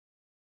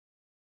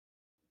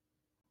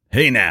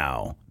Hey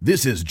now,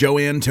 this is Joe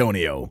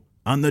Antonio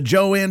on The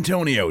Joe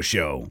Antonio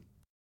Show.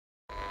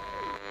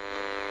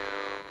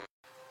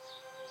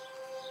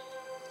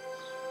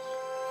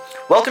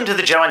 Welcome to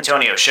The Joe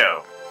Antonio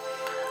Show.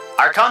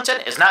 Our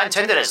content is not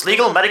intended as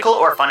legal, medical,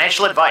 or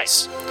financial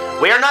advice.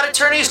 We are not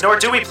attorneys, nor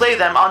do we play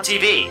them on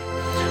TV.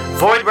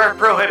 Void where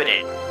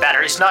prohibited.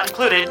 Batteries not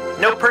included.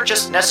 No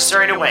purchase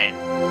necessary to win.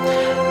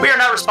 We are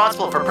not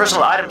responsible for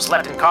personal items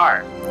left in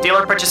car.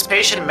 Dealer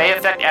participation may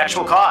affect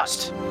actual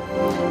cost.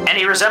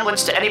 Any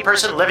resemblance to any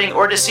person living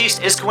or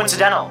deceased is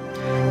coincidental.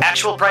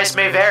 Actual price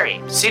may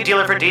vary. See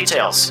dealer for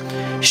details.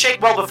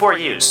 Shake well before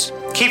use.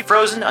 Keep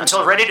frozen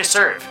until ready to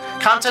serve.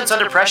 Contents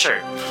under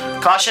pressure.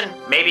 Caution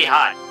may be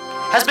hot.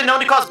 Has been known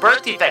to cause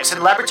birth defects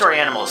in laboratory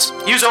animals.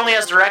 Use only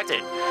as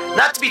directed.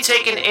 Not to be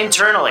taken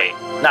internally.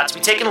 Not to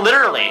be taken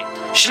literally.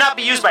 Should not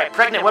be used by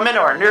pregnant women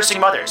or nursing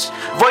mothers.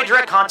 Avoid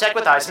direct contact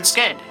with eyes and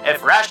skin.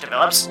 If rash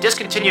develops,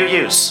 discontinue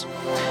use.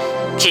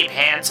 Keep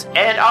hands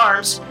and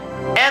arms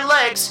and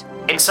legs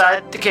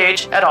inside the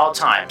cage at all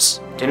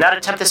times. Do not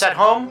attempt this at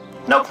home.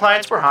 No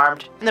clients were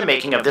harmed in the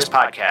making of this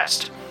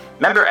podcast.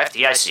 Member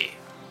FDIC.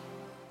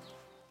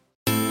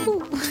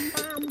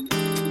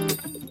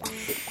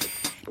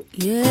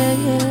 Yeah,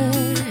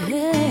 yeah,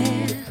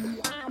 yeah.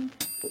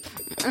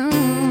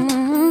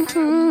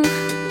 Mm-hmm.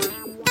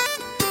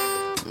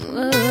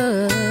 Whoa, yeah.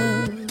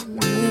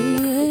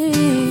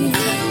 I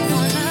don't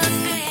wanna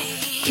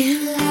be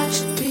without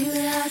you, be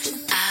without you.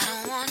 I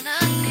don't wanna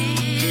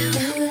live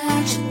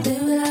without you,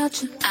 live without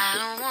you. I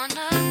don't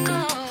wanna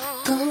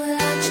go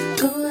without you,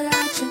 go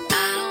without you. I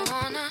don't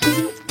wanna be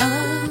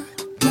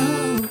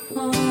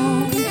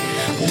alone.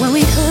 When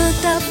we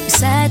hooked up, we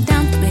sat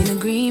down, made an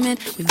agreement.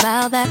 We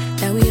vowed that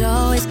we'd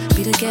always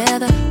be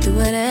together through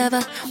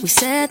whatever. We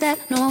said that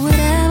no one would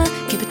ever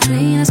get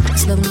between us.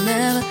 This love will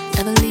never,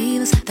 ever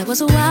leave us. That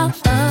was a while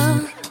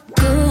ago.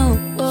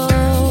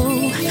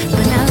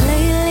 But now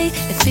lately,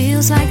 it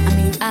feels like,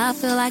 I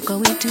feel like all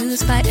we do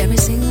is fight every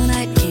single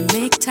night. Can't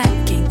make it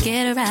tight, can't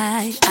get it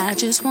right. I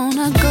just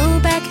wanna go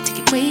back, take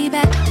it way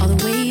back, all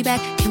the way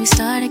back. Can we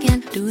start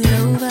again, do it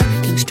over?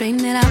 Can we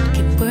straighten it out,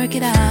 can we work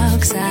it out?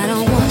 Cause I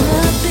don't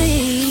wanna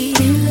be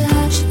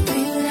without you,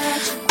 be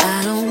without you.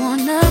 I don't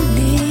wanna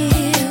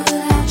live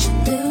without you,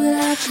 live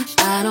without you.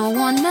 I don't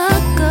wanna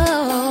go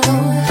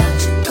without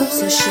you, go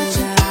so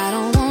sugar, I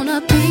don't wanna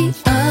be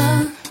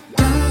alone.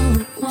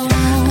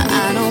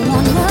 I don't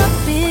wanna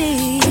be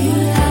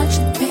without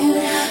you, be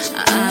without you.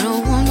 I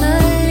don't wanna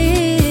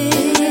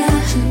live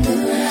without you,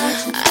 live without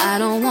you. I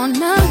don't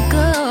wanna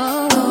go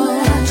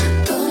without you,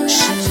 go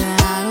sugar,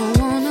 I don't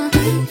wanna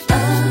be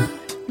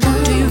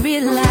alone. Do you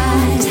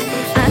realize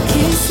I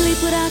can't sleep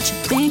without you,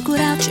 think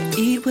without you,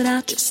 eat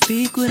without you,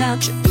 speak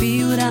without you,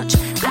 be without you.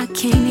 I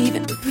can't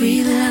even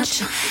breathe without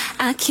you.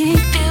 I can't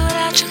feel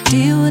without you,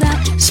 deal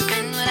without you,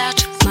 spin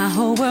without you. My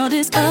whole world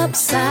is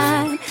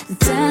upside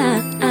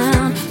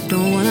down.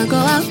 Don't wanna go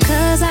out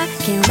cause I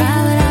can't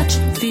ride without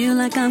you. Feel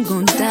like I'm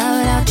gonna die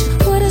without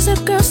you. What is a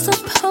girl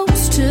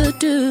supposed to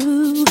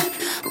do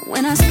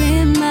when I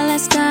spend my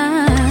last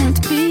time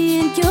to be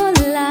in your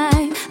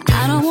life?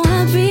 I don't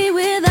wanna be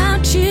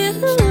without you.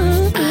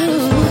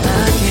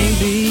 I can't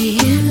be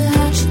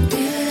without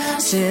you.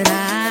 Said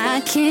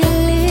I can't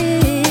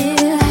live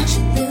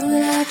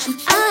without you.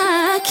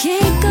 I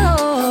can't go.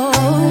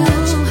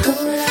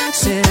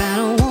 Said I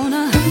don't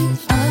wanna.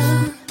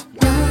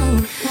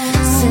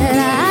 Said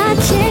I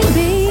can't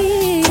be.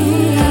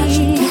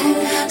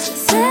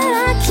 Said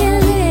I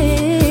can't live.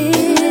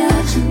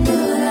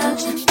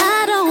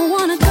 I don't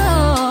wanna go.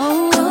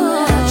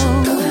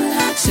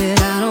 Said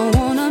I don't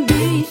wanna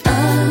be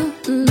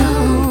alone.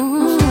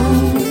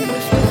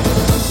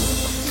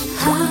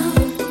 How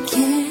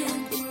can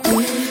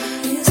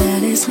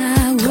that is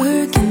not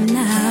working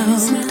now?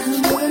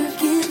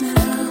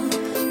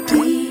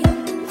 We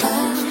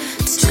are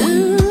to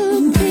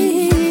be.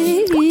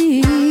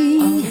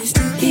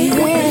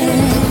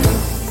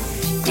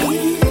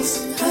 Yeah.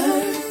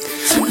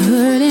 It's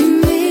hurting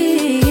me.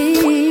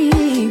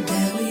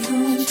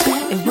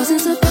 It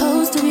wasn't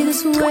supposed to be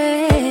this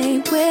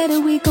way. Where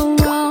did we go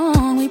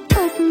wrong? We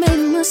both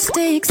made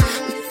mistakes.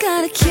 We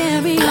gotta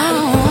carry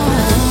on.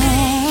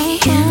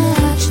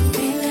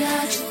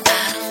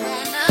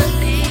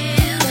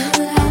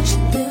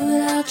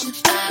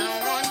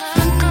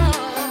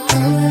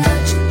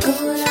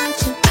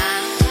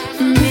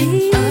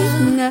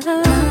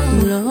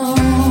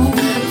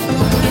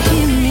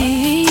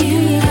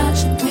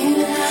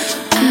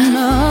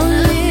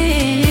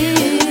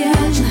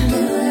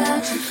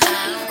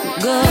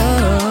 Go.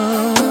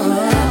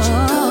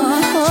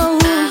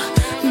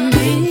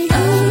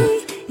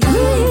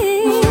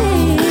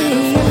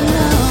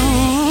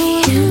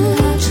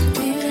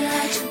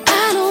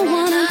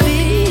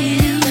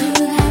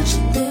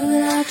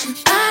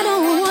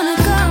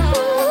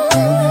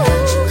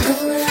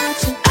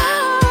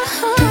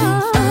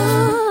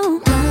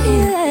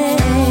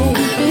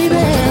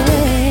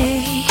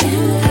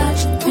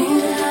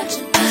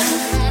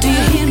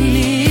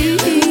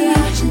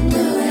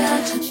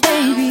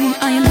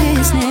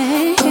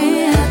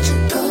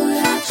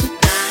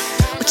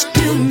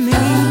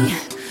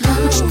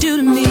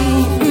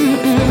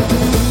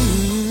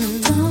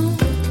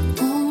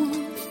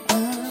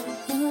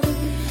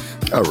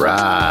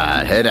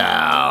 Hey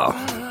now.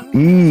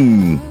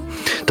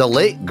 The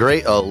late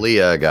great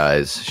Aaliyah,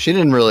 guys. She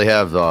didn't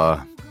have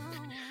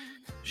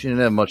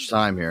much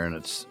time here, and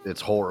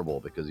it's horrible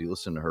because you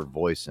listen to her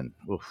voice and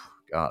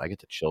God, I get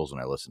the chills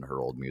when I listen to her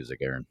old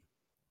music, Aaron.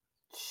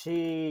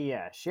 She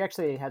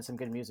actually had some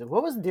good music.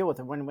 What was the deal with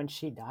her when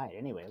she died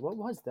anyway? What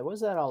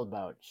was that all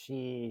about?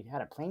 She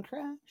had a plane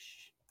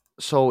crash?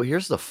 So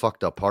here's the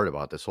fucked up part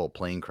about this whole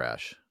plane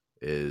crash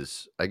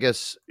is I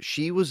guess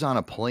she was on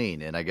a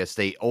plane and I guess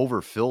they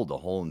overfilled the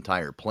whole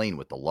entire plane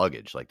with the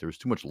luggage. Like there was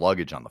too much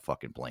luggage on the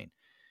fucking plane.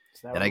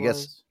 And I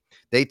guess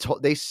they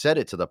said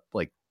it to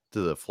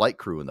the flight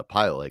crew and the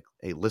pilot, like,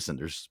 hey, listen,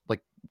 there's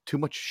like too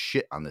much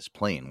shit on this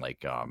plane.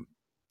 Like,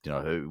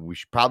 we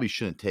probably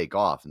shouldn't take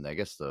off. And I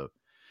guess the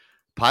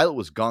pilot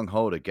was gung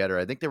ho to get her.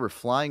 I think they were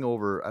flying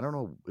over. I don't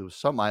know. It was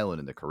some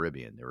island in the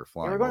Caribbean. They were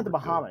flying. They were going to the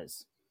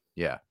Bahamas.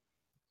 Yeah,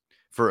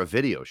 for a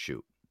video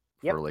shoot.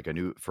 Yep.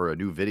 For a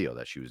new video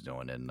that she was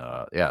doing, and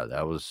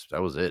that was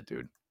it,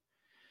 dude.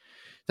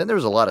 Then there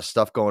was a lot of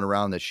stuff going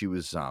around that she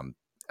was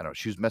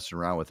she was messing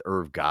around with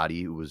Irv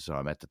Gotti, who was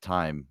at the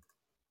time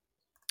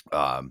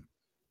the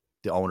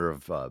owner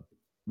of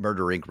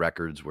Murder Inc.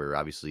 Records, where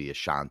obviously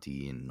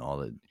Ashanti and all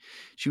that.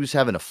 She was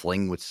having a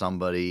fling with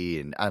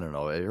somebody, and I don't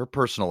know. Her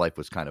personal life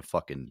was kind of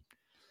fucking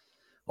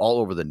all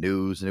over the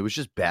news, and it was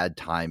just bad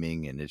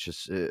timing. And it's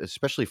just,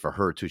 especially for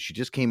her too. She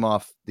just came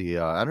off the. You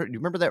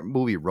remember that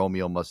movie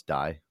Romeo Must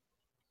Die?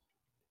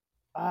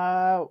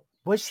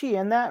 Was she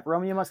in that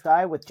Romeo Must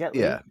Die with Jet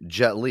Li? Yeah,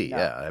 Jet Li. No.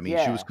 Yeah, I mean,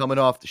 she was coming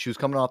off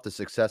the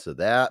success of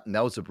that, and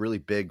that was a really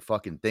big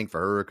fucking thing for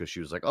her because she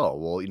was like, oh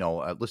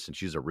well, listen,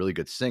 she's a really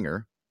good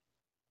singer,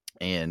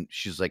 and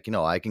she's like,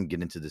 I can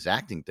get into this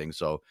acting thing.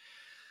 So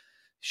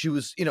she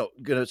was,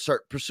 gonna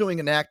start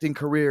pursuing an acting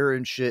career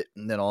and shit,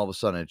 and then all of a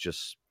sudden it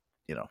just,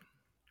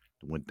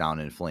 went down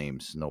in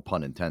flames. No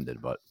pun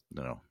intended, but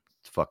it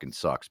fucking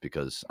sucks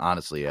because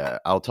honestly,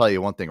 I'll tell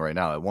you one thing right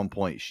now. At one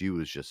point, she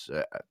was just.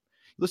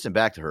 Listen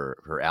back to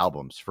her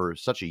albums for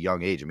such a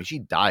young age. I mean, she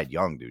died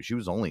young, dude. She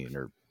was only in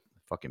her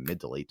fucking mid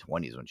to late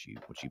 20s when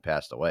she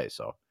passed away.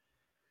 So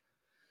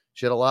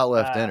she had a lot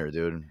left in her,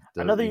 dude.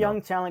 Another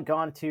young talent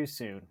gone too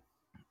soon.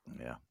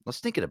 Yeah. I was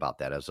thinking about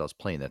that as I was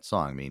playing that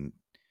song. I mean,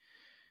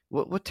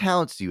 what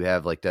talents do you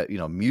have like that,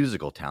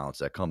 musical talents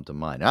that come to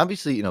mind?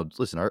 Obviously,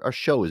 listen, our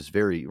show is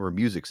we're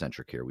music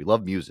centric here. We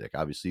love music.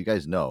 Obviously, you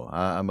guys know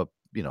I'm a,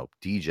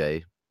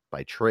 DJ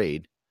by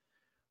trade,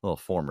 well,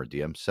 former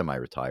DM,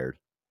 semi-retired.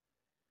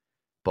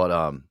 But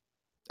I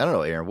don't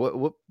know, Aaron.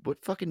 What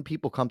fucking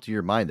people come to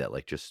your mind that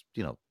like just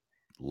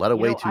led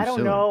away too soon? I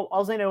don't know.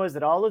 All I know is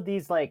that all of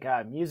these like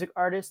music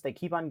artists, they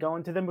keep on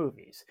going to the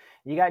movies.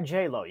 You got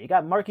J-Lo, you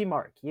got Marky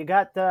Mark, you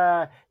got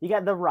The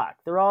Rock.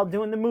 They're all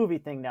doing the movie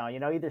thing now.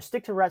 Either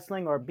stick to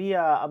wrestling or be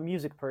a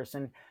music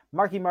person.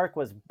 Marky Mark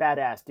was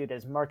badass, dude.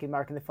 As Marky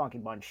Mark and the Funky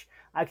Bunch.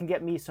 I can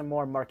get me some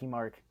more Marky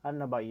Mark. I don't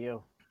know about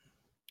you.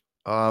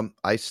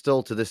 I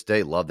still to this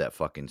day love that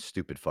fucking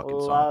stupid fucking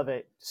song. Love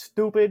it.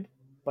 Stupid.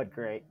 But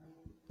great.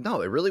 No,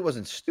 it really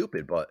wasn't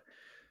stupid, but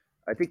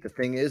I think the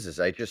thing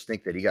is I just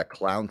think that he got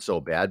clowned so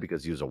bad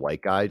because he was a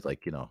white guy,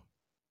 like,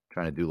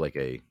 trying to do like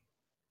a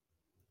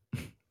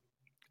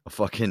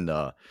fucking,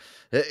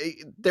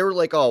 they were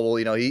like, oh, well,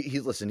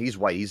 he's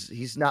white.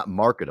 He's not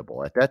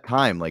marketable at that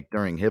time. Like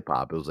during hip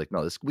hop, it was like,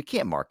 no, we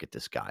can't market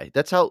this guy.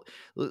 That's how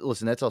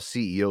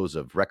CEOs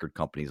of record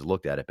companies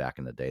looked at it back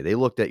in the day. They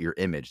looked at your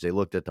image. They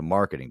looked at the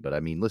marketing, but I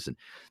mean, listen,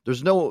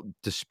 there's no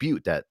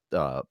dispute that,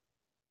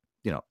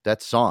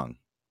 that song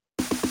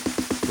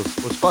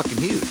was fucking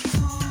huge.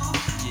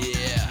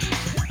 Yeah.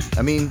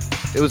 I mean,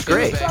 it was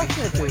great. He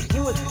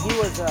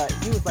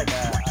was like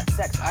a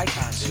sex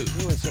icon. Dude.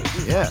 He was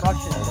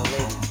crushing the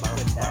ladies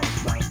with that.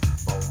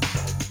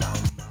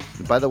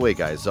 By the way,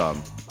 guys,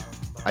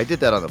 I did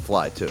that on the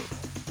fly too.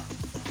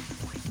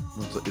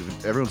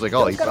 Everyone's like,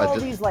 oh, he's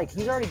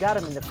already got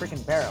him in the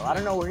freaking barrel. I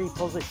don't know where he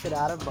pulls this shit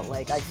out of, but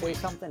like I say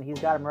something, he's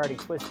got him already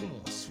twisted.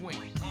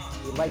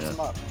 He lights him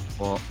up.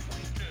 Well,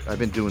 I've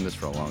been doing this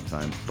for a long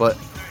time, but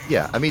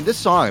yeah, I mean, this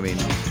song, I mean,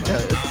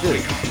 it's good.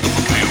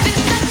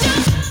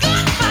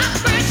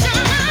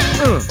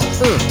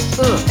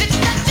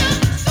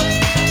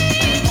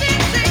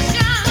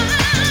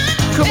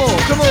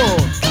 Come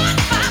on.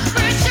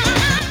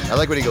 I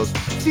like when he goes,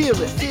 feel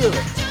it.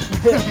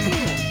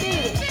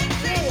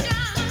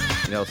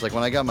 It's like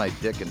when I got my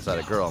dick inside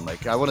a girl, I'm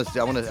like, I want to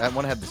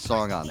have the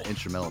song on, the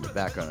instrumental in the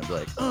background, and be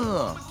like,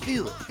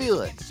 feel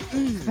it.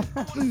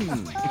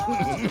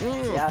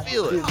 Yeah,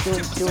 feel it.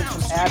 Doing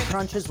some ab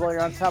crunches while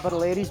you're on top of the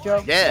ladies,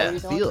 Joe? Yeah,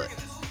 feel it.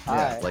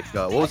 Yeah, right. like,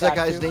 what was that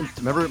guy's name?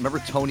 Remember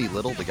Tony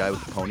Little, the guy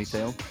with the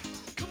ponytail?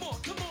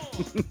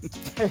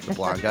 The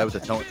blonde guy with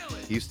the tone.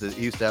 He used to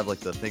have like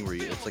the thing where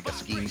it's like a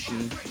ski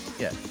machine.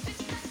 Yeah.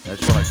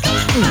 That's what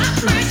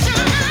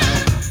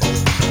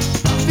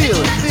feel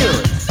it.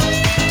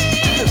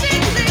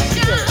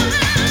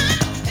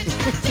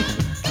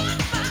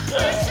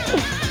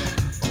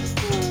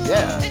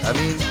 Yeah, I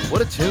mean,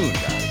 what a tune,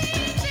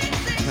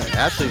 guys.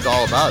 Ashley's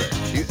all about it.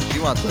 She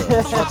wants to.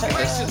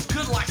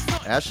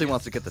 Ashley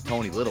wants to get the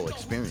Tony Little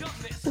experience.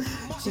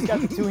 She's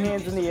got the 2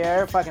 hands in the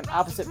air, fucking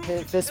opposite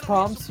fist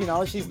pumps. You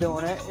know, she's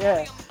doing it.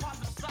 Yeah.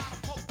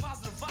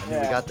 I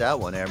mean, we got that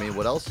one there. I mean,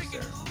 what else is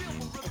there? I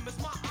mean,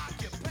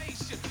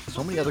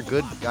 so many other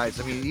good guys.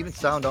 I mean, even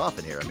Sound Off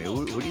in here. I mean,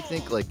 who do you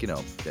think, like, you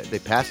know, they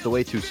passed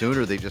away too soon,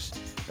 or they just,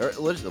 or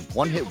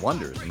one-hit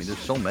wonders? I mean, there's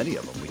so many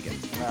of them we can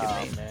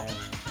name. Man.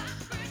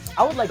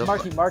 I would like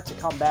Marky Mark to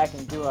come back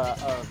and do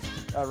a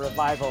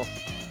revival.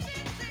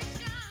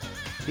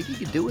 Think he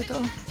could do it,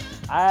 though?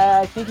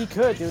 I think he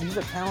could, dude. He's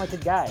a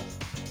talented guy.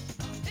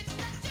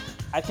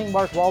 I think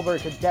Mark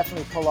Wahlberg could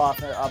definitely pull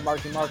off a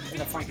Marky Mark in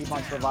the Funky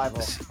Bunch revival.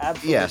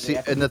 Absolutely. Yeah, see,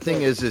 and the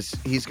thing is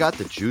he's got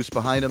the juice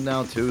behind him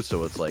now, too,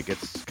 so it's like,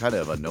 it's kind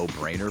of a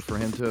no-brainer for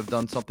him to have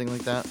done something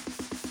like that.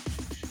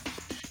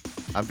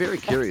 I'm very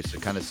curious to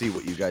kind of see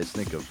what you guys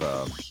think of,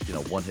 you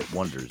know, one-hit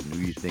wonders, and who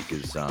you think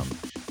is,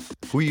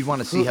 who you'd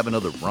want to see have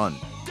another run.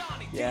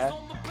 Yeah.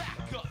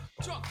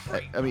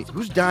 I mean,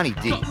 who's Donnie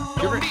D? You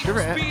ever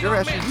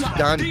ask me, who's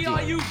Donnie D?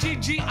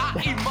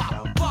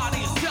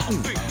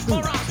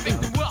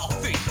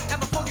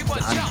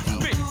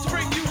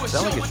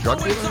 Sound like a drug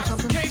dealer or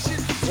something?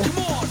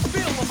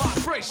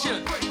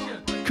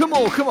 Come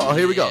on. Oh,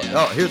 here we go.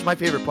 Oh, here's my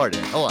favorite part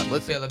here. Hold on,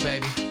 listen. Feel it,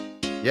 baby.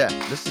 Yeah,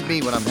 this is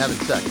me when I'm having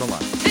sex. Hold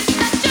on.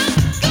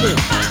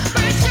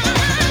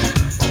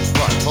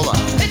 Hold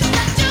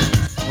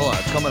on.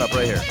 It's coming up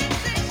right here.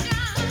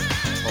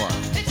 Hold on.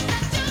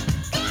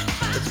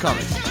 It's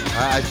coming.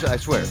 I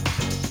swear.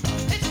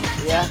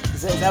 Yeah?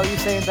 Is that what you're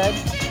saying, babe?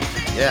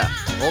 Yeah.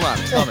 Hold on.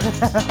 It's coming.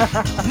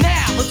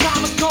 Now the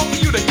time has come for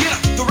you to get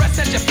up. The rest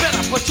that you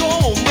better put your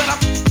own let up.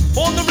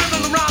 On the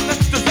rhythm around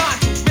that's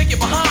designed to make it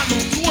behind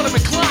you. To what I'm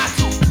inclined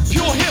to.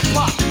 Pure hip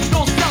hop,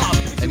 no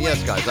sellout. And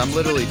yes, guys, I'm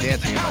literally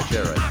dancing in my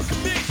chair right now.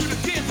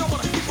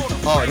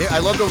 Oh, here, I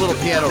love the little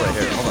piano right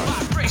here. Hold on.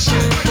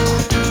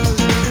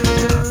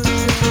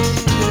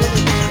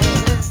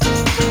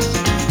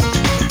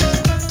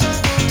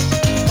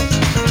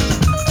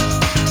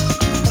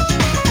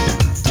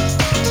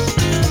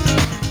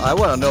 I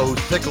want to know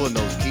who's tickling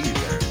those keys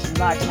there. I'm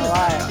not gonna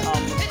lie,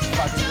 I'm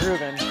fucking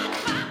grooving.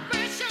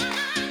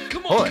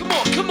 Come on.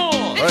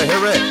 All right, here,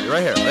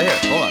 right here.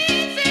 Hold on.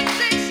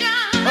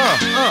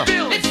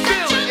 Feel it.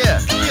 Yeah,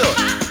 feel it.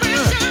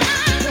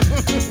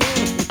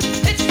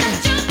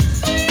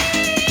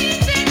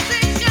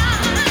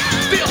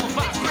 Feel the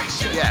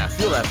vibration. Yeah,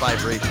 feel that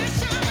vibration.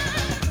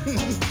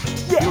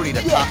 Yeah, You don't need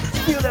a yeah,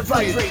 feel that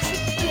vibration.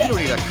 You don't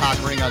need a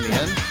cock ring on the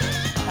end.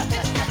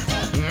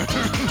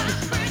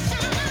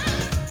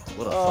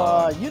 What a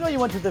song. You know you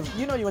went to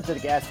the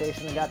gas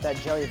station and got that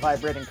jelly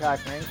vibrating cock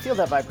ring. Feel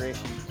that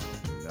vibration.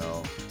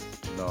 No,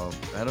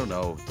 I don't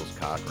know those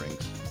cock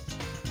rings.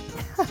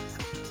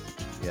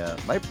 Yeah,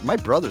 my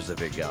brother's a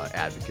big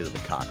advocate of the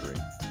cock ring.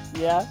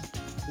 Yeah?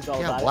 He's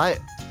all about why?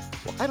 it.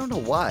 Well, I don't know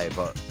why,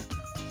 but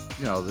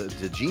you know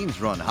the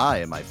genes run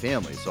high in my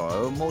family, so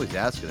I'm always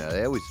asking that.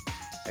 I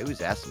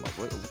always ask them, like,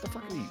 what the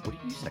fuck what are you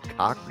using a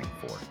cock ring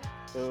for?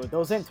 Dude,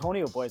 those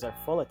Antonio boys are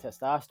full of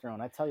testosterone.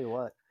 I tell you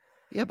what.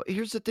 Yeah, but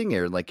here's the thing,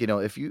 Aaron. Like, you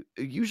know,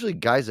 usually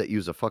guys that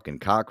use a fucking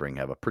cock ring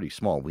have a pretty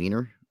small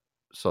wiener,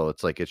 so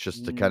it's like it's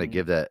just to kind of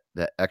give that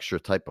extra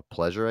type of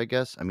pleasure, I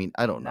guess. I mean,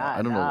 I don't know.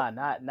 I don't know.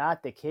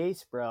 Not the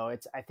case, bro.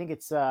 I think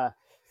it's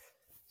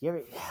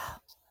you're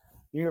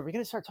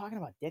gonna start talking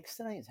about dicks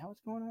tonight? Is that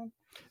what's going on?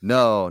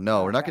 No,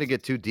 we're not gonna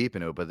get too deep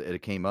into it, but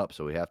it came up,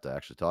 so we have to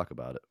actually talk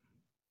about it.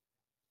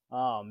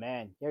 Oh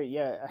man,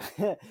 yeah.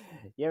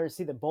 You ever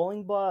see the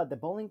bowling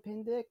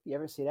pin dick? You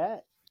ever see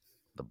that?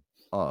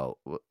 No.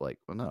 What are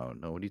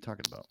you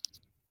talking about?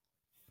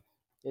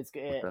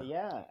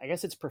 Yeah. I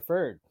guess it's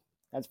preferred.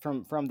 That's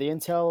from the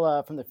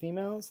intel from the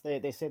females.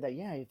 They say that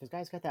if this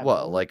guy's got that.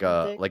 What,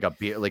 bowling like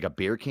pin dick, a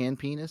beer can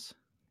penis?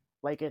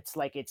 Like it's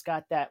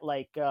got that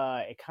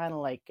it kind of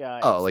like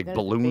like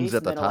balloons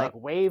at the top, like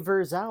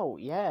wavers out.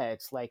 Yeah,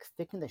 it's like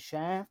thicken the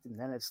shaft, and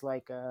then it's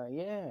like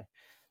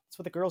that's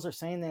what the girls are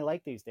saying they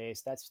like these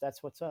days.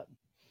 That's what's up.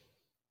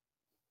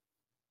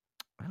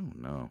 I don't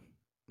know.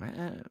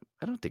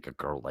 I don't think a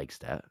girl likes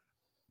that.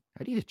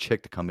 I need a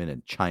chick to come in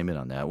and chime in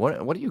on that.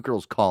 What do you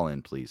girls call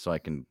in, please, so I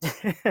can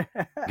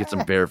get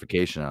some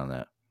verification on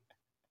that?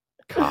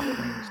 Cock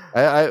rings.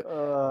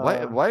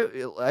 Why?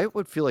 I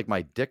would feel like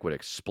my dick would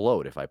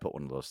explode if I put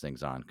one of those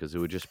things on, because it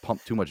would just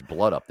pump too much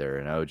blood up there,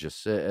 and I would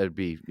just it'd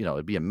be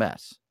a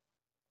mess.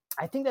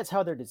 I think that's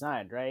how they're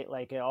designed, right?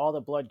 Like all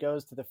the blood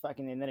goes to the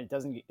fucking, and then it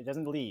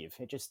doesn't leave.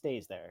 It just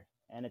stays there,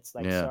 and it's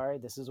like, sorry,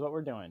 this is what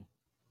we're doing.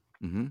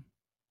 Mm-hmm.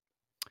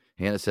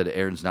 Hannah said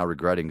Aaron's now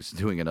regretting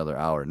doing another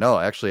hour. No,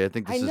 actually, I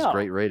think this is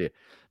great radio.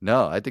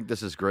 No, I think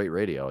this is great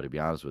radio, to be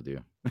honest with you.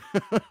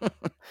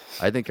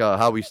 I think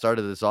how we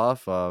started this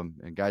off,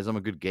 and guys, I'm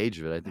a good gauge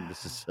of it. I think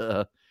this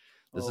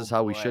is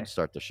how we should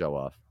start the show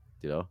off.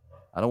 You know,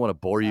 I don't want to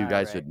bore you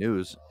guys with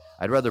news.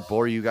 I'd rather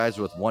bore you guys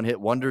with one-hit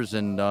wonders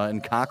and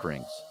cock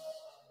rings.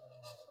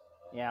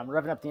 Yeah, I'm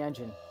revving up the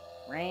engine.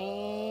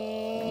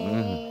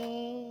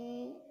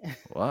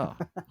 Wow,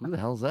 who the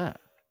hell's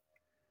that?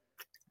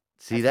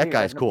 See, that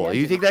guy's cool. Do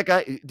you think that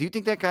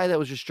guy that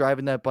was just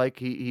driving that bike,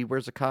 he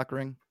wears a cock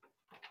ring?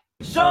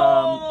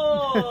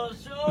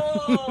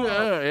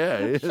 Yeah,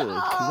 it is. He's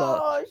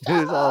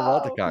all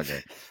about the cock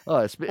ring.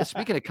 Oh,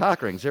 speaking of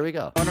cock rings, here we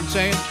go. Know what I'm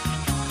saying?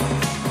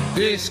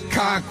 This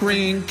cock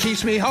ring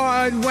keeps me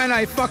hard when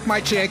I fuck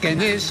my chick,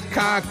 and this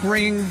cock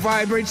ring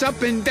vibrates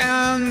up and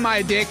down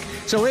my dick.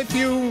 So if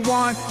you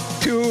want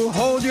to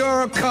hold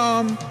your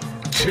cum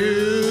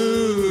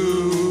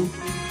too,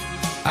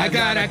 I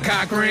got a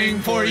cock ring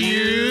for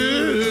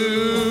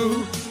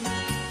you.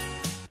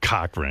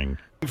 Cock ring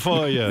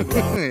for you.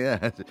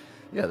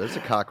 Yeah, there's a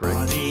cock ring.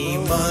 Ronnie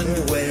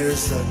Munn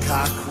wears a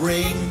cock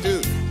ring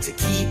to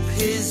keep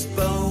his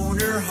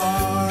boner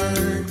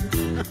hard.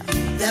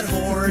 That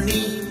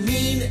horny,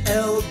 mean,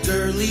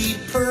 elderly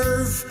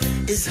perv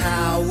is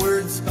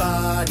Howard's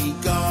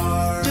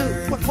bodyguard.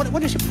 Dude,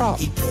 what is your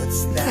problem? He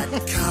puts that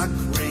cock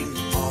ring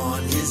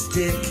on his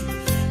dick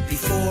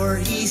before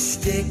he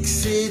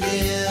sticks it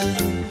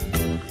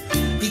in.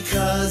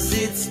 Because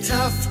it's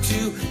tough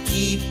to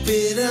keep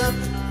it up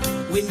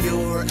when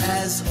you're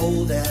as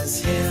old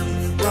as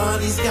him.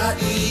 Ronnie's got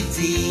ED.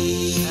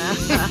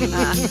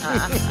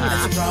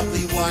 That's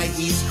probably why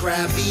he's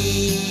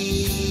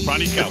crabby.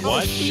 Ronnie's got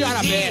what? Shut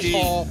up,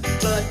 asshole.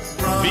 But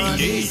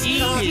Ronnie's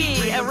cock ED,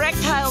 ring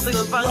erectile keeps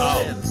the dysfunction.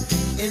 blood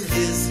in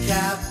his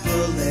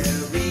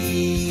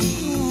capillaries.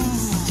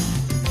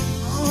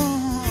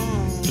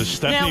 Does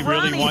Stephanie Now,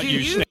 really Ronnie, want do you?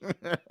 you-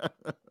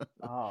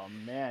 Oh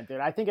man, dude!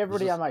 I think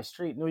everybody on my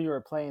street knew you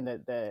were playing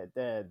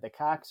the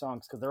cock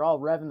songs because they're all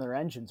revving their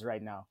engines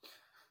right now.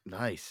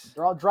 Nice.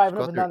 They're all driving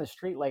Go up out and there. down the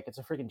street like it's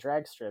a freaking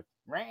drag strip.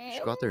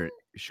 You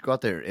should go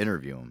out there and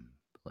interview him.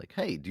 Like,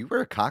 hey, do you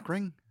wear a cock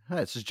ring? Hi,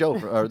 this is Joe,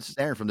 or this is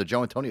Aaron from the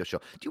Joe Antonio Show.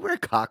 Do you wear a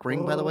cock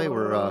ring, by the way?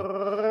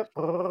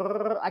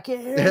 I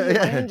can't hear you.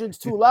 The engine's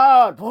too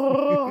loud.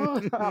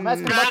 I'm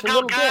asking about your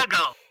little dick.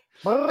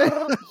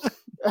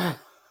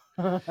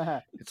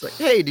 It's like,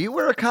 hey, do you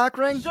wear a cock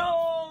ring? Sure,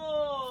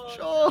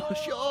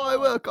 I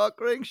wear a cock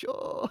ring,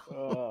 sure.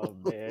 Oh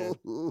man.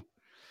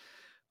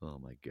 Oh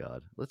my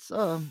God. Let's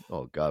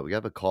oh God, we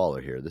have a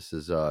caller here. This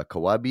is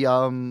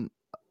Kawabiam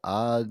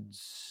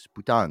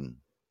Adsputang.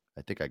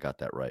 I think I got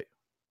that right.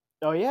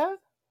 Oh yeah.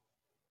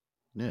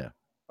 Yeah.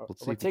 Let's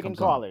see We're if he taking comes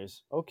on.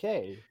 callers.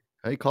 Okay.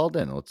 He called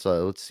in. Let's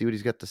see what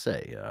he's got to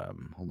say.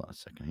 Hold on a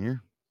second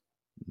here.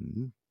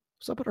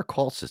 What's up with our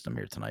call system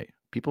here tonight?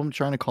 People been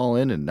trying to call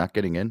in and not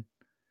getting in.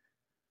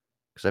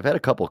 Because I've had a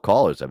couple of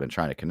callers I've been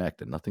trying to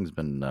connect and nothing's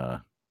been no.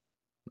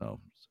 So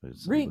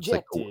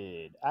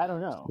Rejected. I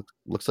don't know.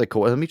 Looks like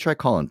let me try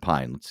calling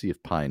Pine. Let's see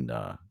if Pine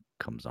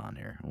comes on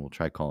here. And we'll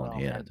try calling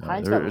Man,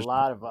 Pine's got a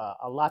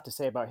lot to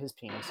say about his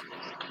penis.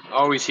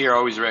 Always here,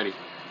 always ready.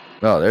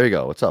 Oh, there you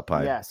go. What's up,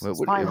 Pine? Yes.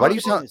 Why Pine, do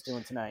you sound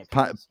doing tonight?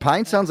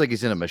 Pine sounds like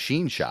he's in a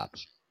machine shop.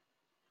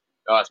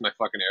 Oh, that's my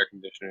fucking air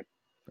conditioner.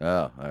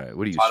 Oh, all right.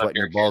 What are you Hot up sweating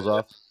here your in balls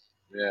Canada. off?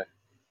 Yeah.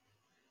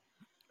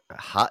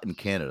 Hot in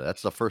Canada.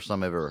 That's the first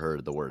time I've ever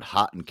heard the word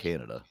hot in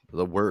Canada.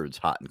 The words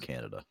hot in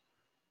Canada.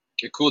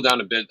 It cooled down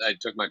a bit. I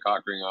took my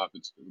cock ring off.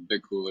 It's a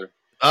bit cooler.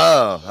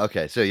 Oh,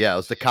 okay. So yeah, it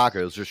was the cocker.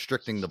 It was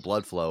restricting the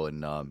blood flow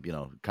and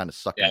kind of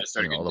sucking. Yeah, it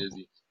started getting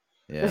dizzy.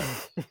 Yeah.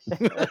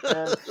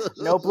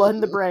 No blood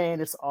in the brain.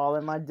 It's all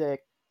in my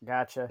dick.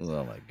 Gotcha.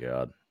 Oh my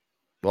God.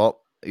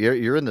 Well,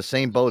 you're in the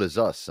same boat as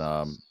us.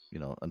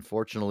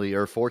 Unfortunately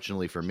or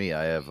fortunately for me,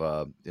 I have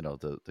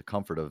the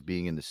comfort of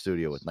being in the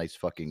studio with nice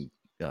fucking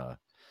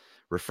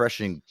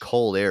refreshing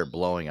cold air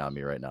blowing on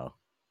me right now.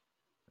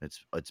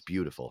 It's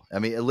beautiful. I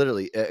mean,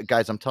 literally,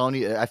 guys, I'm telling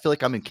you, I feel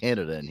like I'm in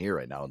Canada in here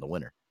right now in the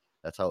winter.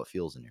 That's how it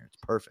feels in here. It's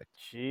perfect.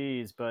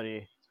 Jeez,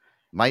 buddy.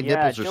 My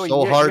nipples are Joey,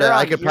 so hard.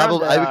 I could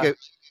probably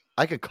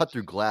I could cut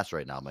through glass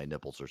right now. My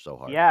nipples are so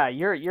hard. Yeah,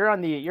 you're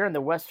in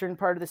the western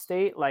part of the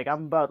state. Like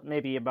I'm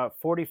maybe about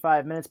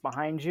 45 minutes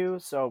behind you.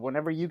 So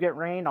whenever you get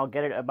rain, I'll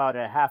get it about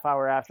a half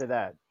hour after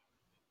that.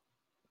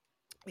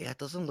 Yeah, it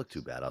doesn't look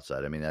too bad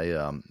outside. I mean,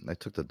 I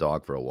took the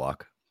dog for a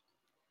walk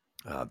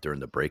during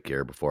the break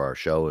here before our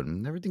show,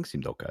 and everything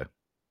seemed okay.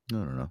 I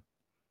don't know.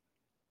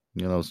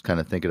 I was kind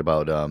of thinking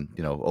about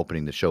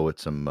opening the show with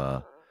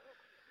some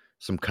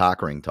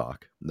cock ring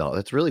talk. No,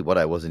 that's really what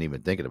I wasn't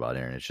even thinking about,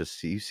 Aaron. It's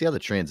just you see how the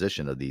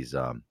transition of these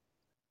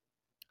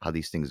how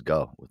these things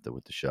go with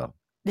the show.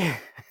 I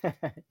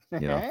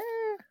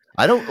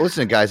don't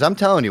listen, guys. I'm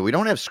telling you, we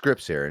don't have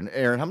scripts here. And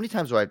Aaron, how many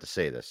times do I have to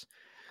say this?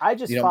 I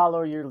just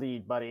follow your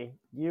lead, buddy.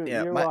 You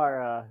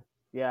are.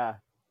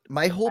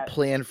 My whole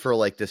plan for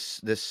like this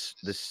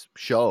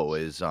show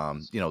is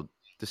the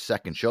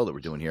second show that we're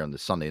doing here on the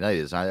Sunday night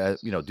is I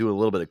do a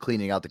little bit of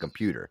cleaning out the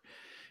computer.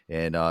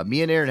 And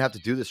me and Aaron have to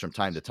do this from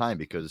time to time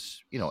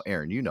because,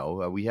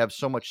 Aaron, we have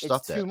so much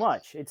stuff.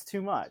 It's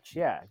too much.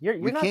 Yeah. You're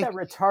not that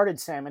retarded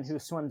salmon who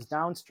swims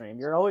downstream.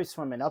 You're always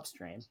swimming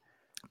upstream.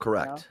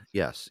 Correct.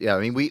 Yes. Yeah. I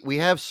mean, we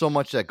have so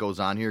much that goes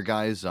on here,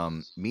 guys.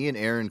 Me and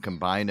Aaron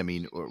combined, I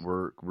mean,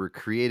 we're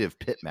creative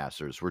pit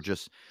masters. We're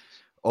just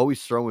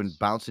always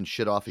bouncing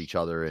shit off each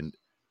other. And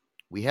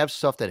we have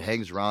stuff that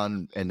hangs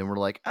around and then we're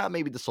like,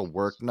 maybe this will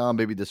work. No,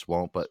 maybe this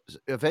won't. But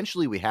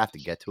eventually we have to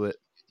get to it.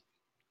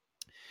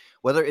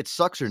 Whether it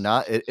sucks or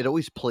not, it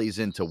always plays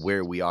into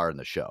where we are in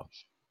the show.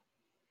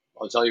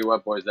 I'll tell you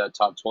what, boys, that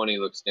top 20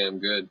 looks damn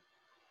good.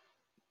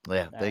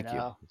 Yeah, I thank you.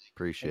 know.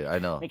 Appreciate it. I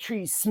know. Make sure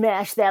you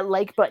smash that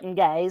like button,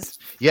 guys.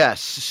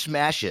 Yes,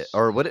 smash it.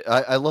 Or what?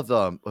 I love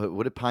the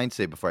what did Pine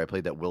say before I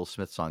played that Will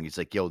Smith song? He's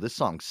like, "Yo, this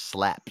song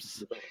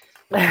slaps."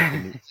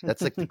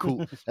 That's like the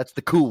cool. That's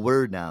the cool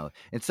word now.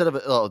 Instead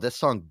of oh, that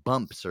song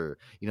bumps, or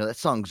that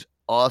song's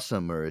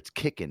awesome, or it's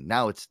kicking.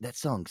 Now it's that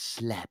song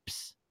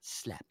slaps. The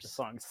Slaps.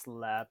 song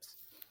slaps.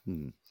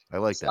 I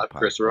like Slap that. Pine.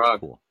 Chris That's Rock.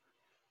 cool.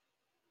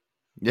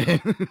 Yeah.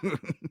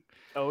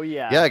 Oh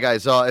yeah. Yeah,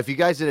 guys. If you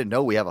guys didn't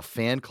know, we have a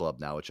fan club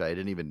now, which I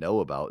didn't even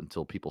know about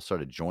until people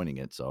started joining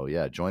it. So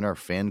yeah, join our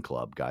fan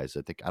club, guys.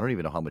 I don't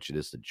even know how much it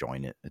is to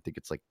join it. I think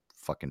it's like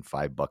fucking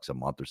 $5 a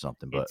month or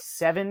something. But It's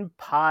 7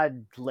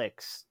 pod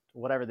licks,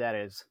 whatever that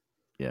is.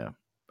 yeah,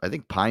 I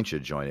think Pine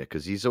should join it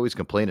because he's always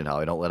complaining how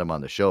I don't let him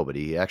on the show, but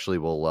he actually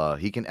will.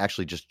 He can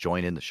actually just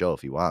join in the show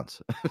if he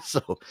wants.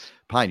 So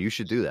Pine, you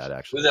should do that. Who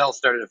Actually, the hell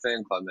started a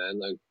fan club, man?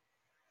 Like,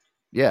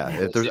 yeah.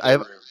 If there's,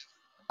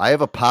 I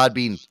have a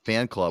Podbean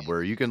fan club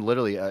where you can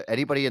literally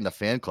anybody in the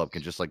fan club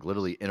can just like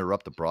literally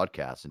interrupt the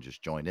broadcast and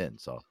just join in.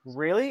 So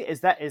Really? Is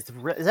that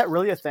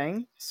really a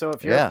thing? So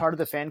if you're Yeah. a part of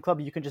the fan club,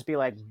 you can just be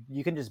like,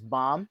 you can just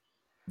bomb.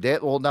 they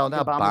well no You can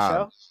not bomb the show?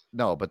 bomb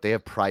no, but they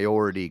have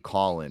priority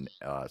call in.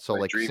 So my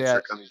like dreams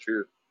are coming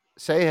true.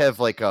 say I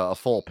have like a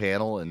full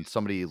panel and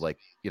somebody like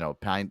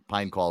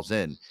Pine calls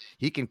in,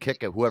 he can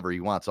kick whoever he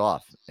wants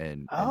off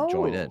and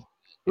join in.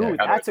 Ooh,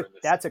 Yeah.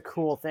 that's a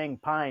cool thing,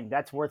 Pine.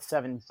 That's worth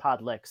 7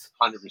 pod licks.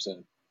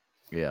 100%.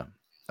 Yeah.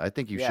 I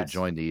think you should Yes.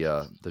 join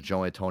the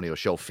Joe Antonio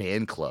Show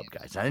fan club,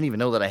 guys. I didn't even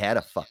know that I had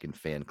a fucking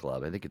fan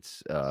club. I think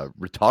it's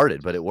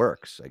retarded, but it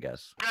works, I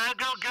guess.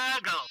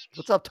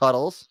 What's up,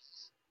 Tuttles?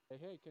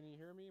 Hey, can you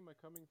hear me? Am I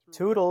coming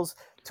through?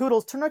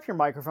 Toodles, turn up your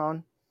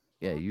microphone.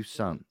 Yeah, you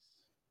sound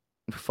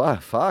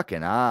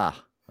fucking oh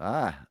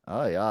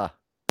yeah.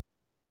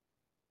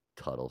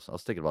 Tuttles. I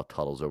was thinking about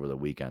Tuttles over the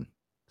weekend.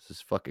 This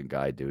is fucking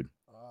guy, dude.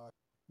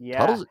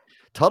 Yeah.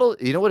 Tuttle,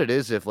 you know what it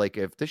is? If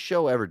this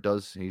show ever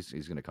does, he's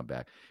gonna come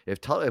back.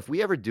 If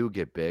we ever do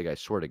get big, I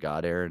swear to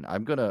God, Aaron,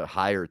 I'm gonna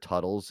hire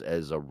Tuttles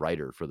as a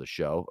writer for the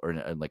show or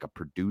and like a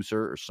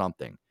producer or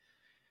something,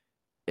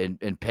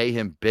 and pay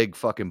him big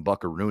fucking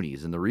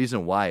buckaroonies. And the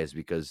reason why is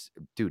because,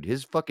 dude,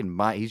 his fucking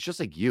mind, he's just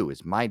like you.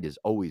 His mind is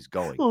always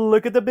going.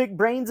 Look at the big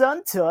brains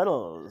on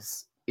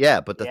Tuttles.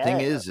 Yeah, but the thing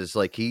Yeah. is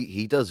like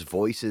he does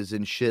voices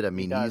and shit. I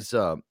mean, does. he's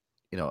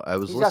I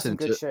was He's got some listening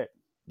good to. shit.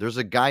 There's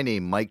a guy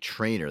named Mike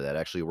Trainer that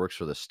actually works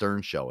for the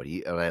Stern Show,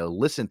 and I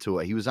listened to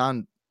it. He was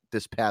on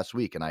this past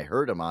week, and I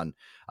heard him on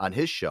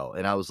his show,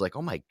 and I was like,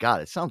 oh my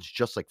God, it sounds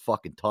just like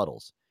fucking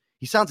Tuttles.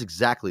 He sounds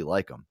exactly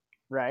like him,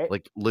 Right?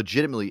 like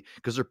legitimately,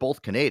 because they're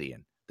both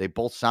Canadian. They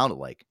both sound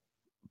alike.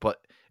 But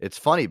it's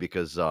funny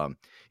because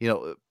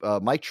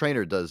Mike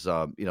Trainer does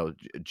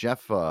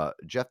Jeff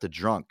the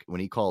Drunk,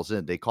 when he calls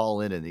in, they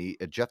call in,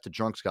 and Jeff the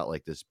Drunk's got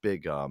like this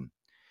big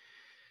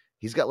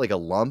he's got like a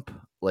lump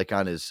like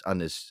on his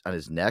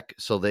neck.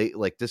 So they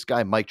like this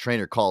guy Mike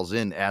Trainer calls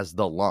in as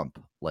the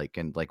lump. Like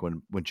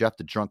when Jeff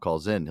the Drunk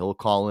calls in, he'll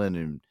call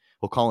in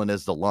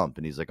as the lump,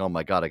 and he's like, oh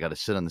my God, I got to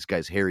sit on this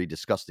guy's hairy,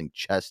 disgusting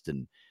chest,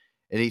 and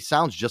he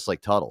sounds just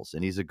like Tuttles,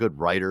 and he's a good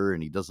writer,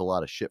 and he does a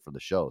lot of shit for the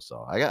show.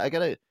 So I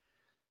gotta.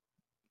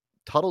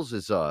 Tuttles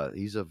is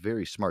he's a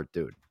very smart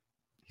dude.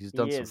 He's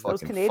done some fucking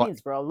Those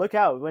Canadians, bro. Look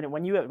out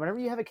whenever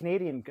you have a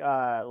Canadian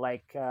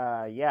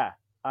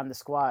on the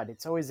squad,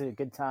 it's always a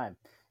good time.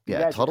 You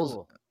Yeah, guys are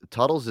cool.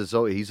 Tuttles is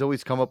he's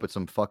always come up with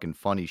some fucking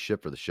funny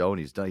shit for the show,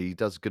 and he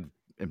does good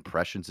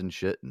impressions and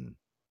shit. And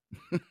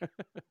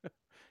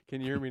Can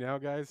you hear me now,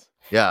 guys?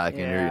 yeah, I can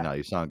hear you now.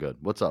 You sound good.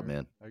 What's up,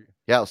 man?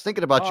 Yeah, I was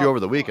thinking about you over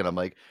the weekend. I'm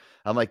like,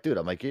 dude,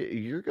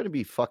 you're gonna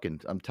be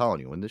fucking. I'm telling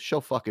you, when this show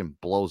fucking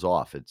blows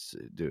off,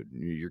 dude,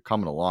 you're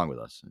coming along with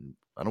us, and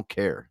I don't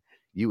care.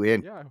 You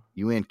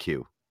and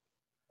Q.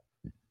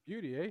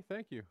 Beauty, eh?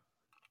 Thank you.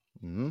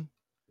 Mm-hmm.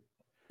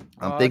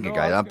 I'm thinking,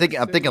 guys. I'm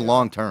thinking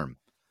long term.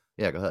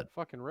 Yeah, go ahead.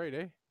 Fucking right,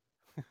 eh?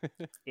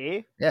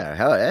 Eh? Yeah,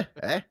 hell,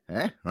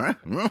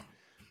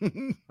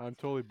 I'm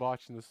totally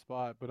botching the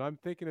spot, but I'm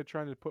thinking of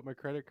trying to put my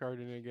credit card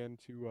in again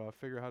to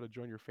figure out how to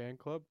join your fan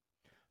club,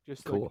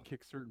 just so I can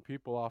kick certain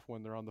people off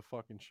when they're on the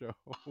fucking show.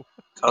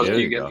 Tell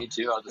you get me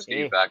too. I'll just get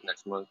you back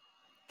next month.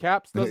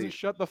 Caps doesn't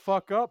shut the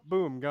fuck up.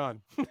 Boom,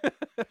 gone.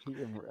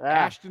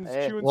 Ashton's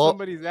chewing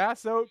somebody's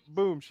ass out.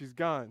 Boom, she's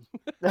gone.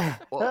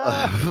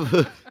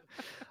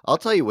 I'll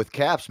tell you, with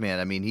Caps, man,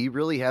 I mean, he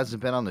really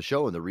hasn't been on the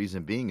show, and the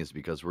reason being is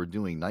because we're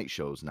doing night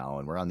shows now,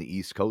 and we're on the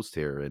East Coast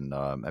here, and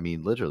I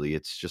mean, literally,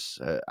 it's just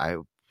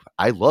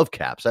I love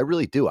Caps. I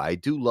really do. I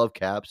do love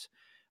Caps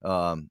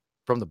from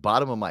the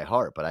bottom of my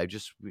heart, but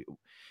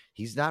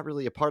he's not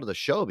really a part of the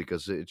show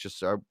because it's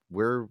just how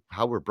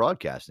we're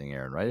broadcasting,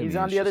 Aaron, right? He's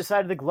on the other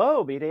side of the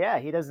globe. Yeah,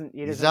 he doesn't.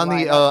 He's on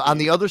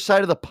the other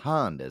side of the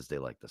pond, as they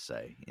like to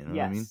say. You know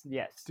what I mean?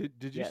 Yes.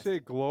 Did you say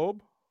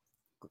globe?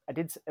 I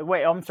did.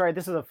 Wait, I'm sorry.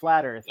 This is a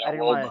flat Earth. Yeah, I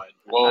didn't want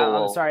to.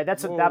 I'm sorry.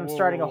 I'm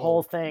starting a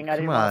whole thing. I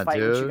didn't want to fight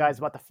with you guys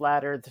about the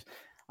flat Earth.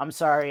 I'm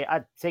sorry.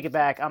 I take it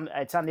back.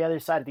 It's on the other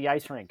side of the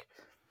ice rink.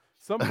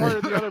 Some part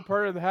of the other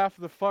part of the half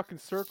of the fucking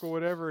circle,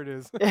 whatever it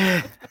is.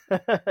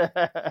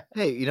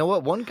 Hey, you know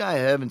what? One guy I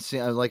haven't seen.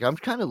 I'm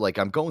kind of like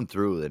I'm going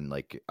through, and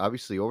like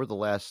obviously over the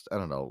last I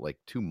don't know like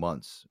 2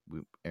 months,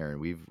 Aaron,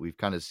 we've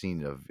kind of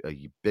seen a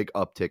big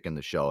uptick in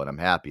the show, and I'm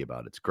happy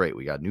about it. It's great.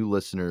 We got new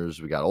listeners,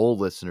 we got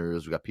old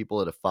listeners, we got people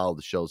that have followed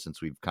the show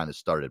since we've kind of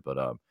started.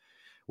 But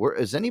where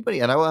is anybody?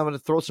 And I'm going to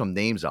throw some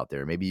names out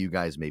there. Maybe you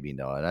guys maybe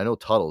know, and I know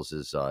Tuttles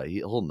is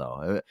he'll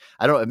know.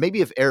 I don't.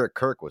 Maybe if Eric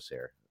Kirk was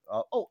here.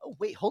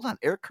 Wait, hold on.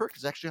 Eric Kirk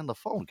is actually on the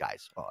phone,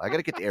 guys. Oh, I got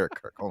to get to Eric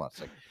Kirk. Hold on a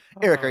second.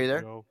 Eric, are you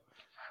there?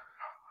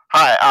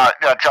 Hi,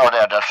 Joe.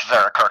 This is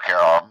Eric Kirk here.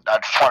 I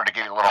just wanted to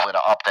give you a little bit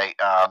of update.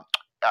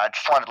 I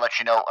just wanted to let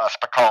you know,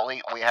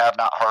 Spicoli, we have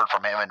not heard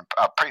from him in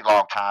a pretty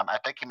long time. I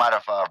think he might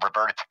have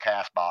reverted to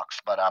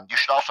Castbox, but you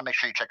should also make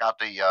sure you check out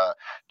the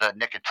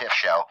Nick and Tiff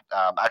show.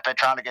 I've been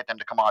trying to get them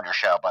to come on your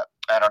show, but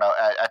I don't know.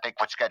 I think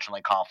with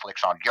scheduling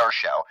conflicts on your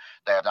show,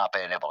 they have not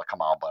been able to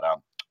come on. But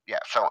yeah.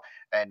 So,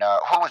 and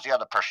who was the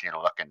other person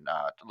you're looking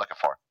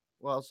for?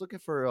 Well, I was looking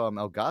for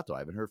Elgato. I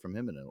haven't heard from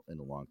him in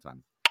a long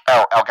time.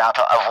 Oh,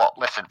 Elgato. Well,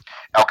 listen,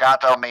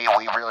 Elgato, me,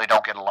 we really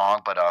don't get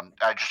along, but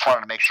I just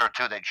wanted to make sure,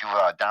 too, that you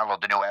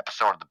download the new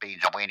episode of the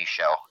Beans and Weenie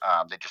Show.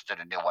 They just did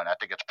a new one. I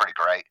think it's pretty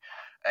great.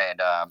 And,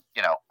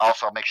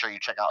 also make sure you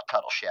check out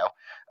Tuttle Show.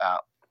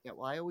 Yeah,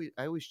 well,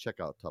 I always check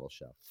out Tuttle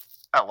Show.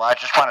 Oh, well, I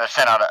just wanted to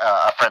send out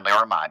a friendly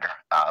reminder.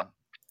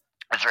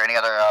 Is there any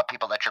other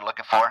people that you're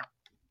looking for?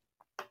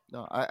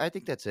 No, I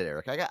think that's it,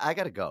 Eric. I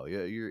got to go.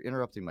 You're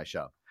interrupting my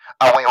show.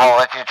 Oh, wait, well,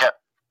 I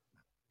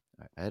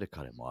had to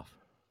cut him off.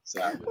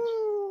 Savage.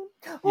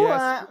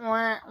 Yes.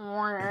 I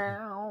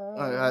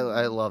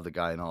love the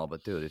guy and all,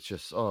 but dude, it's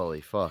just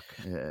holy fuck.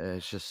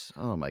 It's just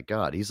oh my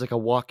god, he's like a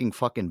walking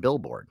fucking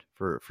billboard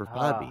for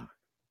Podbean.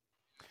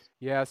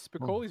 Yeah,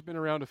 Spicoli's been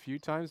around a few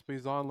times, but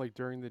he's on like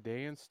during the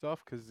day and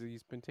stuff because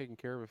he's been taking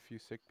care of a few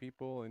sick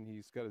people and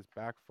he's got his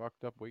back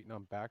fucked up waiting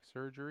on back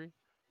surgery.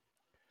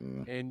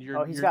 And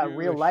he's got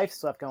real life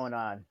stuff going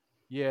on.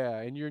 Yeah,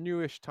 and your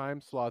newish time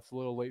slot's a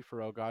little late for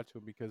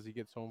Elgato because he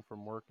gets home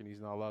from work and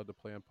he's not allowed to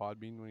play on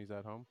Podbean when he's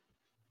at home.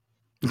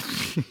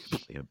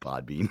 Play on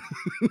Podbean.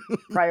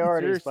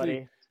 Priorities,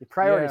 buddy. Your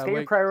priorities. Yeah, get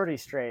your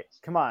priorities straight.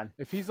 Come on.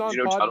 If he's on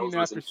Podbean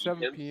after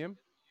 7 p.m.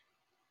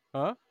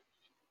 Huh?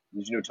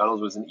 Did you know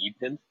Tunnels was an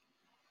E-pin?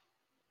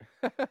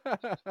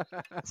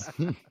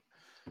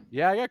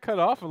 Yeah, I got cut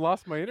off and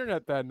lost my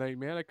internet that night,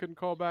 man. I couldn't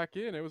call back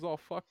in. It was all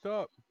fucked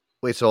up.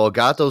 Wait, so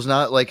Elgato's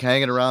not like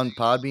hanging around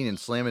Podbean and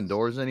slamming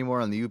doors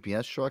anymore on the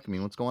UPS truck? I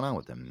mean, what's going on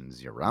with him?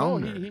 Is he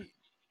around? No,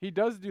 he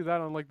does do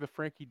that on like the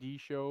Frankie D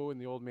show and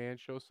the Old Man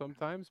show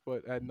sometimes,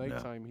 but at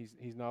nighttime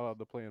he's not allowed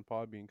to play on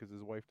Podbean because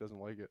his wife doesn't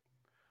like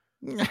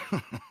it.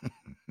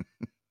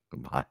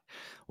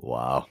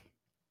 Wow.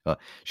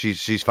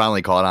 She's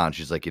finally caught on.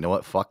 She's like, you know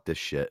what? Fuck this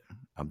shit.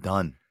 I'm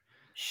done.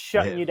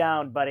 Shutting you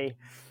down, buddy.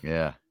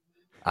 Yeah,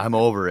 I'm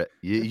over it.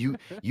 You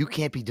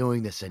can't be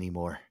doing this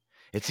anymore.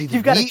 It's either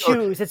you've got to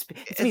choose. It's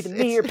either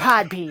me or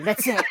Podbean.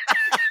 That's it.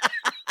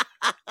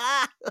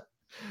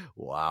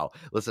 Wow.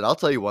 Listen, I'll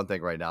tell you one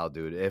thing right now,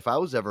 dude. If I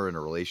was ever in a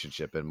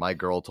relationship and my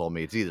girl told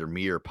me it's either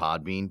me or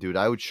Podbean, dude,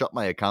 I would shut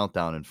my account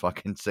down and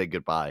fucking say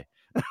goodbye.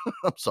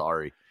 I'm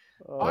sorry.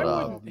 I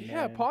wouldn't.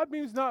 Yeah,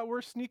 Podbean's not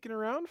worth sneaking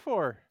around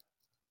for.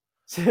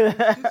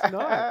 It's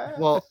not.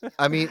 Well,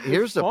 I mean,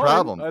 here's the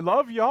problem. I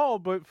love y'all,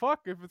 but fuck,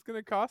 if it's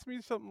gonna cost me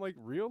something like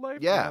real life,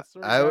 yeah,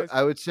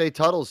 I would say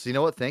Tuttles. You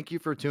know what? Thank you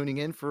for tuning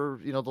in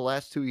for the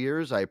last 2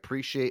 years. I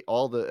appreciate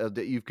all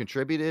that you've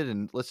contributed.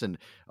 And listen,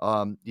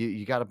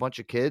 you got a bunch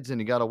of kids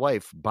and you got a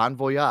wife. Bon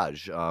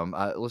voyage.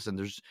 Listen,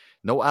 there's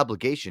no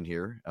obligation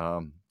here.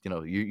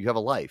 You have a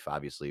life.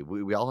 Obviously,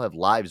 we all have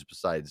lives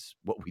besides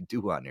what we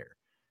do on here.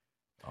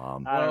 I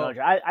don't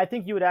know. I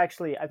think you would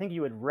actually. I think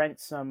you would rent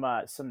some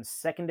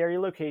secondary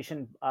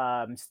location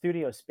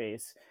studio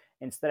space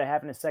instead of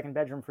having a second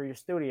bedroom for your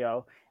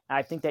studio.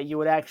 I think that you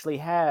would actually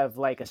have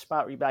like a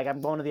spot where you'd be like,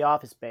 "I'm going to the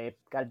office, babe.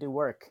 Got to do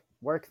work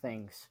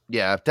things."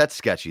 Yeah, that's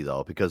sketchy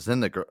though, because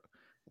then the girl,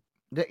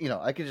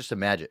 I can just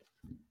imagine.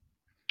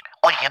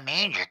 What do you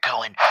mean you're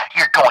going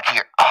to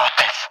your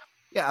office?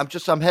 Yeah,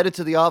 I'm headed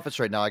to the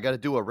office right now. I got to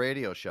do a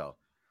radio show.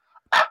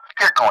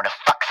 You're going to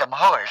fuck some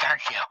whores,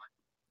 aren't you?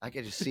 I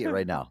can just see it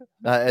right now.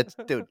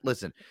 Dude,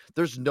 listen,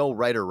 there's no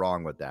right or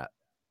wrong with that.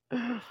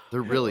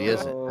 There really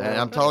isn't. And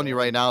I'm telling you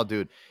right now,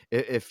 dude,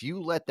 if you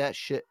let that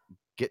shit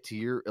get to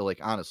your, like,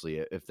 honestly,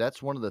 if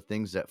that's one of the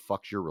things that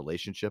fucks your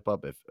relationship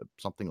up, if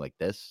something like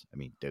this, I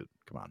mean, dude,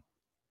 come on.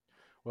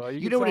 Well,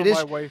 you know what it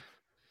is?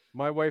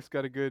 My wife's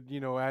got a good,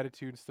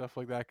 attitude and stuff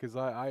like that. Cause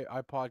I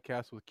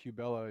podcast with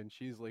Cubella and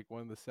she's like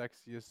one of the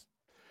sexiest,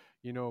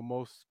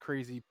 most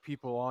crazy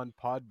people on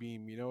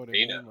Podbeam. You know what I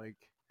mean? Like,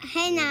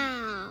 hey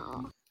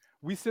now.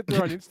 We sit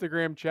there on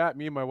Instagram chat,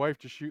 me and my wife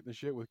just shooting the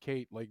shit with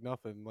Kate like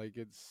nothing. Like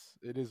it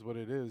is what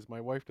it is.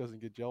 My wife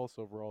doesn't get jealous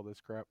over all this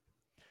crap.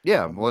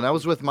 Yeah, when I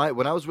was with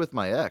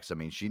my ex, I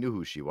mean, she knew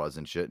who she was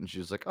and shit, and she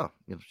was like, oh,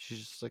 she's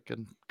just like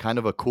kind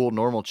of a cool,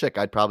 normal chick.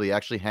 I'd probably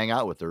actually hang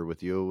out with her,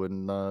 with you,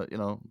 and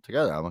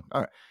together. I'm like,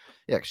 all right,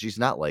 Yeah, because she's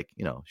not like,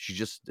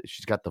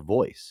 she's got the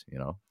voice,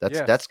 That's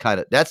Yes.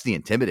 that's the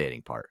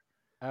intimidating part.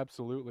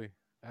 Absolutely.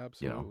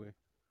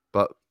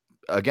 But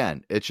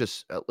again, it's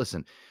just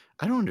listen,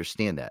 I don't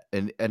understand that.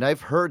 And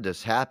I've heard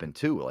this happen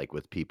too, like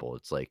with people.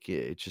 It's like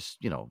it's just,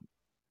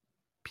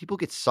 people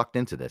get sucked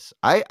into this.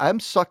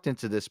 I'm sucked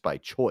into this by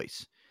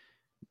choice.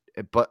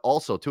 But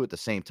also too at the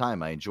same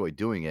time I enjoy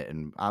doing it,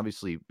 and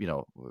obviously,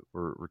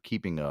 we're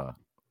keeping our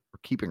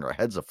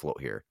heads afloat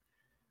here.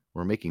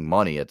 We're making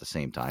money at the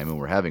same time, and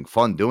we're having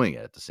fun doing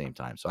it at the same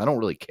time. So I don't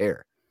really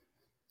care,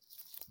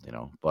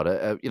 But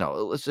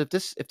listen,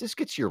 if this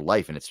gets your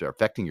life and it's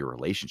affecting your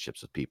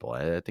relationships with people,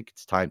 I think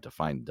it's time to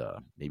find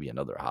maybe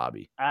another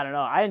hobby. I don't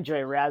know. I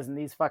enjoy razzing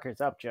these fuckers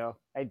up, Joe.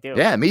 I do.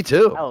 Yeah, me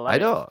too. I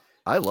know.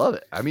 I love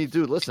it. I mean,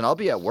 dude, listen, I'll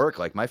be at work,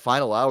 like my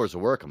final hours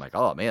of work. I'm like,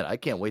 oh man, I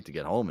can't wait to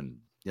get home and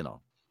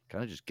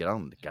kind of just get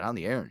on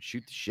the air and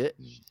shoot the shit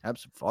and have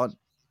some fun.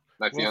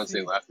 My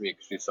fiance laughed at me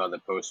because she saw the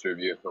poster of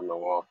you on the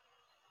wall.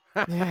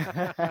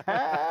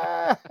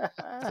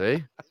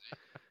 See?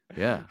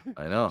 Yeah,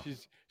 I know.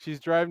 She's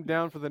driving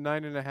down for the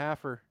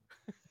 9.5er.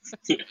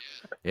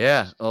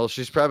 Yeah. Well,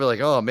 she's probably like,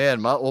 oh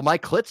man, my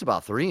clit's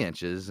about 3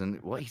 inches, and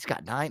he's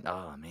got 9.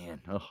 Oh man.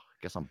 Oh, I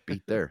guess I'm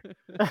beat there.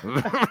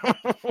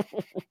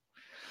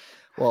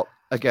 Well,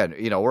 again,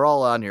 we're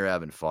all on here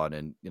having fun,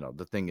 and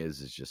the thing is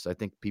just I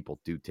think people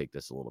do take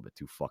this a little bit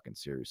too fucking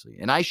seriously,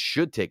 and I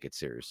should take it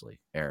seriously,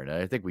 Aaron.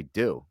 And I think we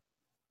do.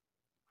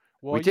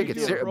 Well, we take it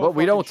seriously, but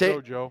we don't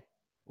take. Joe.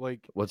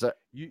 Like, what's that?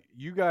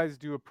 You guys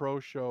do a pro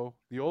show.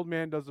 The old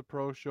man does a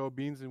pro show.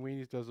 Beans and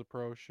Weenies does a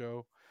pro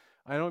show.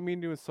 I don't mean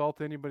to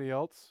insult anybody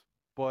else,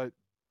 but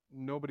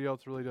nobody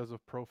else really does a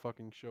pro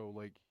fucking show.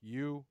 Like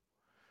you,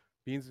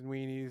 Beans and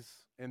Weenies,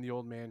 and the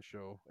old man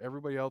show.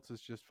 Everybody else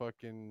is just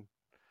fucking.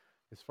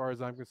 As far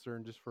as I'm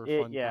concerned, just for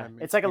a fun time.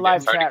 It's like a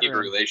live chat room. Hard to keep a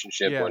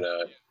relationship when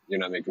you're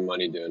not making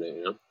money doing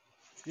it,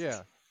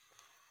 Yeah.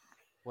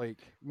 Like,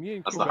 me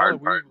and that's the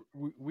hard part.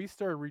 We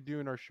started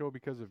redoing our show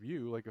because of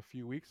you, like a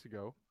few weeks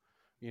ago.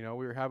 We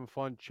were having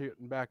fun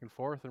chatting back and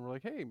forth, and we're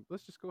like, hey,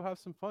 let's just go have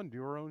some fun,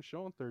 do our own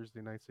show on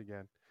Thursday nights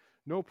again.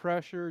 No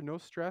pressure, no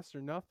stress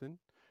or nothing,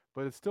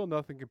 but it's still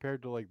nothing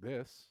compared to like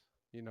this.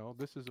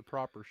 This is a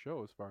proper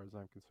show as far as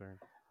I'm concerned.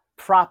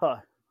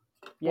 Proper.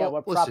 Yeah,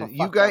 well, listen,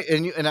 you guys,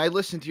 and I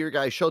listened to your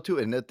guys' show too,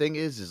 and the thing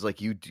is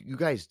like you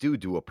guys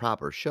do a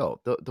proper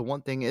show. The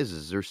one thing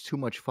is there's too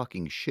much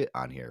fucking shit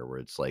on here where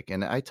it's like,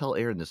 and I tell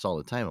Aaron this all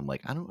the time. I'm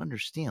like, I don't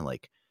understand.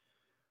 Like,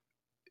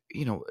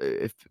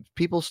 if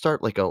people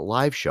start like a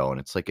live show and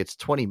it's like it's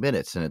 20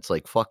 minutes and it's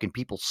like fucking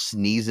people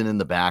sneezing in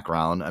the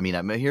background. I mean,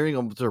 I'm hearing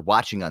them, they're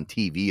watching on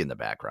TV in the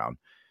background.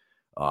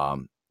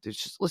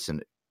 It's just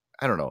listen.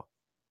 I don't know.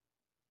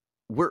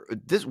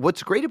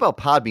 What's great about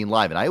Podbean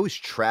Live, and I always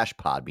trash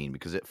Podbean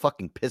because it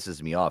fucking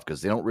pisses me off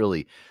because they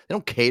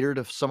don't cater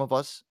to some of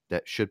us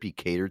that should be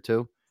catered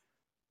to.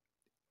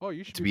 Oh,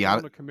 you should be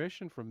on a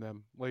commission from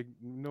them, like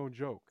no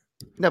joke.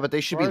 No, but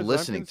they should be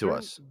listening to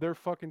us. They're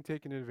fucking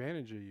taking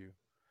advantage of you.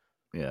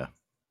 Yeah,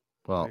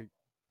 well,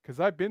 because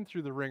I've been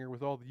through the ringer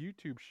with all the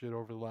YouTube shit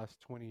over the last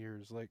 20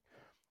 years. Like,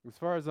 as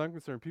far as I'm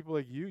concerned, people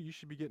like you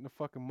should be getting a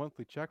fucking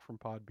monthly check from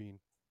Podbean.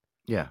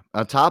 Yeah.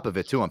 On top of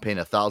it, too, I'm paying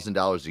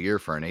 $1,000 a year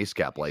for an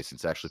ASCAP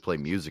license to actually play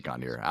music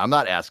on here. I'm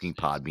not asking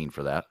Podbean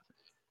for that.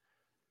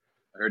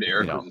 I heard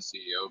Eric was the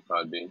CEO of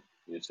Podbean.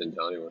 You just didn't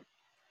tell anyone.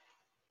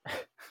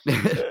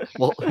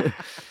 Well,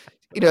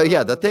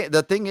 yeah.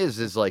 The thing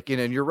is like,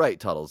 and you're right,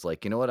 Tuttles.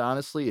 Like, what?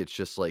 Honestly, it's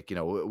just like,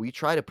 we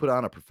try to put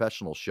on a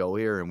professional show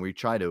here, and we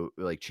try to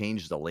like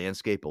change the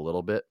landscape a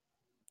little bit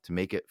to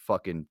make it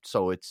fucking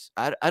so it's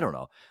I don't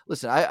know.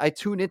 Listen, I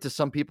tune into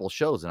some people's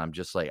shows and I'm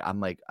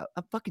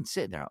fucking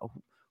sitting there.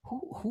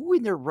 Who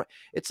in there?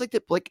 It's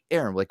like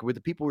Aaron, like with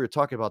the people we were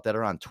talking about that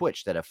are on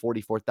Twitch that have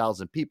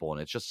 44,000 people,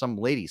 and it's just some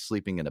lady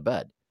sleeping in a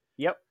bed.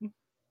 Yep.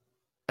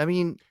 I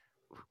mean,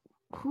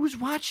 who's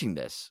watching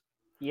this?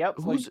 Yep.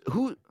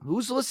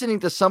 Who's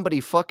listening to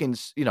somebody fucking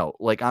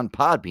like on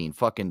Podbean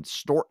fucking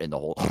snorting the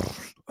whole?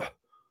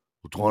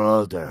 What's going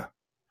on out there?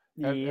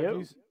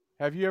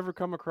 Have you ever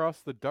come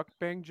across the duck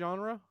bang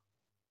genre?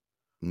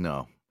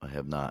 No, I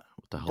have not.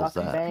 What the hell is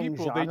that?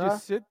 People, they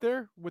just sit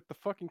there with the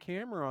fucking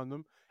camera on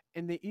them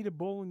and they eat a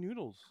bowl of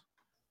noodles.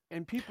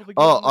 And people get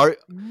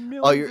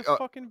millions of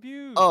fucking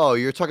views. Oh,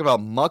 you're talking about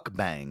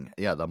mukbang.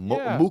 Yeah, the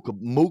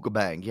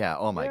mukbang. Yeah.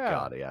 Oh my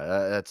god. Yeah,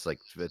 that's like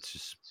it's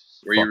just.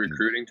 Were you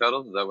recruiting,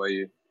 Tuttle? Is that why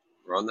you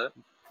were on that?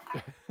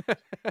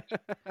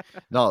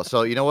 No,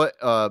 so you know what,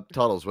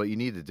 Tuttles, what you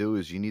need to do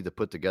is you need to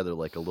put together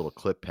like a little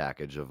clip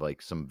package of like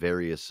some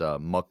various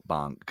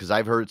mukbang, because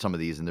I've heard some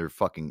of these and they're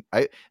fucking.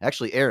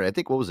 Aaron, I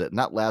think what was it?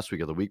 Not last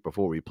week or the week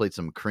before, we played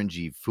some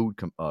cringy food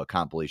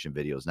compilation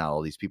videos. Now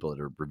all these people that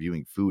are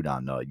reviewing food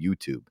on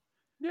YouTube.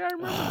 Yeah, I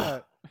remember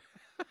that.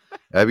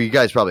 I mean, you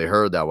guys probably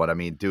heard that one. I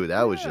mean, dude,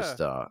 that was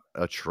just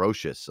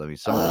atrocious. I mean,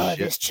 some of the shit.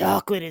 This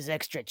chocolate is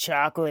extra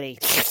chocolatey.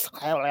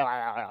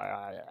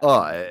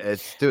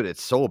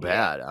 It's so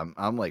bad.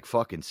 I'm like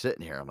fucking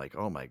sitting here. I'm like,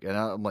 oh my god.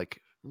 I'm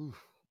like,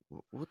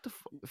 What the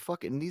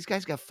fucking? These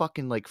guys got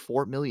fucking like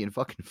 4 million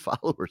fucking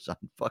followers on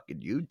fucking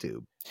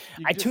YouTube.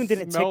 I tuned in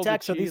at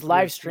TikTok. So these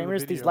live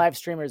streamers,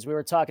 we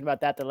were talking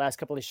about that the last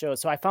couple of shows.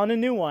 So I found a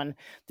new one.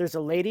 There's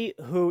a lady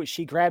who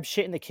she grabs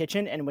shit in the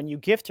kitchen, and when you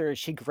gift her,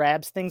 she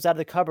grabs things out of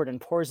the cupboard and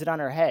pours it on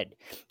her head.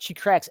 She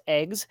cracks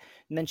eggs,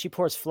 and then she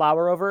pours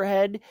flour over her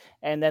head,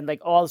 and then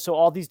like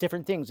all these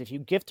different things. If you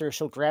gift her,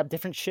 she'll grab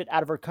different shit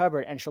out of her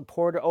cupboard and she'll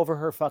pour it over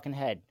her fucking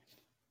head.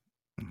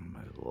 Oh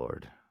my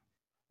lord.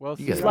 Well,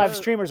 these live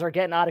streamers are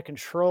getting out of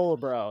control,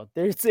 bro.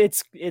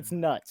 It's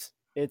nuts.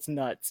 It's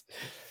nuts.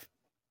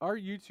 Our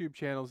YouTube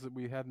channels that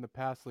we had in the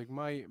past, like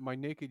my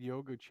naked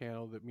yoga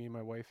channel that me and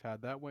my wife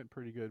had, that went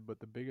pretty good. But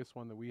the biggest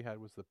one that we had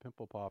was the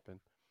pimple popping.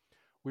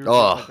 We were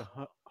getting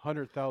like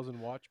 100,000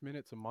 watch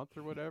minutes a month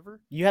or whatever.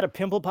 You had a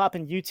pimple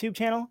popping YouTube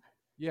channel?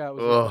 Yeah, it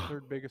was like the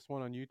third biggest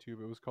one on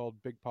YouTube. It was called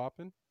Big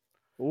Poppin'.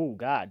 Oh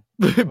God.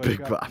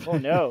 Big Poppin'. Oh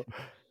no.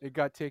 It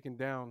got taken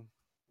down.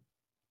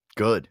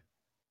 Good.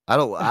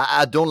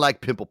 I don't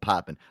like pimple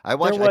popping. There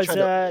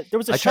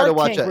was a Shark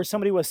Tank where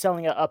somebody was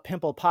selling a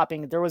pimple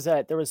popping. There was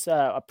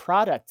a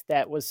product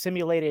that was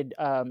simulated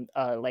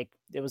like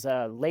it was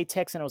a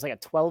latex and it was like a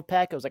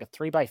 12-pack. It was like a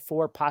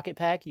 3x4 pocket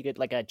pack. You get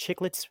like a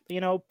chiclets,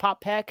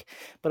 pop pack,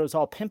 but it was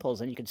all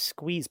pimples and you could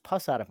squeeze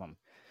pus out of them.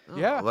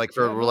 Yeah. Like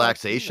for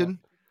relaxation?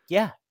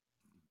 Yeah.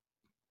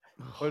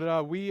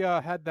 But we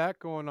had that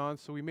going on,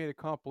 so we made a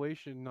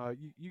compilation.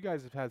 You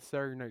guys have had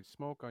Saturday Night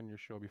Smoke on your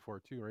show before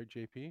too, right,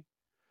 JP?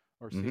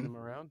 Or seen him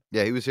around?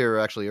 Yeah, he was here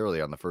actually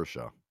early on the first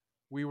show.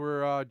 We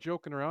were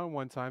joking around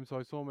one time, so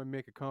I told him I'd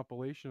make a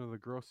compilation of the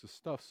grossest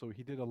stuff. So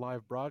he did a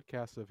live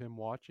broadcast of him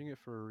watching it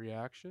for a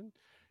reaction,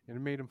 and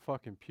it made him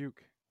fucking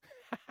puke.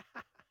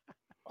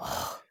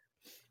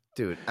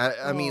 Dude,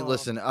 I mean,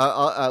 listen,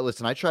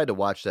 I tried to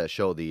watch that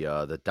show,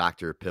 the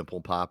Dr.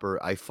 Pimple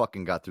Popper. I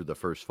fucking got through the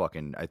first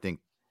fucking, I think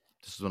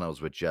this is when I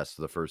was with Jess,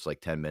 the first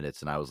like 10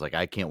 minutes, and I was like,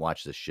 I can't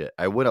watch this shit.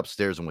 I went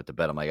upstairs and went to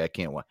bed. I'm like, I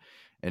can't watch.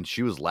 And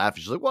she was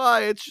laughing. She's like,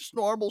 why? It's just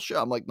normal shit.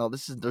 I'm like, no,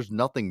 there's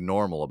nothing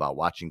normal about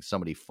watching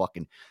somebody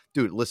fucking,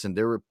 dude, listen,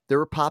 they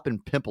were popping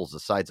pimples the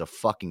sides of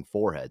fucking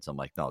foreheads. I'm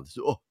like, no, this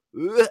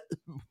is,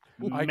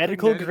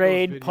 medical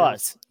grade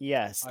pus.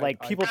 Yes. Like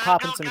people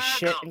popping some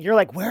shit and you're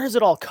like, where is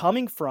it all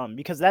coming from?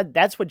 Because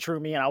that's what drew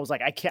me. And I was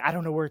like, I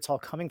don't know where it's all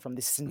coming from.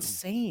 This is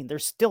insane. They're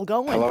still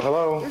going.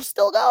 Hello. They're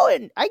still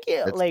going. I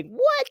can't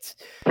what?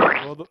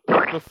 Well,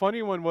 the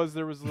funny one was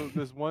there was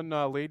this one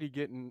lady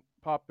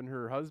popping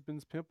her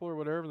husband's pimple or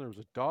whatever, and there was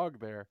a dog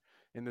there,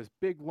 and this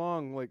big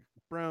long like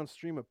brown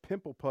stream of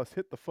pimple pus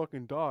hit the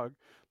fucking dog.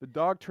 The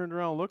dog turned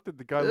around and looked at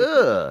the guy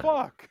like,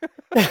 what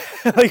the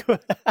fuck?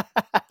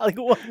 Like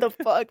what the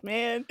fuck,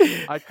 man?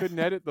 I couldn't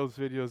edit those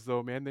videos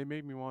though, man. They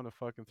made me want to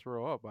fucking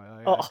throw up.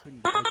 I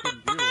couldn't deal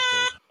with those.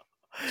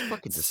 It's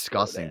fucking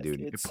disgusting, so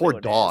dude. It's Poor so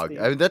dog.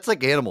 nasty. I mean, that's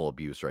like animal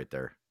abuse right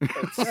there.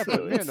 Yeah,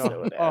 but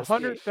man,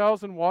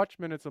 100,000 watch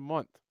minutes a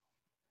month.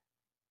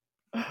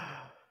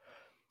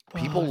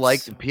 People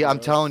I'm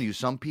telling you,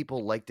 some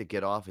people like to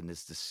get off in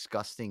this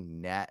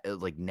disgusting,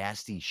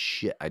 nasty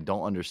shit. I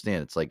don't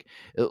understand. It's like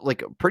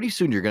pretty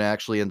soon you're going to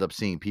actually end up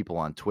seeing people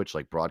on Twitch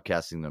like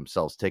broadcasting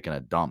themselves taking a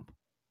dump.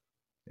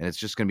 And it's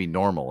just going to be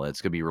normal. And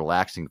it's going to be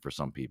relaxing for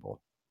some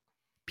people.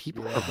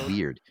 People are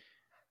weird.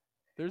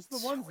 There's the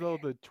ones, though,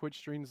 the Twitch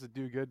streams that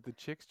do good. The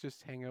chicks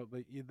just hang out.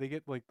 They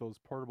get, like, those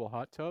portable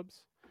hot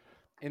tubs.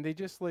 And they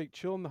just, like,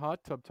 chill in the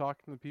hot tub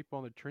talking to the people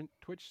on the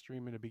Twitch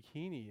stream in a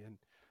bikini. And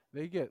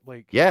they get,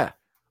 like... Yeah.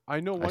 I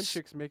know one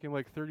chick's making,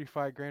 like,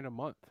 35 grand a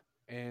month.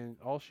 And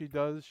all she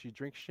does, she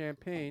drinks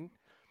champagne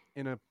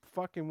in a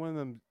fucking one of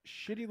them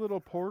shitty little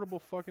portable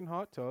fucking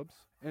hot tubs.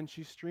 And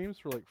she streams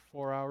for, like,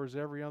 4 hours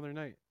every other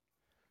night.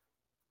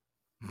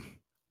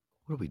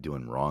 What are we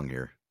doing wrong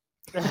here?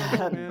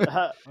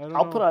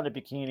 I'll put on a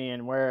bikini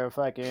and wear a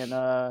fucking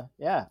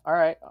yeah. All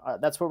right,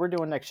 that's what we're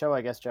doing next show,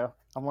 I guess, Joe.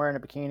 I'm wearing a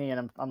bikini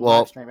and I'm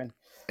live streaming.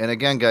 And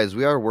again, guys,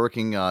 we are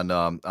working on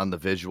the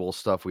visual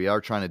stuff. We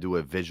are trying to do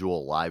a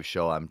visual live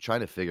show. I'm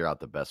trying to figure out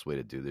the best way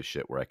to do this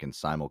shit where I can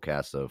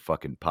simulcast a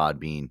fucking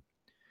Podbean.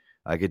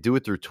 I could do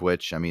it through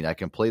Twitch. I mean, I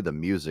can play the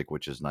music,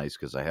 which is nice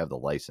because I have the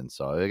license.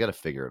 So I got to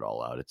figure it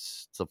all out.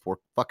 It's a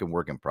fucking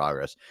work in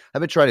progress.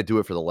 I've been trying to do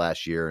it for the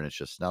last year, and it's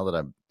just now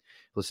that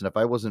listen, if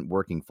I wasn't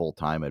working full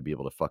time, I'd be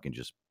able to fucking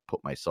just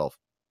put myself,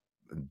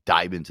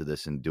 dive into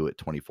this and do it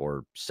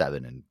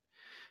 24/7 and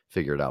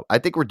figure it out. I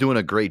think we're doing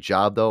a great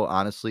job, though,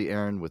 honestly,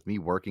 Aaron, with me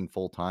working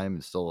full time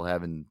and still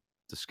having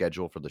the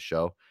schedule for the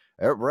show.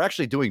 We're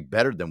actually doing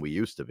better than we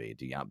used to be,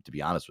 to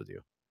be honest with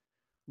you.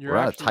 You're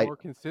actually more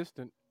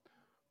consistent.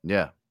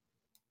 Yeah.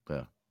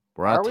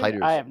 We're on a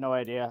tighter. I have no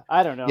idea.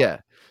 I don't know. Yeah.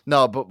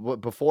 No,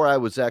 but before I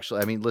was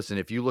actually, I mean, listen,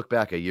 if you look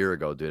back a year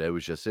ago, dude, it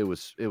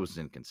was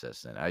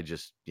inconsistent. I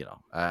just,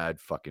 I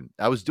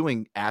was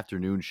doing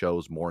afternoon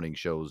shows, morning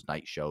shows,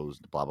 night shows,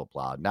 blah, blah,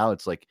 blah. Now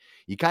it's like,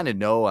 you kind of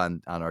know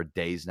on our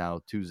days now,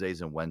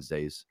 Tuesdays and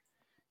Wednesdays,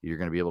 you're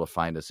going to be able to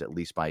find us at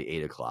least by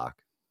 8:00.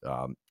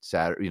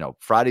 Saturday,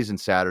 Fridays and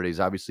Saturdays,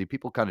 obviously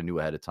people kind of knew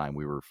ahead of time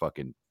weren't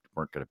going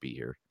to be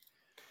here.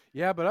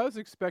 Yeah, but I was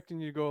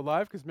expecting you to go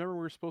live because remember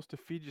we were supposed to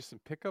feed you some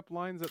pickup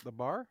lines at the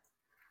bar.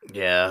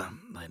 Yeah,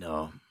 I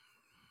know.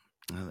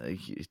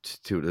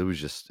 Dude, it was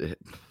just it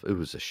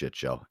was a shit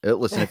show.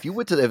 Listen, if you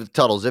went to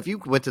Tuttles, if you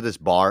went to this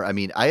bar, I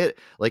mean, I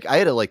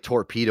had to like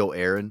torpedo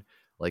Aaron,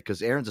 like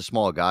because Aaron's a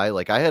small guy.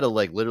 Like I had to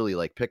like literally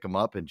like pick him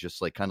up and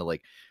just like kind of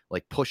like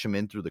push him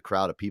in through the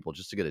crowd of people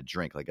just to get a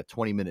drink, like a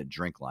 20-minute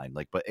drink line.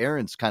 Like, but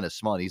Aaron's kind of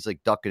small. And he's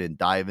like ducking and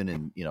diving,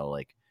 and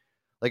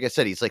like I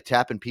said, he's like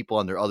tapping people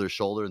on their other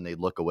shoulder, and they'd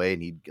look away,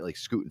 and he'd like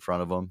scoot in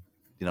front of them.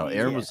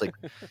 Aaron was like,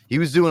 he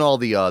was doing all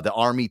the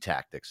army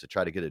tactics to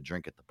try to get a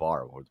drink at the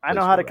bar. I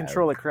know how to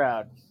control a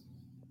crowd.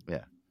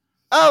 Yeah.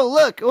 Oh,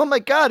 look. Oh, my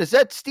God. Is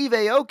that Steve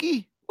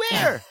Aoki?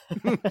 Where?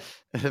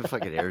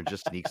 Fucking Aaron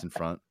just sneaks in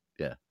front.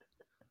 Yeah.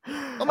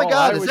 Oh, my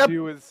God.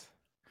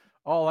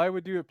 All I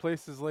would do at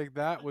places like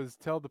that was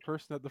tell the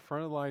person at the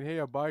front of the line, hey,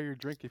 I'll buy your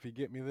drink if you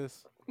get me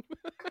this.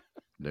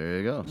 There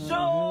you go.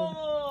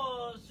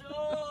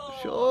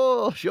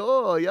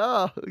 Sure,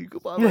 yeah. You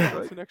could buy my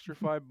That's an extra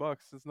 $5.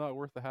 It's not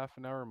worth a half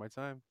an hour of my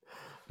time.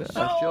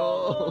 Yeah,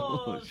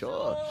 sure.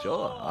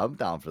 I'm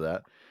down for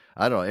that.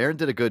 I don't know. Aaron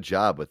did a good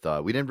job with.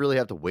 We didn't really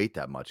have to wait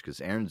that much because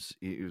Aaron's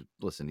a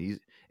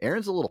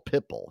little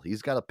pit bull.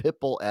 He's got a pit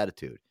bull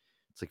attitude.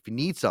 It's like if he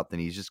needs something,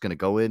 he's just gonna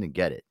go in and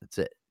get it. That's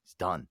it. He's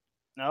done.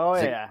 Oh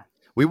yeah.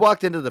 We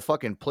walked into the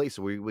fucking place.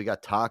 We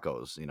got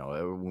tacos.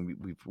 When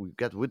we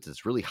got with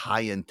this really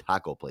high end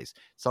taco place. It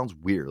sounds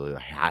weird, like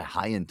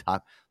high end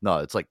taco. No,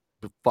 it's like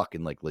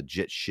fucking like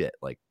legit shit.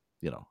 Like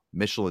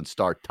Michelin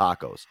star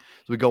tacos. So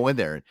we go in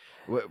there and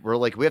we're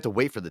like, we have to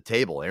wait for the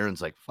table.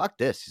 Aaron's like, fuck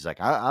this. He's like,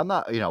 I'm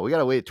not. We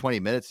gotta wait 20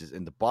 minutes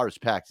and the bar is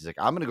packed. He's like,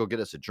 I'm gonna go get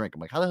us a drink. I'm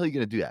like, how the hell are you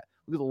gonna do that?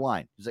 Look at the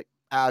line. He's like,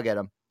 I'll get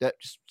him.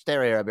 Just stay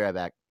right here. I'll be right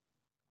back.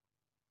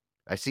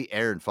 I see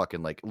Aaron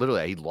fucking like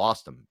literally he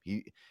lost him.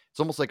 It's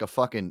almost like a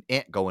fucking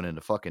ant going in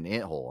a fucking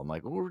ant hole. I'm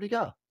like, where'd he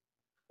go?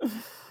 Then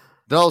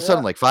all of a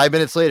sudden, like 5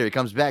 minutes later, he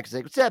comes back. He's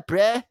like, what's up,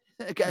 bruh?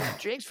 I got some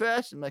drinks for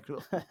us. I'm like,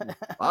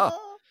 wow,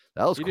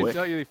 that was he quick. Didn't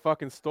tell you they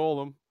fucking stole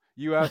them.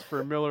 You asked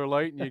for a Miller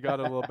Lite and you got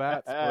a little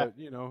Bats, but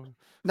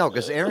No,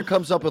 because Aaron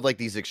comes up with like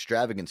these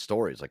extravagant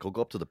stories. Like he'll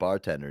go up to the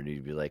bartender and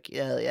he'd be like,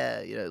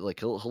 yeah,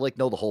 like he'll like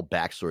know the whole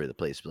backstory of the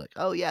place. Be like,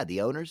 oh yeah,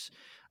 the owners.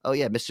 Oh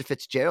yeah, Mr.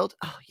 Fitzgerald.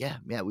 Oh yeah,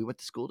 we went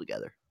to school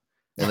together.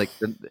 And like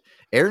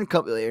Aaron's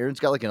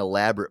got like an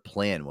elaborate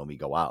plan when we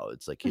go out.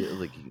 It's like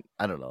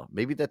I don't know.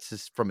 Maybe that's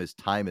just from his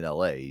time in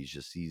LA.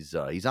 He's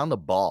on the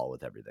ball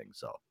with everything.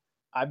 So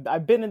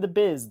I've been in the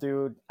biz,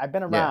 dude. I've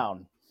been around.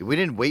 Yeah. We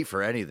didn't wait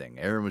for anything.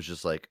 Aaron was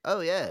just like,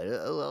 oh yeah,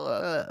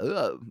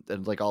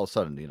 and like all of a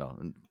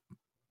sudden,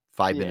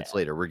 5 minutes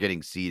later, we're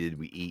getting seated,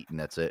 we eat, and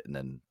that's it. And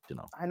then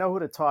I know who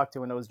to talk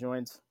to in those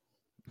joints.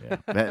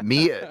 Yeah,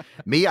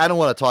 me, I don't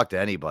want to talk to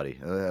anybody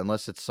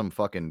unless it's some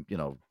fucking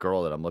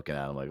girl that I'm looking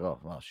at. I'm like, oh,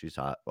 well, she's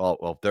hot.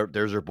 Well,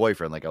 there's her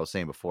boyfriend, like I was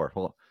saying before.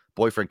 Well,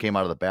 boyfriend came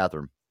out of the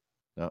bathroom.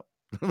 No,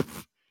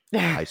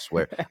 I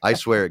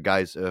swear,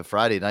 guys.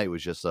 Friday night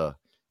was just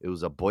it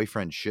was a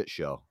boyfriend shit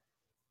show.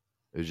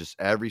 It was just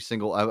every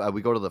single.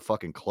 We go to the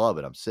fucking club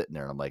and I'm sitting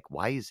there and I'm like,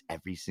 why is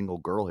every single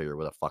girl here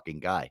with a fucking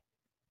guy?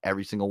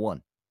 Every single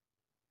one.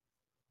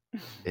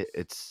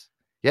 It's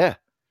yeah.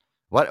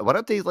 Why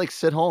don't they like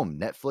sit home,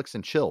 Netflix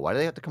and chill? Why do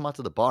they have to come out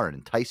to the bar and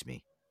entice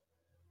me?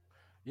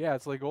 Yeah,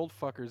 it's like old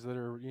fuckers that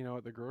are,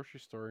 at the grocery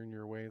store in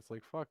your way. It's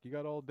like, fuck, you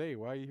got all day.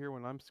 Why are you here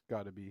when I'm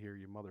got to be here,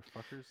 you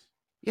motherfuckers?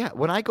 Yeah,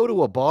 when I go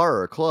to a bar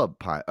or a club,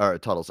 or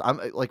Tuttles, I'm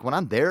like when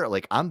I'm there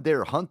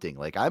hunting.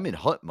 Like I'm in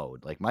hunt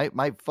mode. Like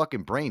my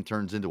fucking brain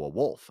turns into a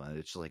wolf.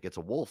 It's like it's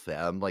a wolf.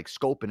 I'm like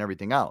scoping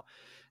everything out.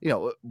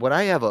 When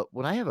I have a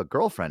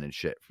girlfriend and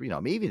shit,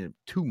 maybe in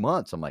 2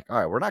 months, I'm like, all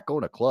right, we're not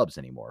going to clubs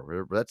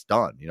anymore. That's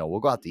done. We'll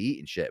go out to eat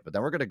and shit, but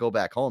then we're gonna go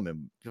back home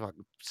and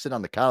sit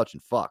on the couch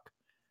and fuck.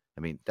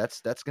 I mean,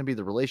 that's gonna be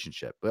the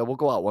relationship. Well, we'll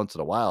go out once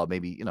in a while,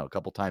 maybe a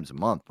couple times a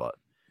month, but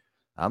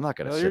I'm not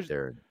gonna sit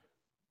there.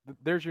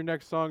 There's your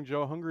next song,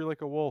 Joe. Hungry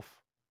like a wolf.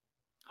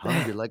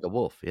 Hungry like a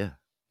wolf. Yeah.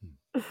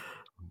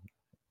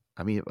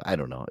 I mean, I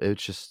don't know.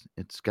 It's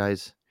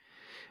guys.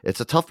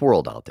 It's a tough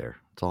world out there.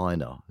 That's all I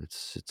know.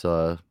 It's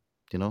I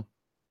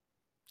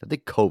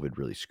think COVID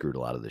really screwed a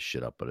lot of this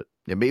shit up, but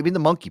maybe the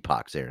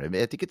monkeypox, Aaron. I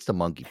mean, I think it's the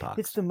monkeypox.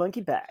 It's the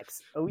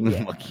monkeypox. Oh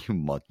yeah.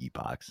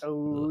 Monkeypox.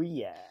 Oh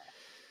yeah.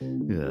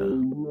 Yeah.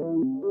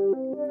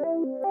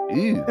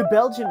 The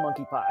Belgian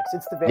monkeypox.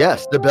 It's the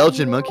Yes, the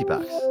Belgian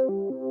monkeypox.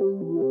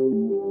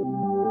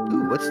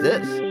 Ooh, what's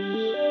this?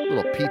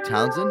 Little Pete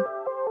Townsend.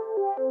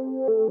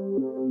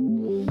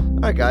 All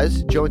right,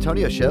 guys, Joe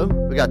Antonio Show.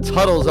 We got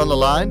Tuttles on the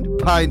line.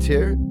 Pine's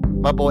here.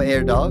 My boy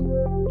Air Dog.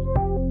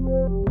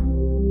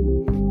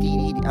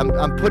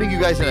 I'm putting you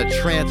guys in a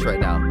trance right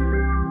now.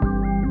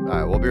 All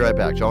right, we'll be right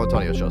back. Joe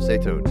Antonio Show. Stay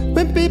tuned.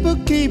 When people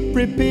keep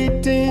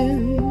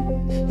repeating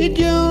it,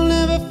 you'll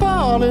never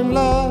fall in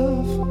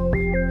love.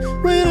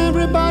 When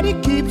everybody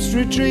keeps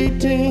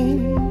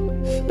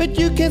retreating, but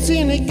you can't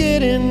seem to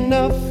get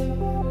enough.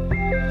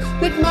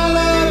 Let my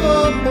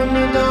love open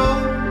the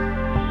door.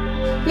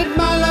 Let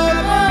my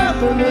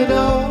love open the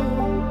door.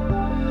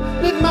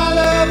 Let my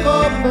love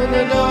open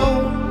the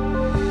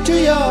door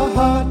your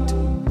heart.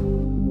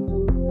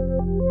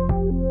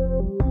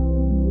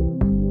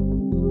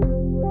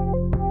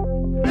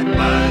 Let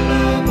my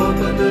love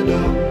open the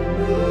door.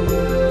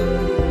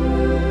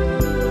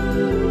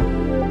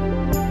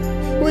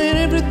 When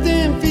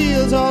everything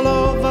feels all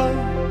over,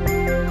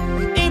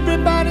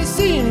 everybody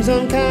seems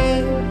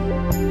unkind,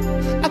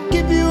 I'll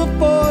give you a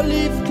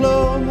 4-leaf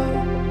clover,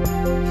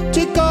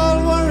 take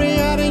all worry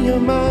out of your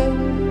mind.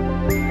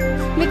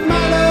 Let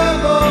my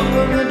love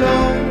open the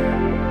door.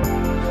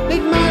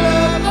 Let my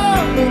love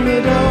open the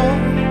door.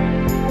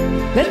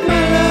 Let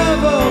my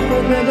love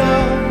open the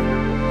door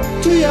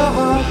to your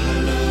heart.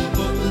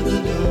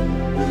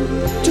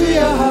 To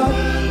your heart.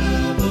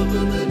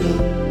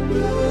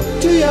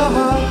 To your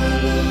heart.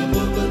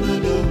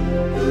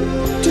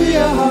 To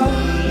your heart.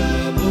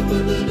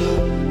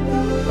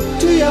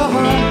 To your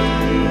heart.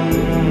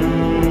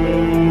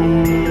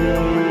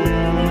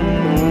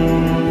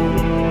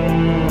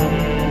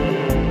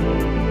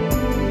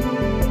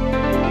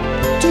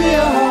 To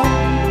your heart.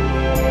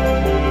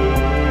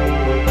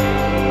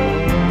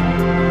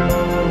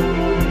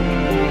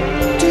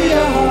 To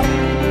your heart.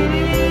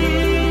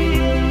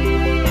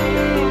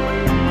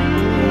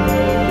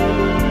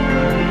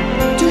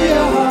 To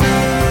your heart.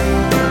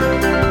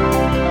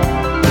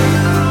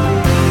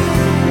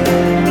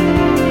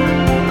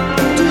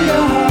 To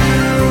your heart.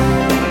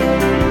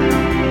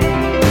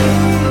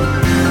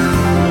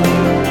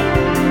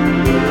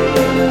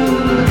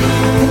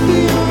 The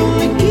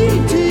only key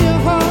to your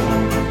heart,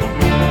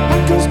 I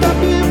can stop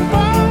you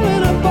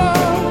falling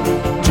apart.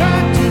 Try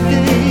to do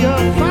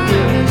your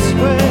finest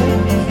way.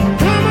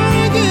 Come on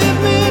and give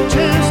me a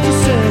chance to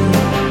say,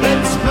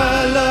 that's my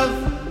love.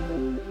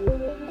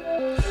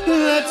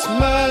 That's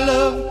my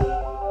love.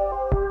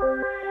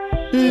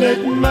 Let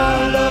my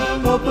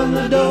love open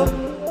the door.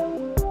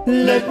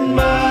 Let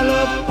my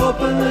love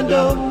open the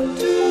door.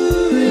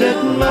 Let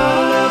my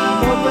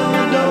love open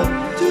the door.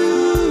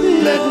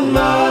 Let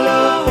my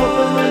love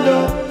open the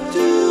door.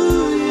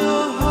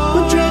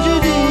 When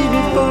tragedy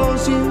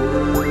befalls you,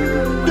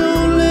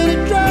 don't let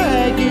it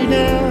drag you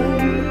down.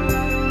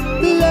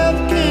 Love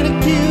can't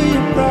cure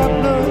your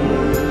problem.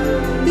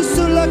 You're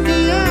so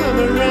lucky I'm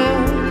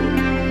around.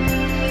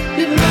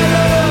 Let my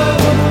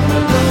love open the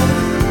door.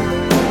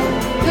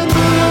 Let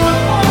my love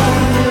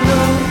open the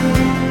door.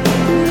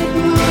 Let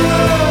my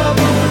love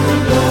open the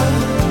door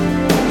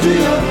to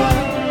your heart.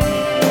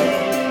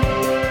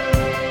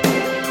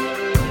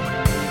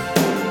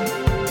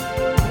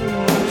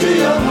 To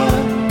your heart.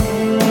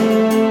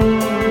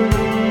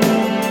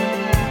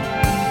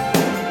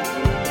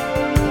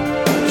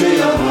 To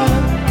your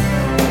heart.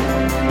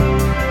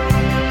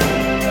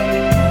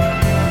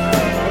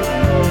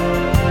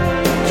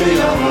 To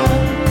your heart.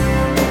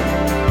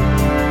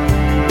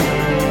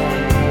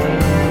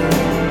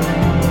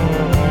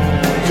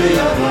 To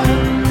your heart.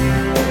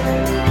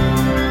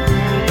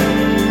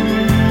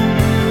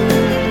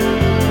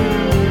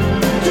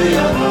 To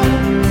your heart.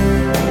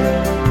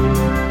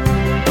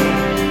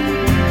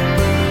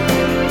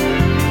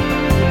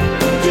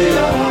 To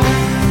your heart.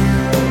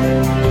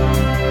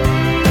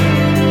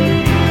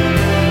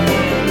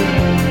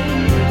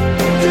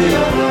 To your heart. To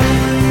your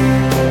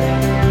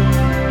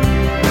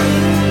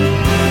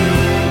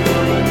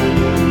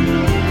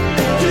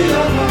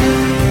heart.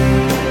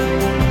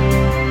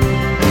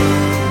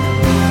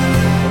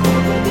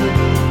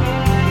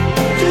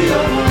 To your heart. To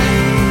your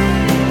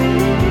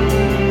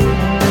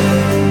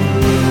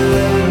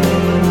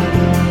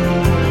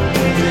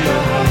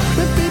heart.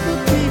 But people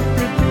keep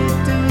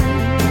repeating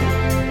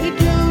that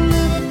you'll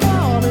never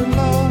fall in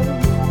love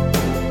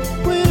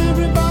when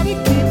everybody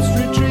keeps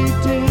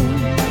retreating,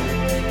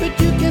 but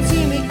you can't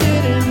seem to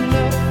get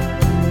enough.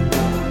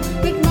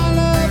 Let my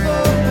love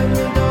open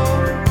the door.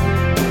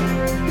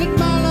 Let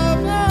my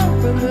love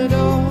open the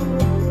door.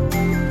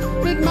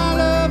 Let my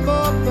love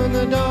open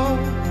the door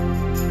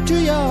to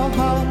your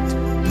heart.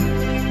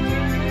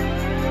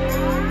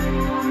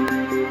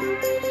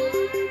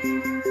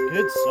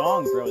 Good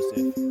song,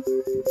 Broseph.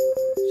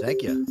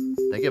 Thank you.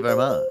 Thank you very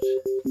much.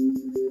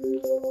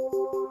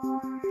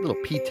 Little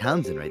Pete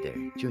Townsend right there.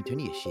 Joe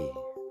Antonio shit.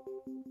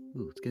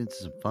 Ooh, let's get into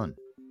some fun.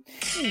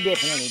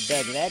 Definitely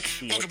dug that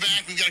shit. Welcome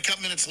back. We've got a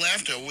couple minutes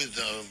left with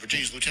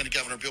Virginia's Lieutenant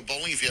Governor Bill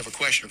Bowling. If you have a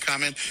question or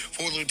comment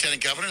for the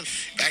Lieutenant Governor,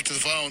 back to the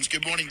phones.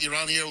 Good morning. You're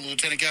on the air with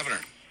Lieutenant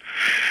Governor.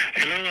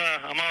 Hello,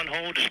 I'm on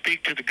hold to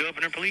speak to the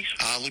governor, please.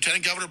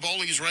 Lieutenant Governor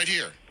Bowling is right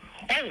here.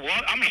 Oh,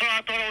 what? I'm sorry.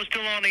 I thought I was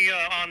still on the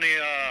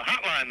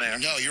hotline there.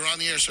 No, you're on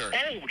the air, sir.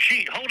 Oh,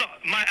 gee, hold on.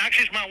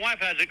 Actually, my wife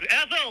has it.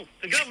 Ethel,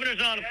 the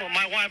governor's on the phone.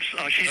 My wife's.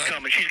 Oh, she's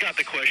coming. She's got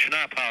the question.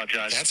 I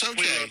apologize. That's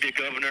okay. We love you,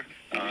 Governor.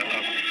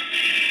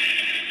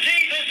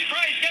 Jesus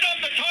Christ! Get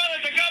up the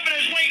toilet. The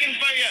governor's waiting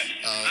for you.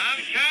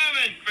 I'm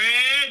coming,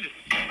 Fred.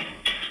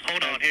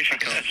 Hold on. Here she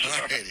comes.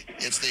 All right.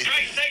 It's the.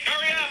 Christ sake,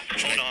 hurry up.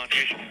 Hold on.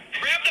 Here she...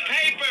 Grab the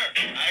paper.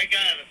 I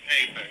got the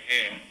paper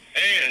here.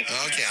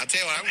 Okay, I'll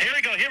tell you what. Here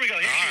we go. Here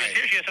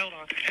she is. Hold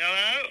on.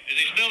 Hello? Is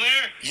he still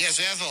there? Yes,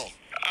 Ethel.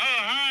 Oh,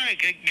 hi.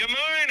 Good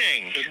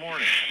morning. Good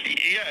morning.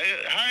 Yeah.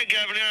 Hi,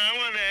 Governor. I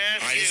want to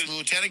ask All right, you. it's the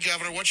Lieutenant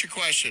Governor. What's your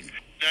question?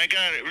 I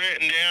got it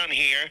written down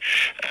here.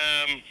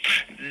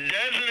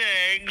 Dozen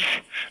eggs,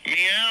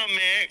 meow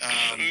mix,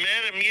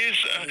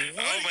 Metamucil.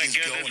 Oh my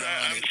goodness!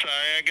 I'm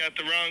sorry, I got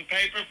the wrong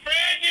paper.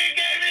 Fred, you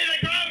gave me the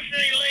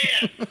grocery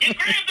list. You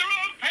grabbed the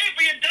wrong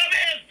paper, you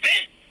dumbass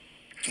bitch.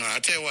 No,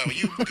 I'll tell you what. Well,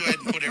 you go ahead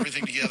and put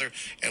everything together,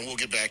 and we'll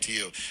get back to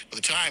you. But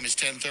the time is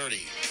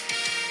 10:30.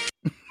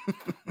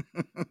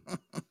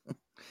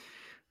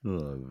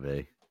 Oh,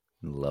 man.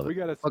 Love it. We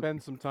got to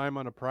spend some time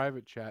on a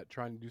private chat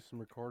trying to do some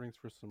recordings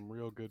for some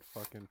real good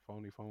fucking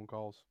phony phone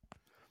calls.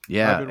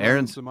 Yeah, I've been running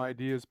Aaron's some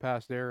ideas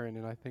past Aaron,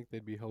 and I think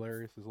they'd be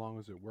hilarious as long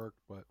as it worked.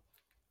 But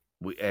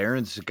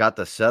Aaron's got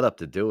the setup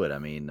to do it. I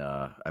mean,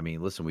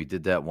 listen, we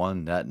did that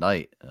one that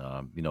night.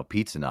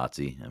 Pizza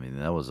Nazi. I mean,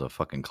 that was a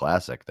fucking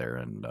classic there.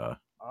 And But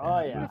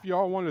if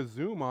y'all want to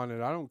Zoom on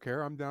it, I don't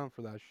care. I'm down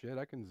for that shit.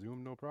 I can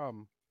Zoom, no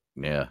problem.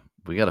 yeah,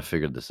 we got to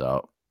figure this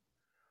out.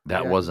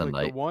 That Yeah, was a 'cause,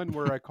 like, night. the one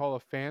where I call a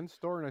fan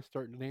store and I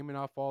start naming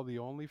off all the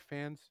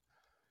OnlyFans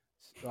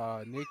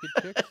naked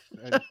chicks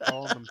and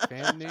calling them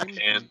fan names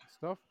and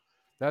stuff.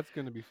 That's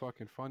gonna be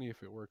fucking funny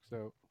if it works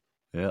out.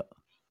 Yeah.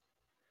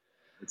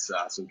 It's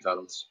some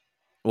titles.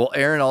 Well,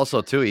 Aaron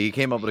also too. He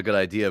came up with a good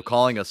idea of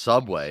calling a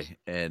Subway,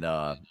 and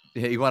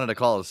he wanted to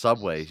call a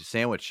Subway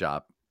sandwich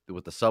shop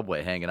with the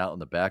Subway hanging out in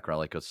the background,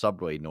 like a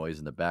Subway noise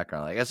in the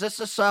background. Like, is this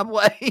a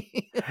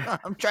Subway?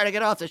 I'm trying to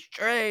get off this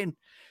train.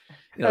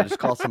 Just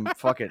call some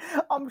fucking.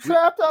 I'm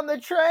trapped on the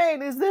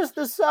train. Is this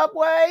the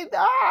Subway?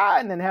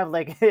 And then have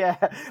like,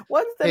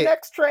 when's the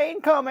next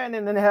train coming?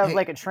 And then have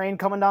like a train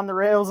coming down the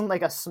rails and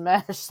like a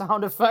smash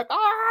sound effect.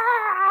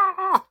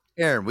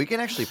 Aaron, we can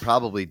actually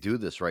probably do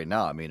this right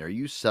now. I mean, are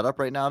you set up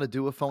right now to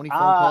do a phony phone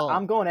call?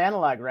 I'm going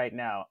analog right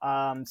now.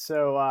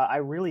 So I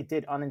really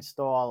did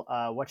uninstall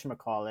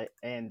whatchamacallit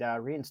and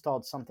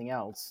reinstalled something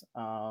else.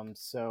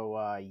 So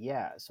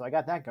I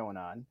got that going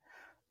on.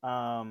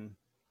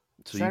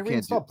 So should I you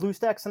can't reinstall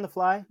BlueStacks on the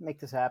fly? Make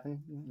this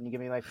happen? Can you give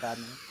me like 5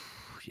 minutes?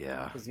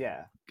 Yeah. 'Cause,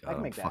 I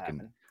can make that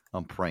happen.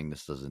 I'm praying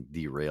this doesn't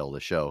derail the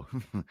show.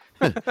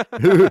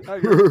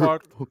 You're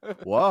fucked.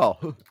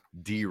 Wow.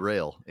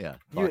 Derail. Yeah.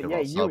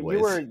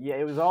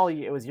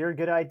 It was your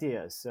good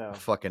idea. So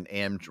fucking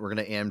we're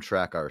gonna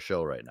Amtrak our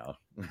show right now.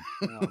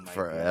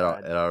 Oh at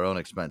our own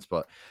expense.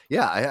 But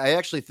yeah, I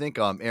actually think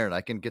Aaron,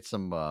 I can get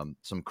some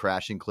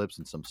crashing clips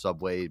and some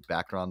Subway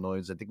background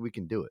noise. I think we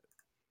can do it.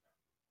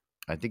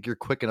 I think you're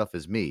quick enough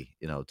as me,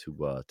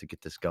 to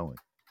get this going.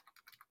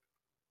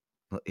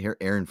 Hear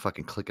Aaron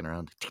fucking clicking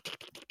around.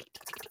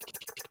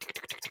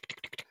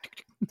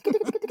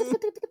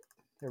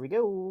 There we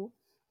go.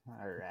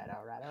 All right.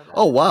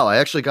 Oh wow! I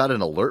actually got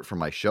an alert from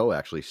my show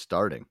actually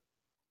starting.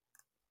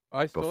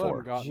 I still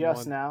haven't gotten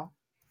just one. now.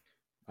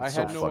 I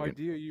had no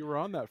idea you were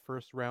on that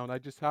first round. I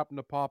just happened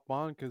to pop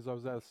on because I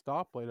was at a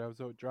stoplight. I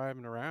was out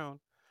driving around,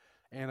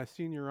 and I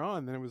seen you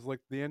on. Then it was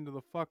like the end of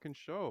the fucking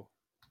show.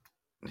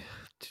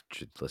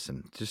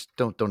 Listen, just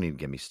don't even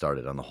get me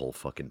started on the whole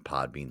fucking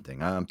Podbean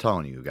thing. I'm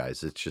telling you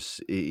guys, it's just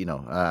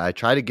I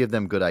try to give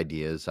them good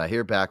ideas. I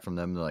hear back from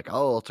them. They're like,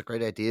 "Oh, it's a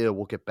great idea.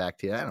 We'll get back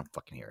to you." I don't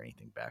fucking hear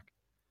anything back.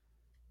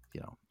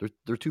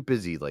 They're too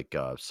busy like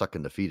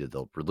sucking the feet of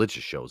the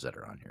religious shows that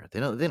are on here. They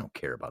don't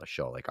care about a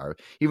show like ours,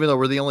 even though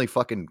we're the only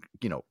fucking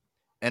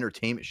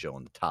entertainment show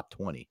in the top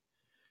 20.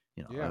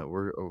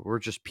 We're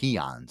just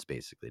peons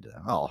basically to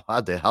them. Oh,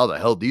 how the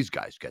hell these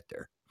guys get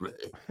there?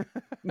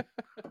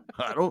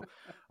 I don't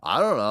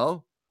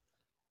know.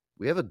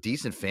 We have a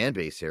decent fan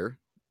base here.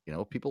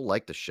 People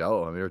like the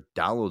show. I mean, our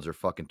downloads are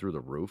fucking through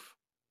the roof.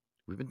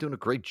 We've been doing a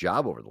great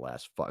job over the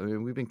last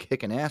we've been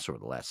kicking ass over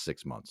the last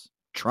 6 months.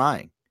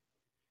 Trying.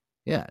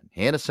 Yeah,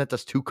 Hannah sent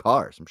us 2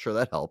 cars. I'm sure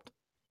that helped.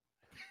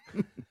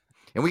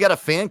 And we got a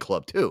fan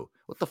club too.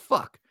 What the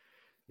fuck?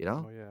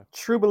 Oh yeah.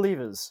 True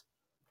believers.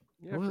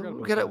 Yeah, I forgot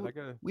about that. I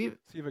gotta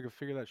see if I can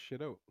figure that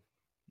shit out.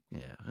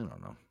 Yeah, I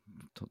don't know.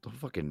 Don't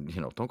fucking,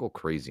 don't go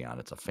crazy on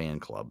it. It's a fan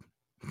club.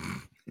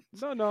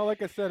 No,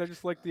 like I said, I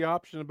just like the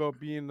option about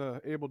being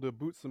able to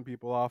boot some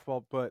people off.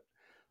 But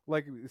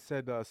like I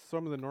said,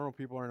 some of the normal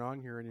people aren't on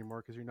here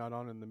anymore because you're not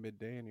on in the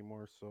midday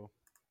anymore. So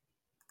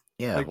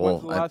yeah, like, when's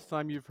the last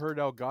time you've heard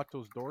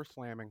Elgato's door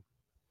slamming?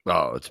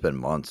 Oh, it's been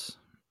months.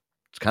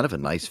 It's kind of a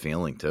nice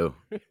feeling too.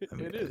 I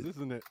mean, it is,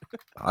 isn't it?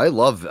 I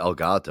love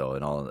Elgato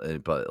and all,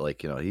 but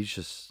like he's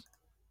just.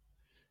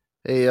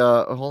 Hey,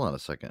 hold on a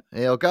second.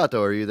 Hey, Elgato,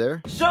 are you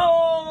there?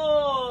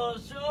 Sure.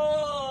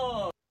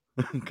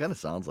 Kind of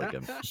sounds like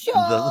him. Sure.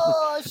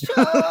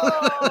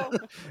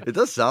 It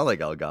does sound like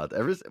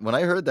Elgato. When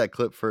I heard that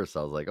clip first,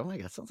 I was like, "Oh my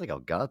god, it sounds like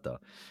Elgato."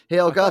 Hey,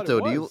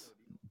 Elgato,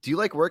 do you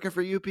like working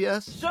for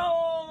UPS?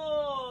 Sure.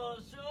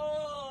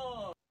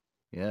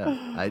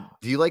 Yeah.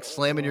 Do you like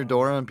slamming your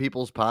door on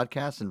people's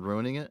podcasts and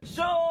ruining it?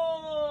 Sure.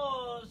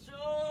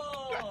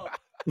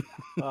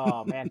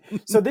 Oh man.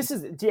 So this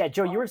is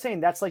Joe, you were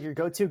saying that's like your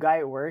go-to guy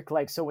at work.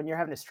 Like, so when you're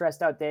having a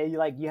stressed out day, you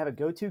have a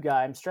go-to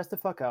guy. I'm stressed the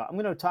fuck out. I'm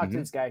gonna talk to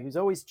this guy who's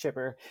always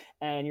chipper,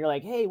 and you're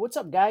like, "Hey, what's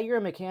up, guy? You're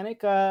a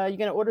mechanic. You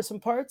gonna order some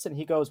parts?" And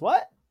he goes,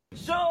 "What?"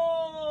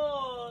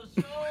 Sure.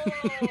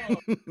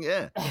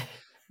 Yeah.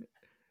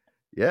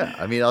 Yeah,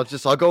 I mean, I'll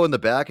go in the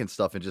back and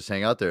stuff and just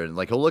hang out there, and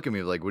like he'll look at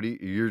me like, "What do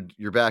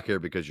you're back here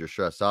because you're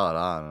stressed out,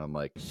 huh?" And I'm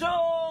like,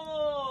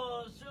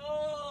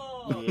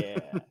 Yeah,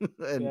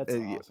 and, that's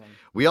and awesome.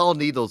 we all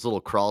need those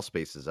little crawl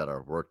spaces at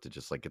our work to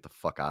just like get the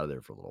fuck out of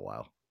there for a little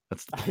while.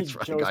 That's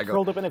right. Joe's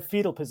curled up in a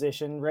fetal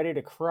position, ready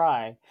to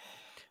cry.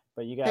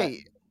 But you got.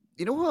 Hey,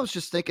 you know who I was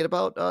just thinking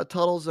about,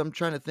 Tuttles? I'm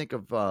trying to think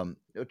of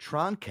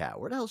Tron Cat.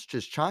 Where the hell's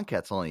just Tron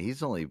Cat's only?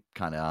 He's only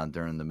kind of on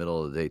during the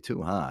middle of the day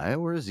too, huh?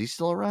 Where is he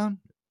still around?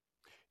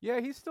 Yeah,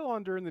 he's still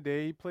on during the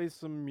day. He plays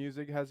some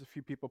music, has a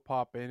few people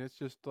pop in. It's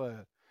just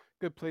a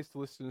good place to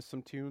listen to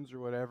some tunes or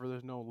whatever.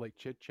 There's no like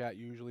chit chat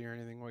usually or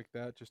anything like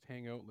that. Just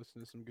hang out,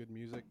 listen to some good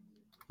music.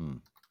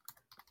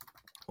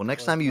 Well,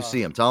 next time you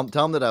see him, tell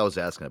him that I was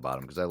asking about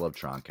him because I love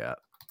Tron Cat.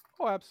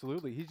 Oh,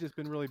 absolutely. He's just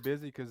been really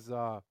busy because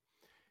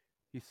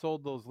he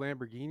sold those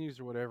Lamborghinis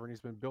or whatever, and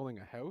he's been building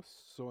a house.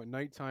 So at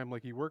nighttime,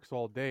 like he works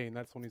all day, and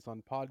that's when he's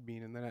on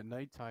Podbean. And then at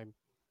nighttime,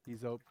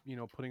 he's out,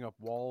 putting up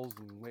walls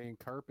and laying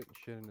carpet and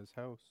shit in his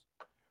house.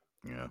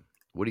 Yeah,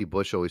 Woody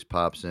Bush always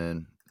pops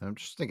in. I'm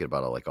just thinking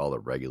about it, like all the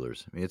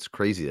regulars. I mean, it's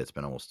crazy that it's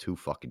been almost 2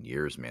 fucking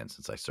years, man,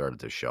 since I started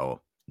this show.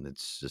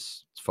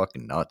 It's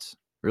fucking nuts.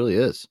 It really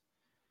is.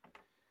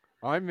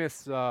 I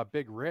miss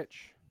Big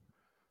Rich.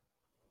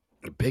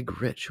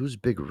 Big Rich? Who's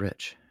Big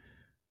Rich?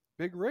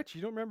 Big Rich,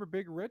 you don't remember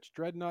Big Rich?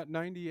 Dreadnought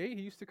 98?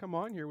 He used to come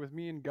on here with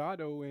me and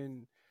Gatto,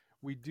 and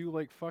we do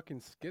like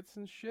fucking skits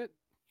and shit.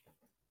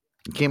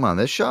 He came on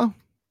this show?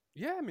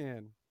 Yeah,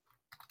 man.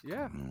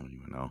 Yeah. I don't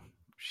even know.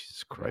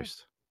 Jesus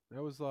Christ. Yeah.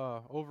 That was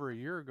over a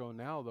year ago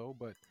now, though,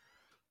 but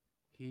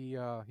he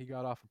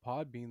got off of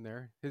Podbean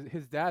there.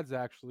 His dad's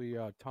actually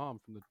Tom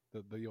from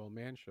the Old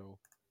Man Show.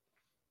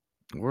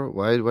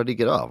 Why did he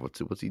get off?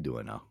 What's he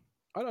doing now?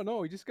 I don't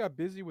know. He just got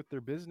busy with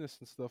their business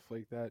and stuff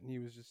like that, and he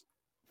was just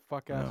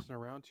fuck-assing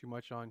around too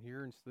much on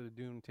here instead of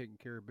taking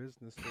care of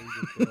business, so he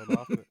just bailed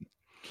off it.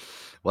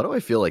 Why do I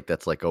feel like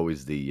that's like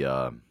always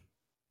the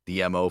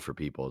MO for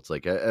people? It's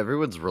like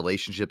everyone's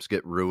relationships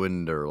get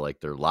ruined or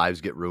like their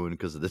lives get ruined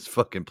because of this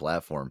fucking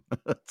platform.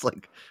 It's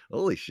like,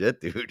 holy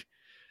shit, dude.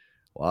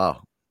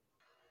 Wow.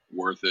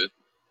 Worth it.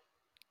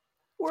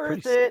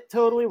 Worth it.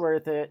 Totally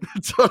worth it.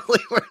 Totally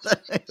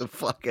worth it.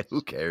 Fuck it.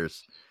 Who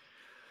cares?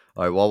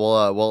 All right. Well,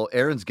 while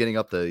Aaron's getting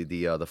up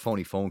the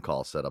phony phone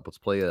call setup, let's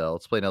play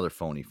another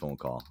phony phone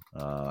call.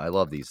 I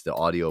love these, the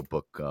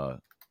audiobook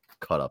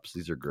cut ups.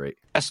 These are great.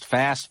 Best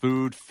fast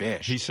food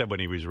fish. He said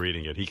when he was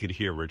reading it, he could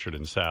hear Richard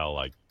and Sal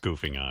like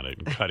goofing on it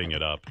and cutting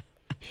it up,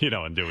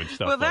 and doing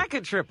stuff. Well, that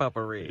could trip up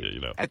a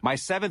read. At my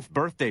 7th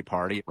birthday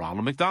party,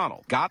 Ronald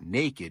McDonald got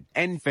naked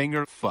and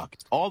finger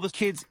fucked all the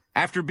kids.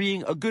 After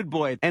being a good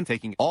boy and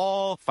taking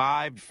all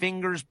 5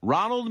 fingers,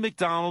 Ronald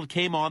McDonald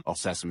came on a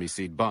sesame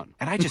seed bun,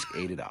 and I just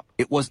ate it up.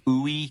 It was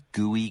ooey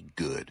gooey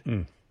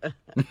good.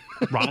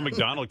 Ronald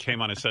McDonald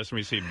came on a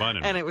sesame seed bun,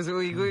 and it was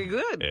ooey gooey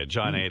good. Yeah,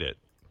 John ate it.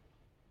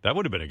 That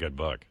would have been a good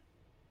book.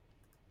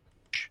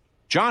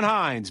 John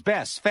Hines,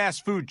 best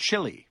fast food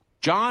chili.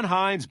 John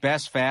Hines,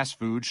 best fast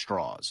food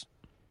straws.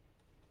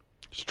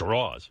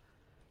 Straws?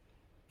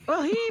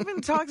 Well, he even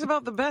talks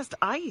about the best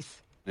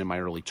ice. In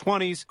my early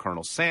 20s,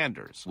 Colonel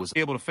Sanders was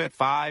able to fit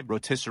 5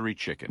 rotisserie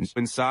chickens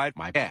inside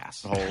my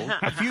asshole.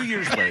 A few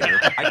years later,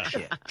 I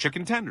get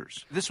chicken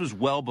tenders. This was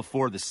well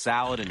before the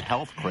salad and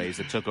health craze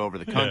that took over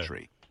the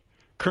country. Yeah.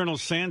 Colonel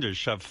Sanders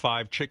shoved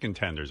 5 chicken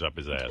tenders up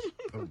his ass.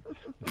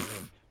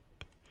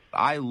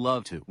 I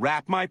love to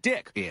wrap my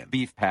dick in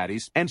beef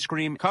patties and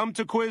scream, "Come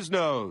to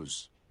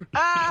Quiznos."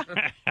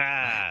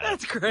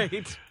 That's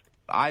great.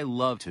 I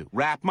love to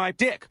wrap my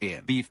dick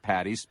in beef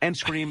patties and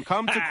scream,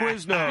 "Come to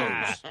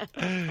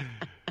Quiznos."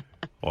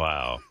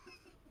 Wow.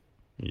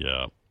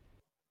 Yeah.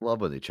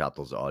 Love when they chop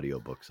those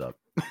audiobooks up.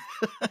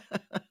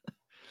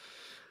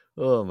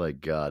 Oh my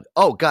God.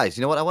 Oh, guys,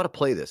 you know what? I want to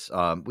play this.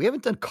 We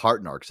haven't done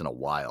Carton Arcs in a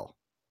while.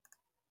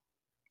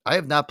 I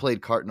have not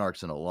played Carton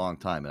Arcs in a long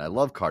time, and I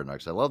love Carton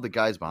Arcs. I love the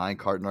guys behind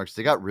Carton Arcs.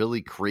 They got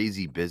really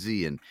crazy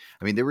busy, and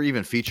I mean, they were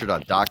even featured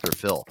on Dr.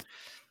 Phil.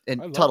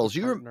 And Tuttles,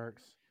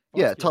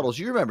 Tuttles,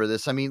 you remember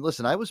this? I mean,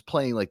 listen, I was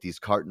playing like these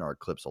Carton Arc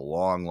clips a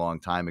long, long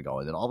time ago,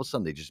 and then all of a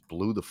sudden they just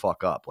blew the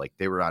fuck up. Like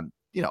they were on,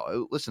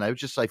 listen,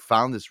 I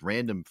found this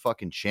random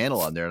fucking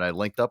channel on there, and I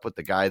linked up with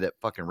the guy that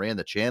fucking ran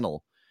the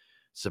channel,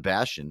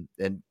 Sebastian,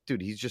 and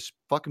dude, he's just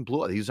fucking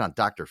blew up. He was on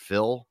Dr.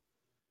 Phil.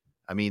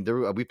 I mean,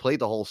 we played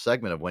the whole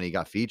segment of when he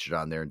got featured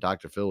on there, and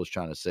Dr. Phil was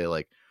trying to say,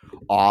 like,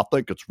 I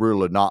think it's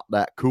really not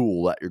that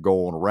cool that you're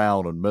going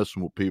around and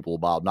messing with people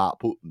about not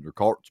putting their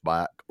carts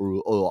back.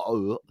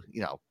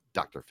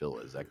 Dr. Phil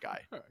is that guy.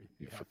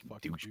 You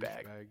fucking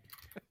douchebag.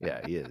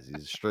 Yeah, he is.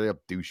 He's a straight up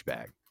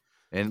douchebag.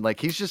 And,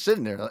 like, he's just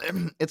sitting there.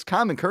 It's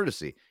common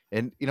courtesy.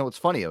 And, it's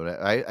funny.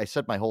 I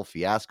said my whole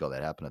fiasco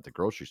that happened at the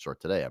grocery store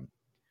today. I'm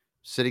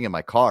sitting in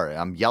my car.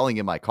 I'm yelling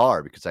in my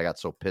car because I got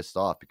so pissed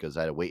off because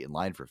I had to wait in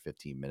line for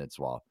 15 minutes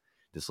while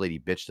this lady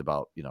bitched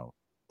about,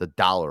 the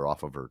dollar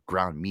off of her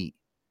ground meat.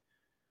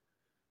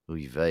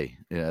 Oy vey.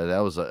 Yeah, that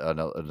was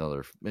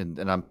another. And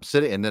I'm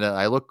sitting, and then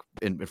I look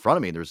in front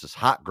of me, and there's this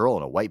hot girl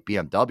in a white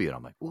BMW, and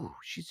I'm like, ooh,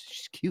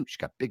 she's cute. She's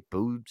got big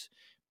boobs,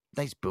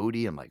 nice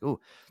booty. I'm like, ooh.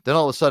 Then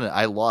all of a sudden,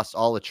 I lost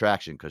all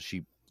attraction because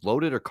she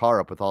loaded her car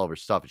up with all of her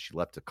stuff, and she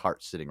left the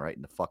cart sitting right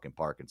in the fucking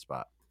parking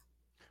spot.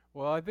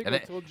 Well, I think I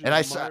told you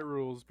my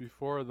rules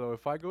before, though.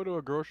 If I go to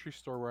a grocery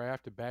store where I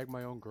have to bag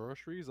my own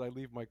groceries, I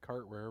leave my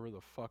cart wherever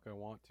the fuck I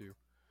want to.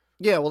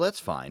 Yeah, well, that's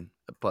fine,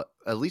 but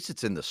at least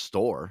it's in the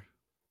store.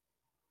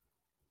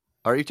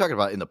 Are you talking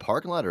about in the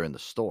parking lot or in the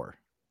store?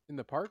 In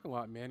the parking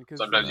lot, man. Cause,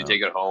 sometimes you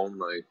take it home,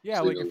 like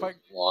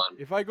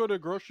if I go to a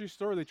grocery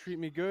store, they treat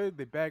me good.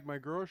 They bag my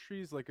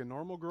groceries like a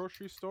normal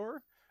grocery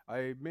store.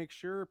 I make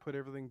sure put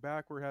everything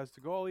back where it has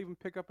to go. I'll even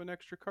pick up an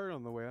extra cart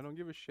on the way. I don't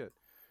give a shit.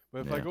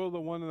 But if I go to the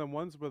one of them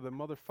ones where the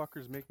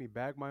motherfuckers make me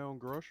bag my own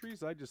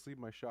groceries, I just leave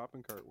my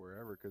shopping cart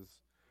wherever, because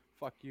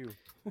fuck you.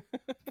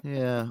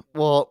 Yeah.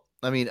 Well,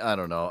 I mean, I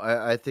don't know.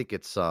 I think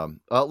it's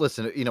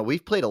listen,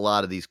 we've played a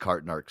lot of these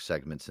cart narc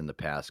segments in the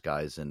past,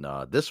 guys, and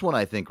this one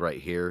I think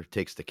right here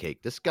takes the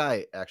cake. This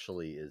guy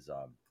actually is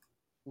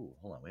ooh,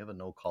 hold on. We have a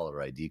no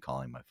caller ID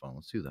calling my phone.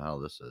 Let's see who the hell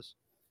this is.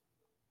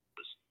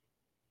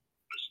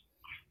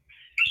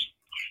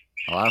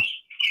 Hello?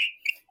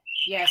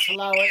 Yes,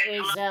 hello.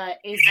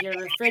 Is your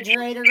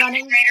refrigerator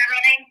running?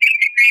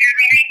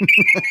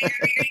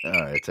 All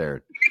right, it's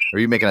Aaron. Are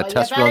you making a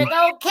test run? You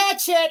better go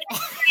catch it.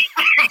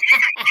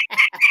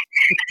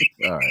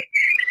 All right.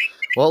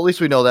 Well, at least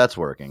we know that's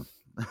working.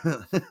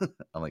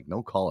 I'm like,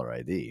 no caller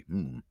ID.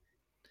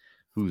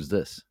 Who's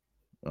this?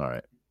 All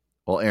right.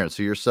 Well, Aaron,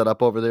 so you're set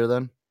up over there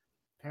then?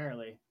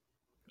 Apparently.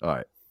 All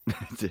right.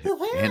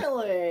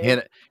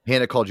 Apparently.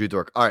 Hannah called you a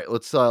dork. All right,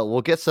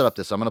 we'll get set up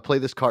this. I'm going to play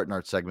this cart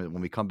art segment.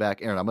 When we come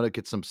back, Aaron, I'm going to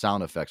get some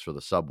sound effects for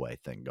the subway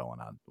thing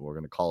going on. We're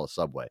going to call a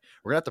subway.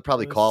 We're going to have to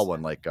probably call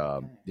one like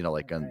on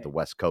the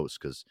West Coast,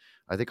 because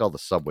I think all the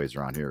subways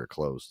around here are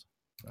closed,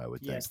 I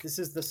would think. Yes, this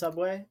is the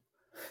subway.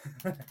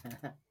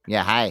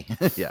 Yeah, hi.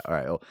 Yeah, all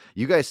right. Well,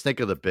 you guys think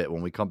of the bit.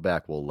 When we come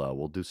back,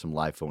 we'll do some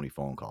live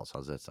phone calls.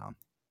 How's that sound?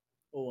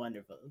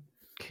 Wonderful.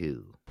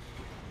 Cool.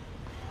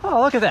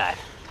 Oh, look at that.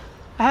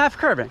 A half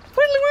curbing.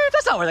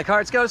 That's not where the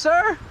carts go,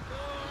 sir.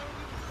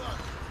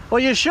 Well,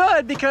 you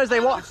should, because they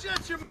want.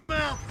 Shut your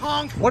mouth,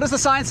 punk. What does the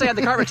sign say on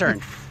the cart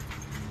return?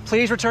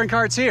 Please return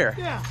carts here.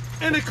 Yeah,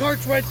 and the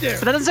cart's right there.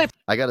 But that doesn't say.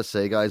 I gotta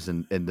say, guys,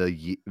 in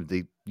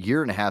the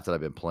year and a half that I've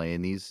been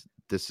playing these,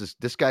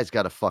 this guy's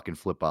got to fucking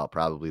flip out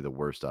probably the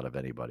worst out of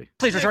anybody.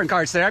 Please return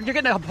carts there. You're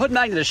getting put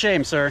Magna to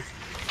shame, sir.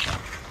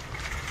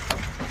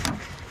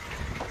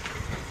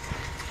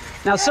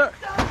 Now, sir.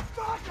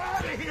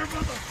 Here,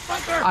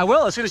 motherfucker. I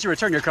will as soon as you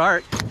return your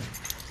cart.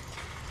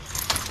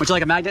 Would you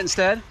like a magnet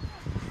instead?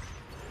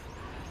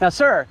 Now,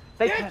 sir,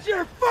 get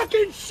your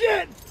fucking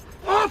shit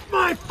off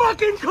my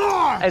fucking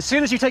car! As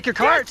soon as you take your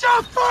cart. Get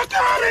the fuck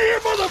out of here,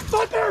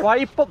 motherfucker! Why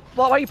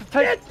are you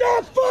Get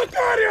the fuck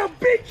out of here! I'll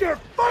beat your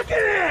fucking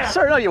ass!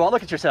 Sir, no, you won't.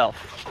 Look at yourself.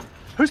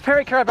 Who's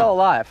Perry Carabelle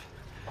alive?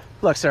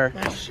 Look, sir.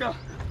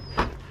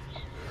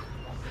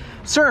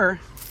 Sir,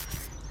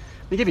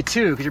 let me give you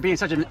two because you're being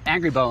such an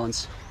angry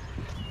bones.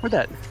 Where'd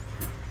that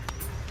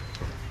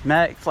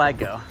flag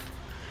go?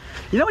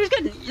 You know what he's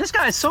getting? This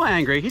guy is so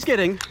angry. He's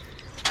getting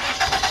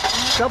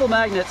double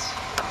magnets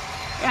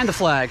and the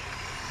flag.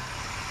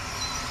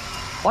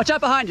 Watch out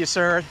behind you,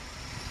 sir.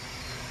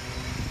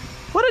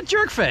 What a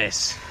jerk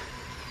face.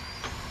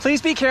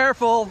 Please be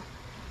careful.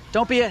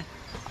 Don't be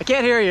I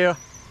can't hear you.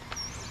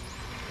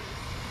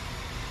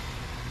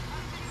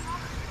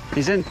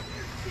 He's in.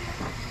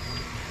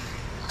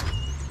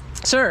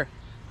 Sir,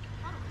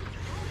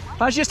 why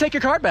don't you just take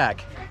your cart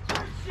back?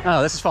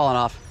 Oh, this is falling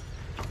off.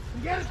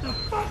 Get the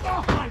fuck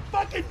off my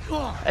fucking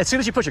car! As soon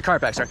as you put your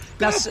cart back, sir.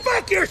 Now,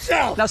 fuck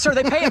yourself! Now, sir,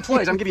 they pay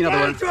employees. I'm giving you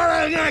another one. That's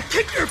right, I'm gonna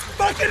kick your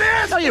fucking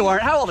ass! No, you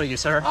aren't. How old are you,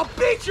 sir? I'll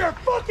beat your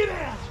fucking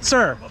ass!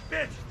 Sir, Son of a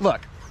bitch.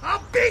 Look.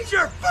 I'll beat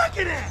your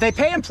fucking ass! They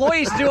pay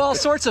employees to do all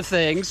sorts of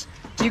things.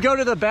 Do you go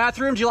to the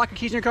bathroom? Do you lock your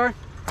keys in your car?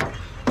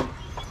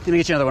 Let me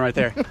get you another one right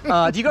there.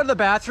 Do you go to the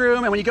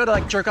bathroom, and when you go to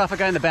like jerk off a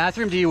guy in the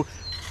bathroom, do you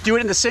do it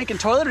in the sink and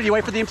toilet, or do you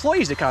wait for the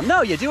employees to come?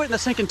 No, you do it in the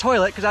sink and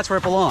toilet because that's where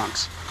it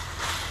belongs.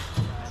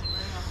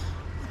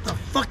 What the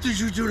fuck did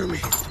you do to me?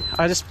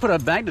 I just put a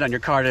magnet on your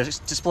car to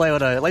display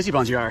what a lazy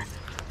bones you are.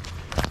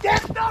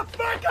 Get the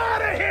fuck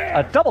out of here!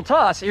 A double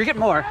toss? You're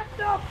getting more. Get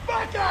the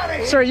fuck out of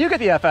here! Sir, you get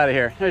the F out of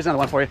here. Here's another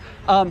one for you.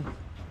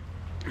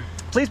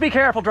 Please be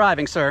careful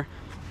driving, sir.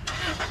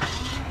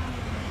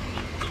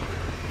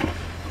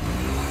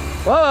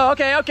 Whoa,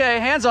 okay.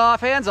 Hands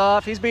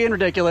off. He's being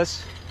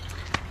ridiculous.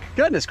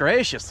 Goodness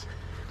gracious.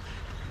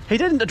 He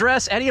didn't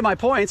address any of my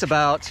points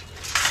about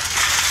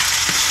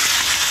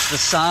the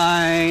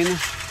sign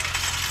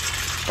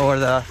or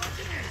the...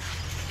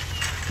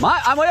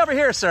 I'm way over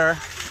here, sir.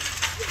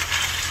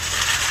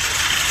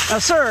 Now,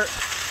 sir,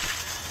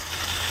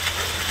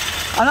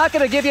 I'm not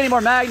going to give you any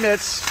more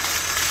magnets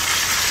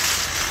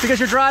because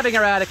you're driving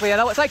erratically.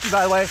 Thank you,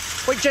 by the way.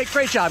 Wait, Jake,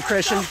 great job,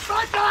 Christian. Get the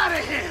fuck out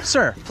of here!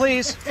 Sir,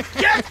 please.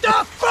 Get the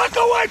fuck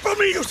away from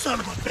me, you son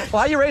of a bitch!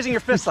 Why are you raising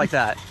your fist like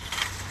that?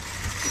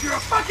 You're a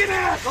fucking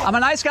asshole! I'm a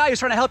nice guy who's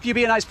trying to help you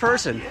be a nice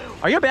person.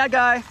 Are you a bad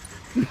guy?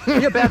 Are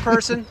you a bad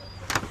person?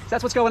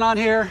 That's what's going on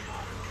here?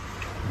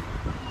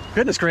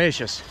 Goodness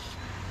gracious.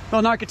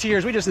 Well,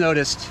 Narcoteers, we just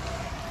noticed.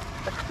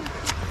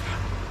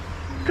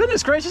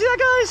 Goodness gracious, yeah,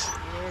 guys.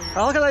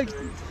 Oh, look at I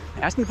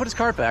asked him to put his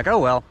cart back. Oh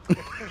well.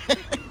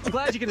 I'm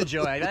glad you can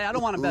enjoy it. I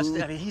don't want to mess.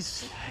 I mean,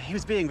 he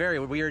was being very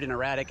weird and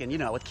erratic,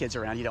 and with kids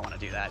around, you don't want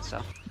to do that. So,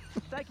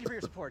 thank you for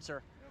your support,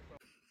 sir.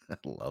 I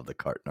love the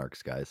cart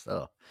narcs, guys.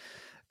 Oh,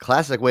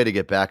 classic way to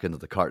get back into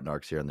the cart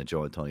narcs here on the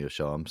Joe Antonio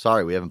Show. I'm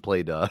sorry we haven't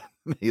played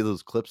many of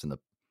those clips in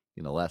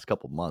the last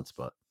couple months,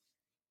 but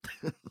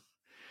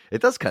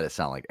it does kind of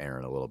sound like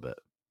Aaron a little bit.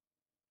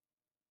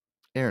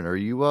 Aaron, are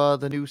you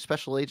the new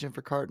special agent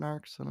for cart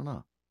narcs? I don't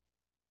know.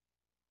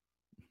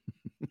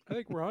 I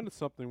think we're onto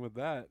something with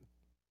that.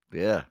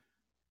 Yeah.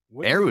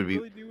 What Aaron does would he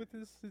be really do with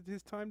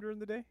his time during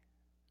the day?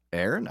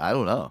 Aaron? I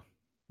don't know.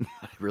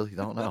 I really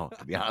don't know,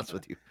 to be honest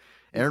with you.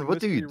 Aaron, He's a what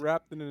do you mystery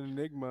wrapped in an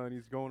enigma, and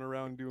he's going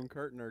around doing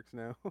cart narcs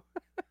now.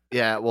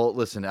 Yeah, well,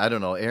 listen, I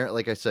don't know. Aaron,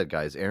 like I said,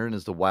 guys, Aaron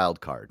is the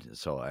wild card.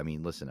 So, I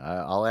mean, listen,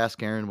 I'll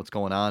ask Aaron what's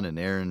going on, and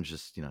Aaron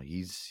just,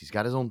 he's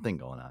got his own thing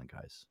going on,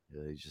 guys.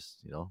 He's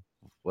just,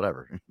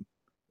 whatever.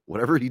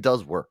 Whatever he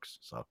does works.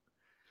 So,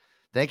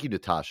 thank you,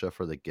 Natasha,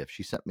 for the gift.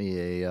 She sent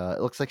me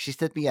it looks like she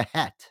sent me a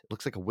hat. It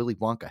looks like a Willy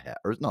Wonka hat.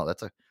 Or, no,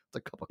 that's a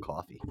cup of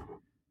coffee.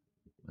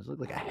 It looks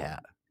like a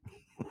hat.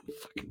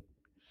 Fucking,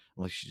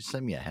 like, she just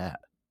sent me a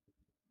hat.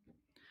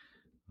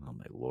 Oh,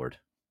 my Lord.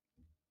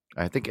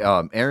 I think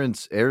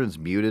Aaron's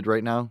muted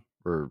right now,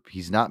 or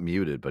he's not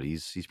muted, but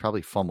he's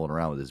probably fumbling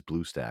around with his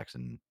BlueStacks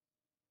and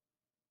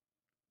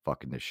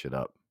fucking this shit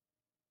up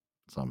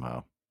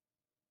somehow.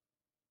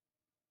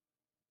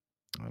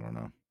 I don't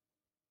know.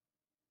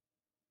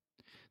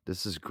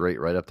 This is great,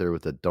 right up there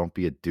with the "Don't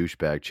Be a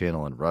Douchebag"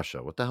 channel in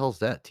Russia. What the hell's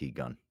that,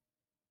 T-Gun?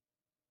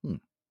 Is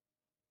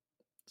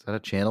that a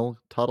channel,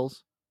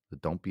 Tuttles? The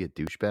 "Don't Be a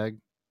Douchebag"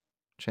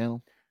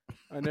 channel?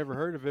 I never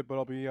heard of it, but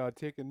I'll be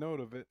taking note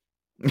of it.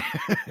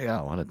 Yeah,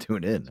 I want to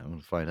tune in. I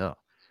want to find out.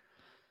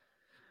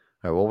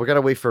 All right, well, we got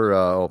to wait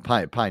for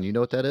Pine. Pine, you know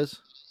what that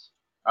is?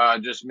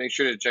 Just make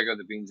sure to check out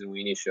the Beans and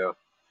Weenie Show.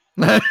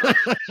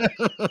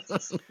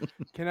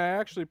 Can I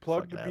actually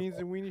plug the Beans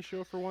and Weenie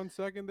Show for 1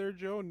 second there,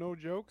 Joe? No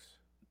jokes?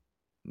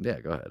 Yeah,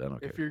 go ahead. I don't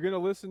care. If you're going to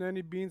listen to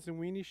any Beans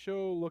and Weenie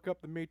Show, look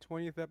up the May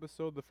 20th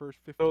episode, the first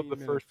 15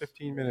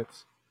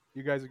 minutes.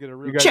 You guys will get a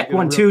real Check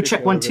 1 2,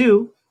 check 1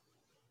 2.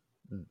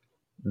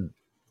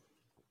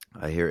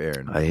 I hear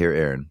Aaron. I hear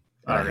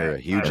a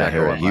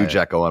huge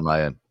echo on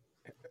my end.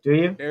 Do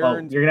you?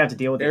 Well, you're gonna have to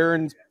deal with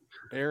it.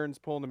 Aaron's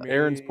pulling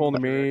the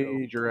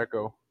major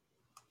echo.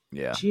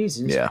 Yeah.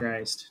 Jesus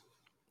Christ.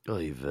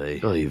 Oy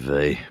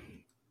vey.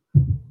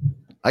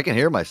 I can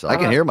hear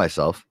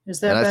myself. Is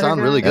that and I better,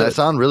 sound really guys? good. I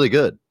sound really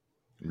good.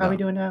 How are we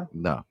doing now?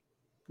 No.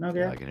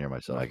 Okay. I can hear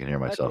myself.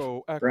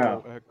 Bro.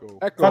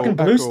 Fucking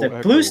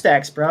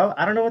BlueStacks, bro.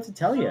 I don't know what to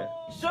tell you.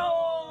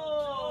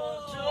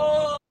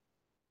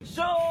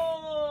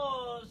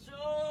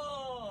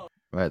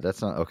 Right,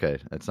 that's not okay.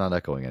 It's not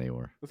echoing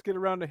anymore. Let's get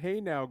around to Hey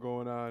Now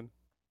going on.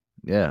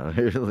 Yeah,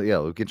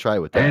 yeah, we can try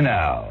with that. Hey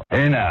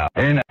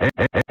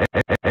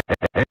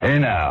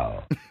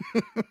now.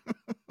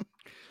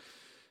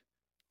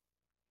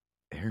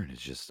 Aaron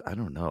is just, I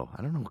don't know.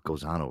 I don't know what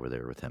goes on over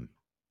there with him.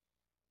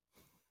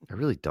 I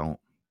really don't.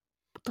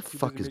 What the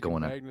fuck is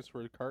going on? Magnets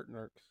for cart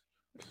narcs.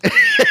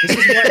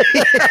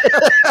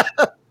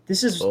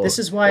 This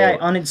is why I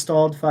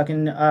uninstalled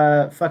fucking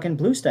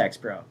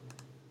BlueStacks, bro.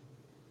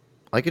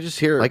 I could just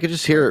hear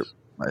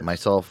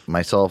myself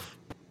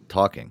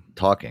talking.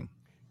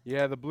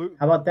 Yeah, the blue.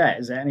 How about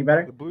that? Is that any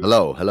better?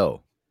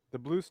 Hello. The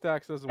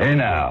BlueStacks doesn't Hey work.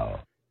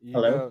 now.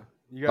 Hello.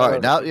 All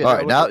right, now.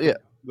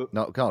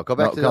 No, go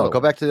back to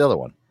the other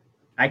one.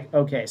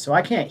 Okay, so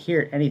I can't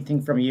hear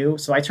anything from you.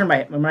 So when I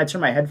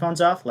turn my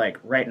headphones off, like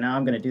right now,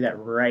 I'm gonna do that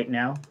right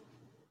now.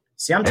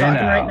 See, I'm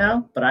talking right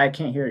now, but I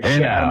can't hear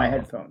shit out of my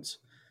headphones.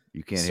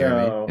 You can't hear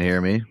me. Can you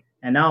hear me?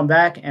 And now I'm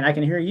back, and I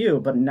can hear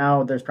you, but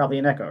now there's probably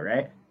an echo,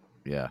 right?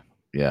 Yeah.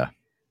 Hey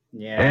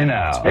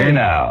now.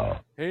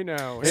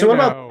 So what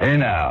about? Hey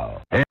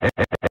now.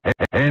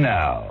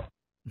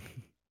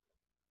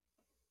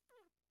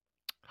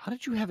 How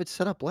did you have it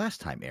set up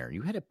last time, Aaron?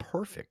 You had it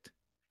perfect.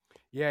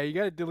 Yeah, you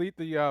got to delete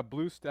the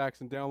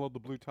BlueStacks and download the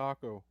Blue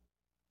Taco.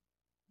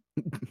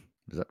 Is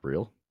that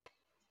real?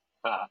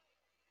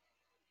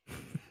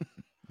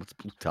 What's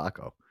Blue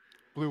Taco?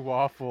 Blue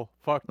Waffle.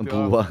 Fuck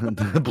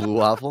Blue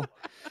Waffle.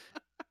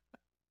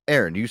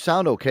 Aaron, you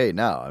sound okay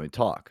now. I mean,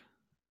 talk.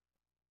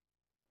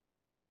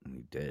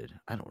 You did.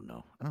 I don't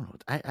know.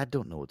 I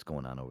don't know what's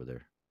going on over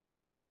there.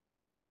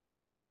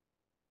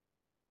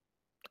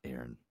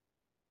 Aaron.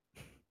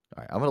 All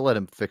right, I'm gonna let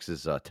him fix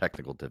his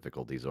technical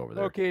difficulties over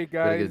there. Okay,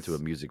 guys. Gotta get into a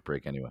music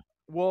break anyway.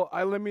 Well,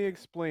 let me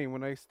explain.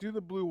 When I do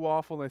the Blue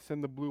Waffle and I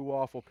send the Blue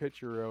Waffle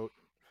picture out,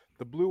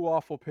 the Blue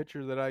Waffle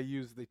picture that I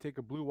use, they take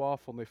a Blue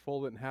Waffle and they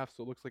fold it in half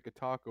so it looks like a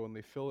taco, and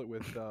they fill it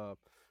with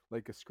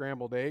like a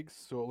scrambled eggs,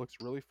 so it looks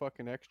really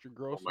fucking extra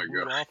gross and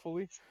Blue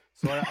Waffle-y.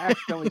 So I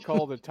accidentally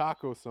call it a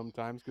taco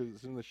sometimes because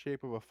it's in the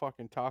shape of a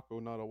fucking taco,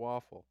 not a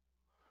waffle.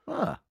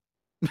 Huh.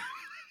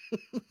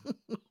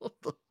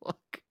 What the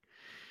fuck?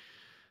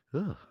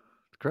 Ugh,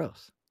 it's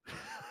gross.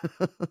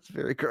 It's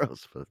very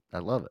gross, but I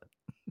love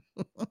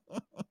it.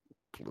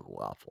 Blue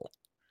waffle.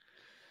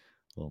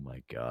 Oh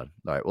my god!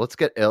 All right, well,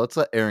 let's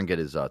let Aaron get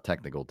his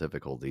technical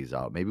difficulties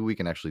out. Maybe we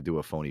can actually do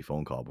a phony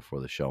phone call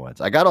before the show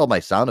ends. I got all my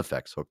sound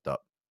effects hooked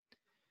up.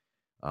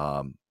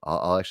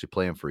 I'll actually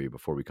play them for you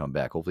before we come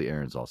back. Hopefully,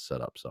 Aaron's all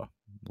set up, so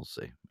we'll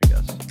see. I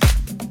guess.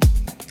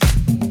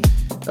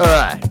 All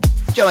right,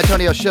 Joe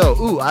Antonio Show.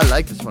 Ooh, I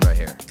like this one right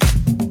here.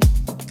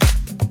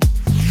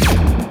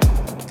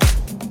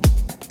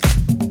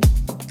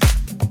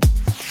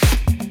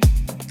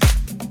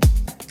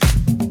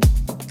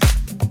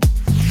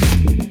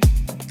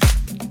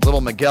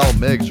 Little Miguel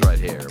Miggs right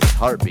here with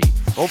Heartbeat.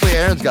 Hopefully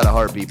Aaron's got a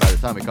heartbeat by the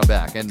time we come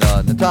back. And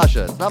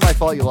Natasha, it's not my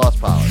fault you lost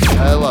power.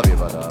 I love you,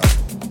 but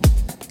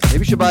maybe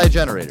you should buy a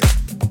generator.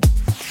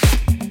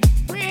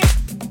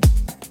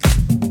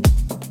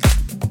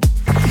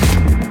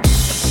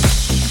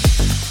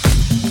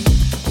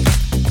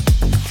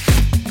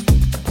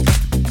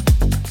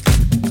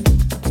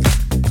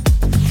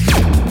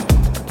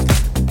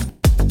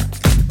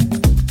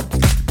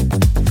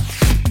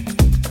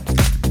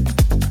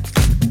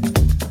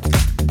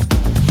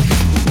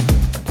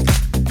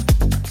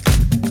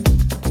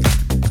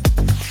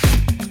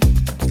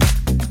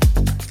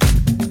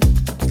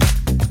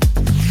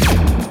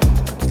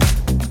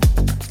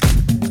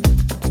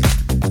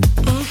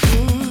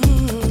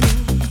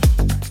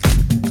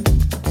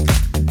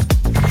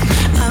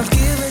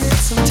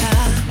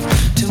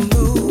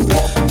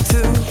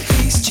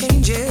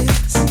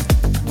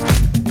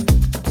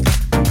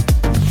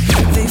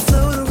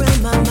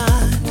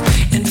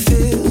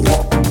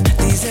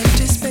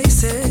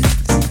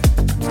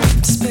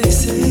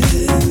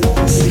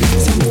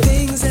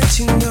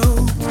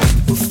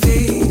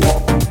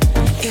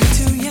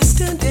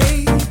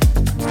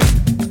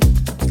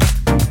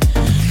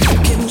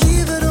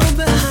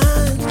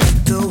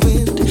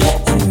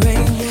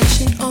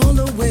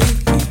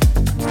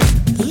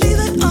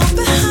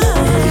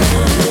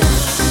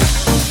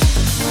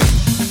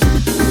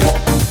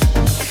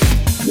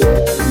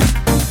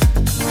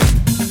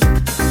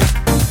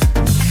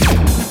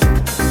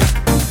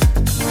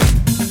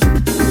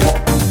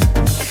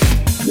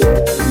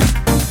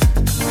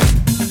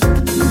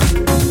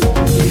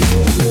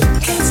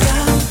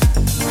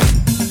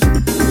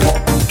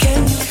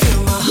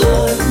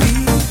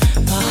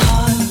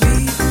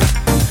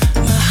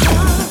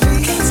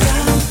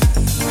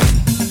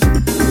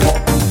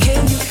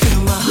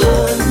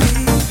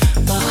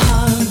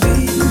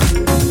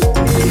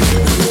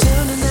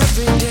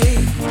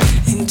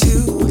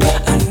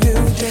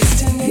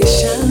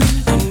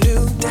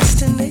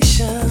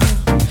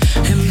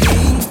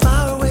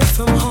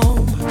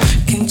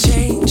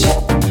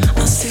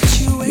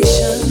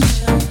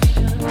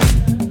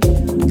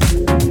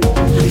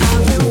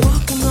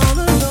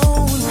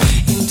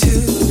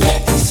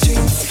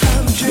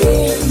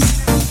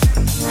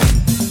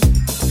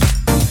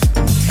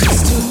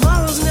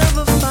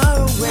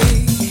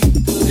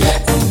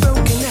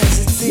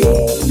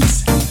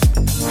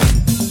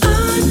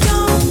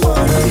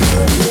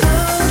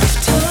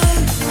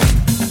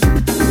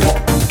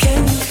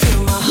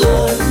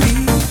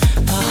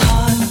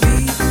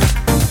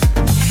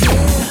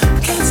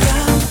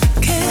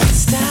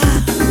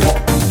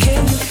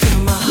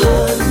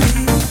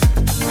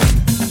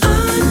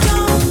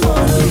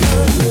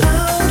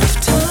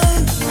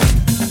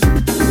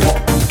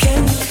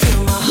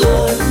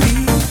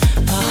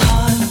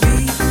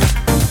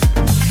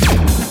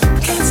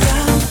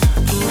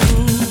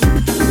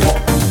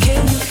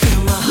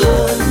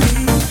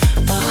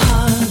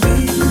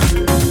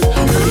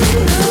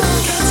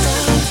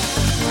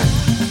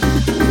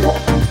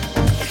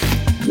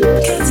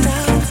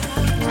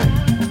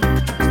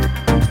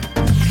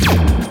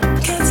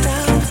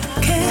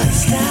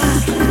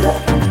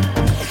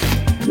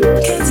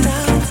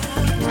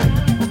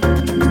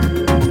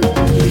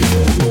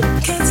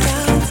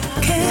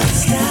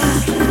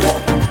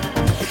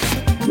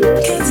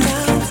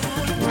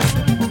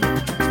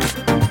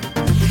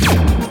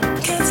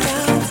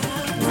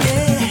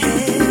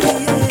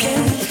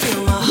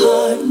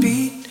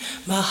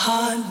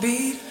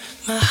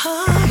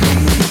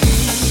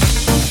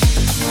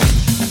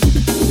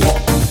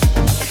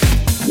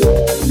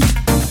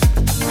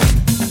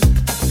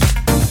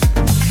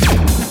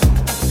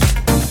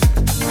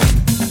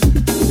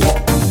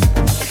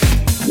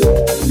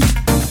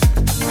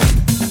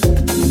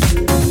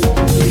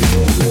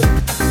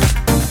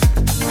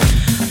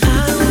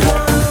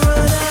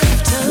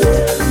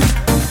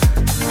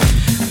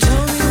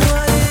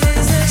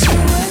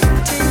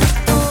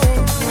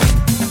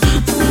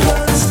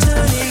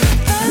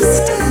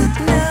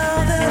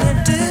 Now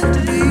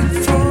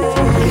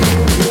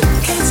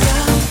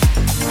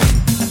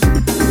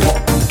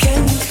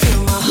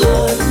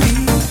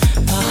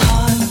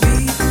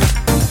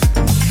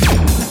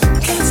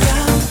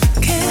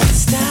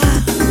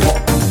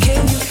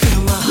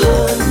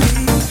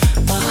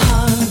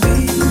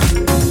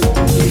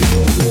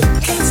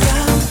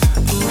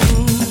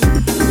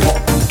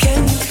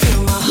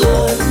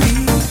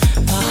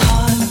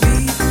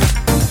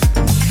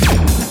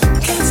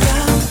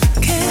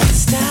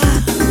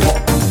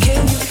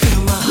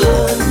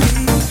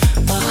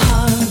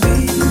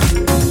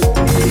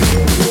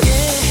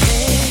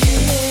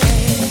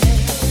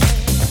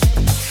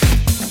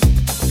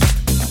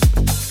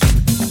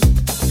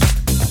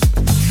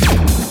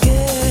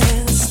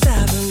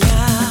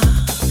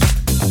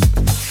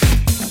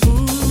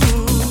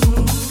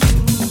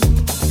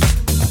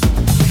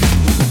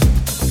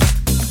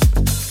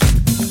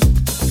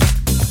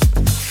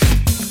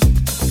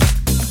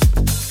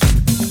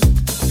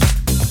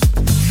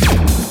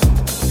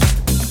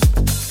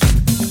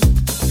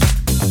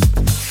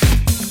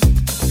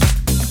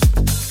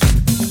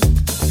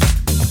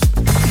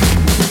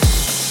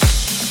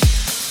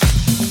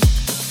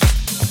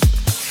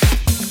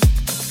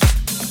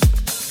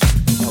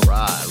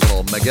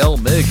Miguel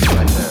Miggs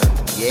right there.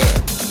 Yeah.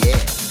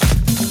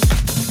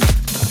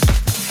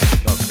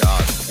 Oh,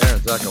 God.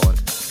 Aaron's echoing.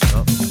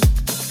 Oh.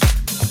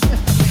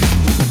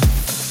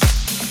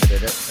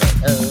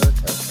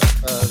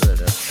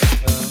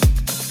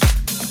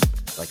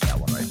 Like that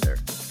one right there.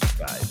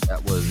 Guys,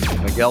 that was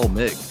Miguel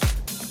Miggs.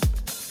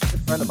 A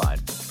friend of mine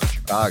from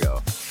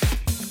Chicago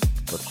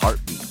with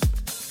Heartbeat.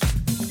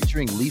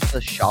 Featuring Lisa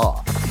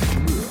Shaw.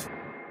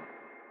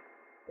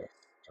 Yes,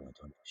 Joe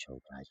Antonio Show,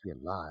 guys. We are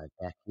live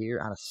back here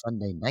on a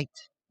Sunday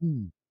night.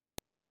 Let's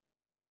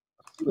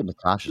see what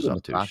Natasha's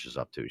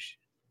up to.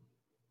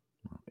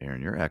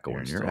 Aaron, you're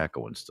echoing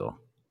still.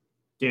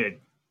 Dude,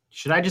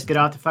 should I just get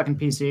off the fucking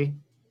PC?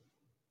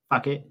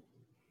 Fuck it.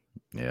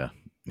 Yeah.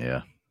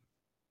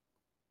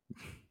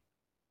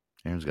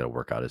 Aaron's got to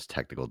work out his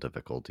technical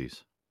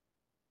difficulties.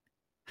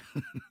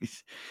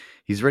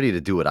 He's ready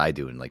to do what I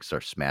do and like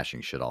start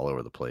smashing shit all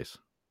over the place.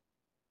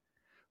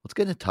 Let's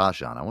get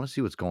Natasha on. I want to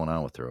see what's going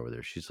on with her over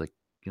there. She's like,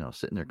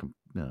 sitting there,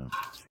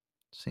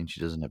 saying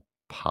she doesn't have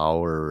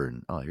power.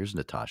 And here's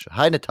Natasha.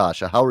 Hi,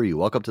 Natasha. How are you?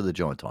 Welcome to the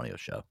Joe Antonio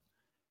Show.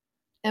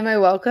 Am I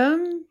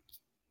welcome?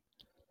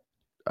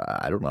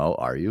 I don't know.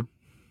 Are you?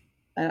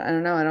 I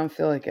don't know. I don't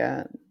feel like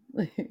it.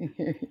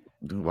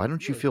 Why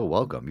don't you feel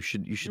welcome?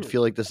 You should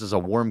feel like this is a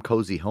warm,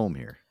 cozy home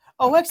here.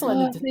 Oh,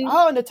 excellent.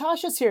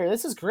 Natasha's here.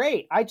 This is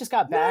great. I just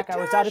got back. I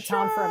was out of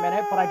town for a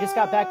minute, but I just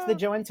got back to the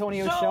Joe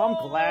Antonio Show.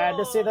 I'm glad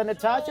to see that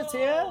Natasha's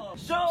here.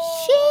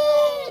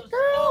 Shit,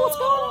 girl, what's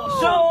going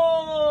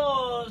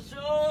on?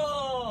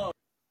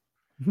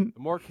 The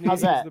more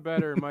Canadians, the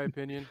better, in my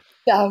opinion.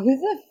 That was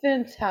a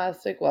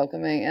fantastic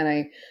welcoming, and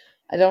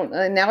I don't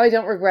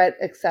regret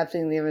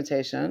accepting the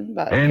invitation.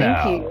 But thank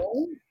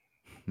you.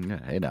 Yeah,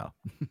 hey now.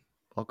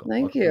 Welcome.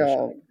 Thank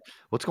you.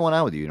 What's going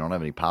on with you? You don't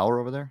have any power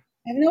over there?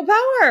 I have no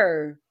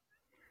power.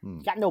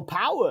 Got no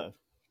power.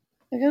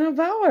 I got no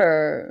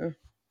power.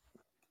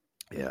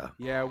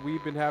 Yeah,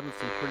 we've been having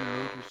some pretty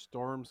major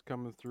storms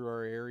coming through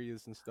our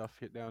areas and stuff,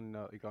 hit down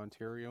like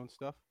Ontario and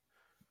stuff.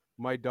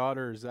 My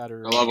daughter is at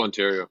her. I love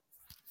Ontario.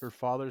 Her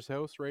father's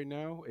house right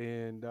now,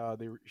 and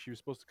she was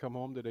supposed to come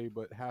home today,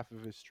 but half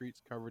of his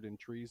street's covered in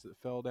trees that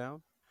fell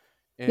down.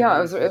 And yeah,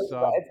 it was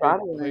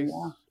place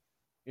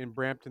in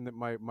Brampton that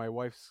my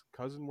wife's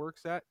cousin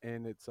works at,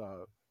 and it's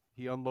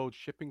he unloads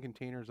shipping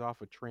containers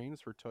off of trains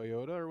for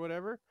Toyota or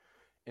whatever,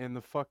 and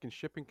the fucking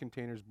shipping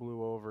containers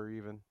blew over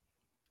even.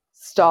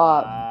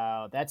 Stop.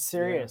 Wow, that's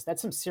serious. Yeah.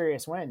 That's some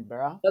serious wind,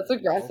 bro. That's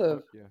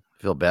aggressive. Yeah.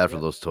 I feel bad for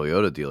those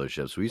Toyota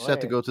dealerships. We used to have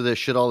to go through this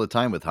shit all the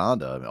time with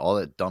Honda. I mean, all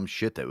that dumb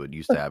shit that would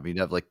used to have. You'd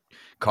have like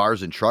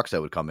cars and trucks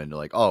that would come in. They're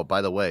like, oh,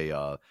 by the way,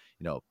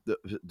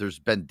 there's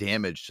been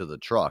damage to the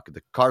truck.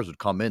 The cars would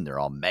come in, they're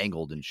all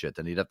mangled and shit.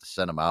 Then you'd have to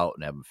send them out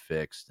and have them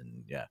fixed.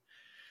 And yeah.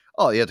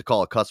 Oh, you had to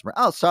call a customer.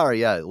 Oh,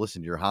 sorry. Yeah,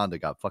 listen, your Honda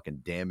got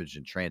fucking damaged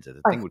in transit.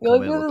 The thing would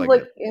come in and look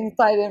like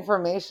inside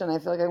information. I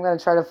feel like I'm going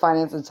to try to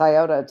finance a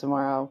Toyota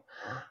tomorrow.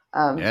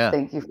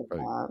 Thank you for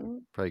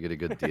that. Probably get a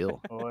good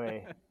deal.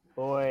 Boy.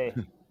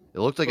 It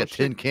looked like a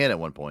tin can at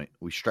one point.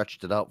 We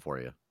stretched it out for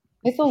you.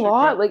 It's a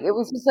lot. Like it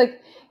was just like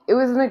it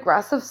was an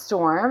aggressive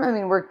storm. I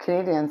mean, we're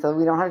Canadian, so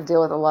we don't have to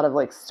deal with a lot of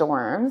like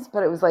storms.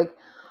 But it was like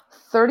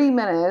 30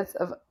 minutes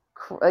of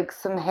like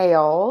some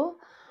hail.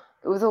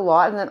 It was a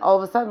lot, and then all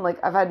of a sudden, like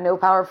I've had no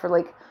power for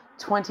like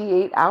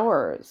 28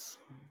 hours.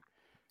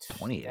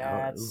 28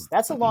 hours.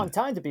 That's a long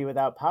time to be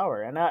without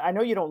power. And I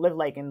know you don't live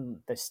like in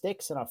the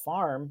sticks in a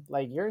farm.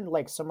 Like you're in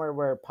like somewhere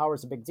where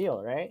power's a big deal,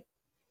 right?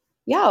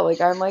 Yeah, like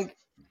I'm like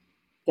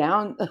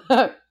down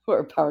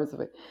where power's a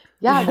big.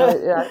 Yeah, no,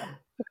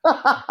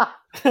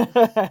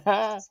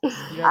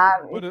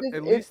 but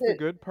at least the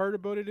good part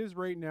about it is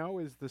right now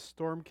is the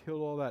storm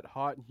killed all that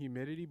hot and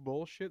humidity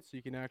bullshit, so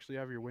you can actually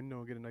have your window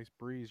and get a nice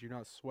breeze. You're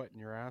not sweating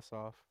your ass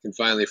off. You can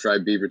finally fry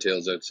beaver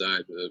tails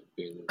outside without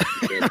being.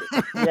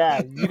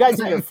 Yeah, you guys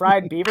and your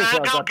fried beaver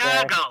tails up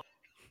there.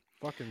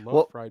 Fucking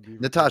love fried beaver.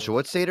 Natasha, tails.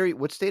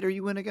 what state are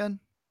you in again?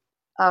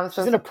 So it's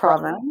in a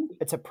province.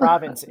 It's a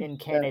province in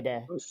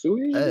Canada.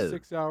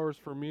 6 hours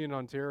for me in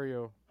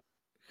Ontario.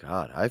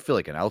 God, I feel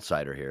like an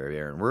outsider here,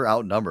 Aaron. We're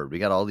outnumbered. We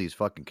got all these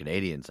fucking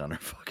Canadians on our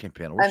fucking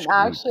panel.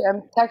 I'm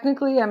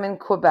in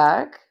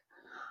Quebec,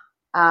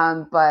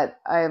 but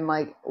I'm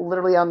like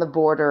literally on the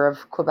border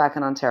of Quebec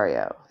and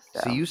Ontario.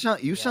 So. See, you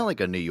sound like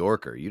a New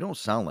Yorker. You don't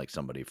sound like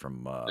somebody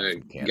from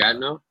Canada.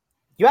 Gatineau?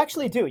 You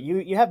actually do.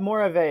 You have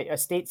more of a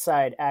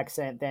stateside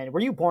accent than.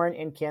 Were you born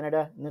in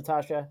Canada,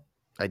 Natasha?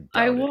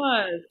 I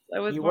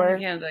was born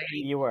in Canada.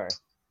 You were.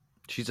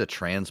 She's a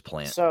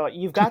transplant. So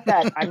you've got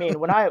that. I mean,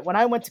 when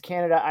I went to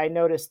Canada, I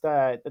noticed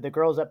the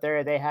girls up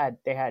there. They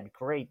had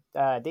great.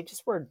 They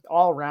just were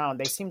all around.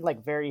 They seemed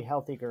like very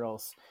healthy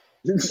girls.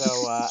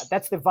 So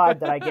that's the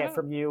vibe that I get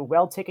from you.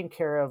 Well taken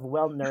care of,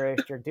 well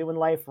nourished. You're doing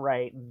life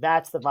right.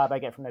 That's the vibe I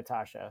get from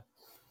Natasha.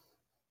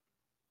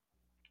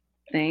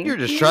 You're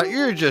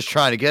just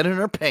trying to get in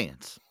her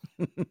pants.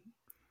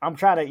 I'm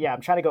trying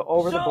to go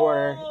over the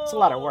border. It's a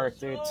lot of work,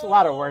 dude. It's a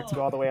lot of work to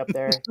go all the way up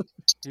there.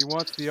 He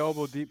wants the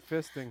elbow deep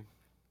fisting.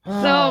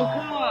 So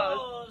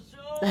close.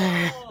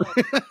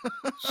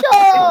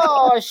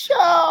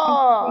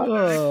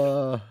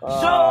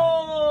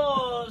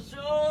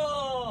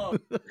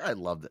 I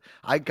love it.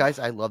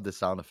 I love the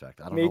sound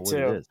effect. I don't Me know what it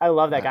too. is. I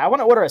love that guy. I want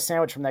to order a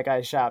sandwich from that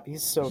guy's shop.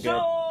 He's so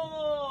good.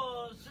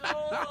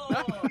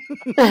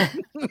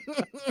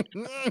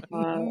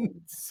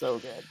 So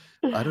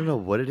good. I don't know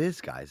what it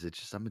is, guys. It's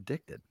just I'm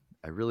addicted.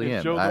 I really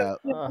am. Joe,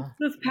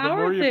 This the power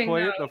more you thing,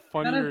 play it, though, the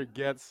funnier it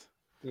gets.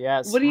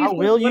 Yes. What do you How think-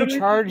 will what you am I supposed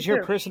charge to your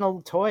do?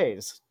 personal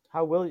toys?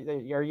 How will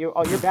you?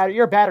 Oh,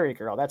 you're a battery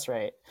girl. That's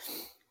right.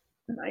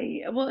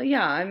 Well,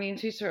 yeah. I mean,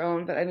 to each their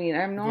own. But I mean,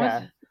 I'm not.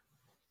 Yeah.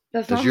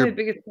 That's Does not your- my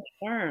biggest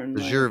concern.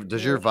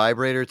 Does your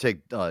vibrator take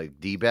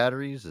D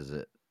batteries? Is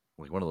it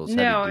like one of those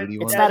No, heavy duty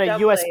It's ones? not a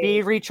double USB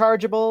A's.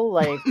 rechargeable.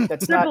 Like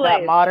that's not Triple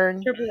that A's.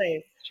 modern.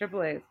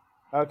 Triple A's.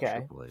 Okay.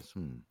 Triple A's.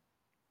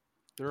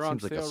 They're on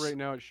Seems like a sale s- right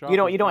now at Shop. You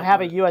don't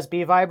have a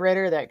USB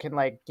vibrator that can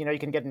you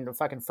can get into a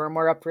fucking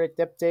firmware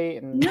update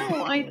and. No,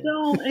 I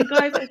don't. And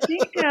guys, I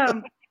think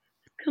can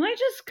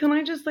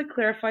I just like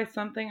clarify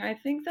something? I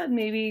think that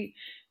maybe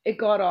it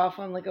got off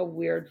on like a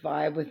weird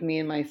vibe with me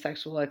and my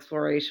sexual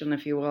exploration,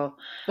 if you will.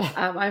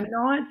 I'm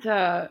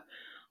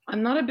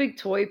not a big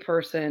toy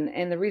person,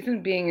 and the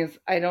reason being is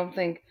I don't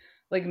think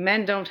like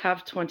men don't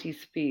have 20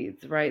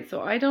 speeds, right?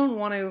 So I don't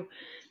want to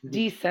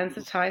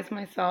desensitize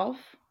myself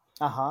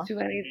to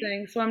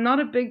anything. So I'm not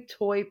a big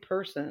toy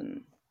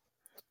person.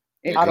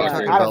 If You're that talking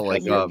makes about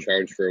like sense.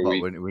 charge for a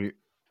week.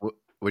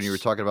 When you were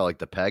talking about like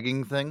the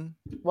pegging thing.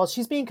 Well,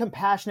 she's being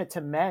compassionate to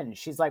men.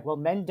 She's like, well,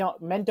 men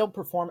don't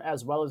perform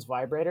as well as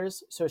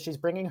vibrators, so she's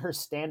bringing her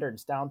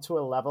standards down to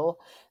a level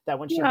that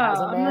when she has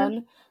a Yeah,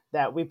 man,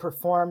 that we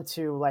perform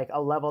to like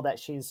a level that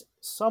she's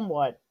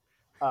somewhat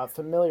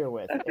familiar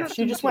with. I've If got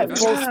she just some went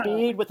full yeah.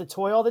 speed with the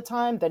toy all the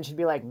time, then she'd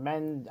be like,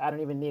 men, I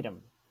don't even need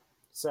them.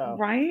 So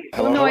Right?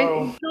 hello, Well,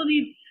 no, hello.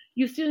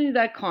 you still need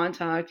that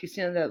contact. You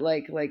still need that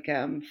like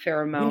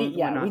pheromones and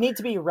whatnot. we need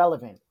to be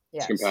relevant.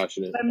 Yes.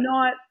 Compassionate.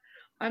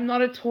 I'm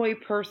not a toy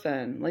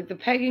person. Like the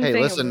pegging Hey,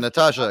 thing. listen,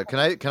 Natasha, can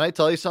I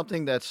tell you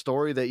something? That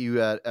story that you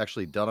had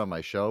actually done on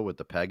my show with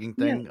the pegging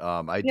thing,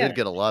 I Yeah. did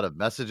get a lot of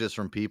messages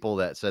from people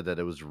that said that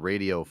it was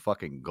radio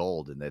fucking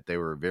gold and that they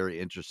were very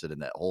interested in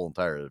that whole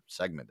entire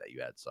segment that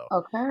you had. So,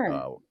 Okay.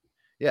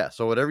 yeah.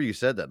 So whatever you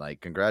said that night,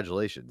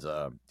 congratulations.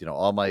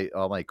 All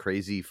my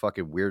crazy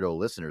fucking weirdo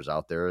listeners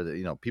out there,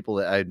 that, people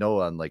that I know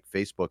on like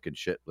Facebook and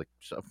shit, like,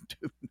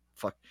 dude,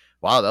 fuck,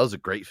 wow, that was a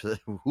great.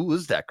 Who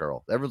is that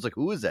girl? Everyone's like,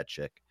 who is that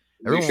chick?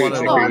 Everyone wanted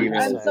to know where you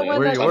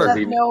were.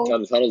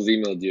 Tuttle's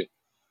emailed you.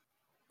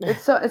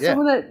 It's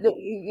someone that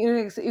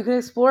you can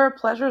explore a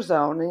pleasure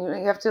zone,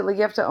 and you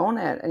have to own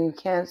it, and you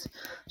can't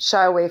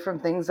shy away from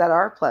things that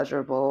are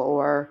pleasurable,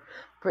 or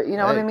you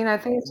know what I Hey. mean. I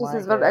think it's just My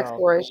it's about girl.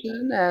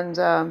 exploration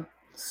and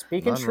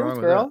speaking Nothing truth, wrong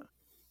with girl.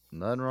 that.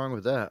 Nothing wrong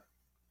with that.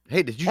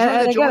 Hey, did you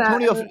And- join and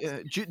the Joe again,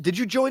 Antonio? Did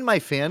you join my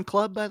fan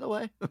club, by the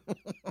way?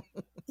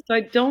 So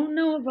I don't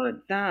know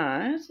about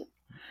that.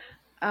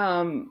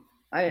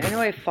 I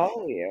know I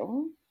follow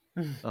you.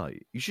 Oh,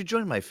 you should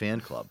join my fan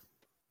club.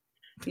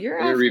 You're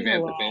I'm gonna asking a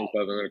revamp the lot. fan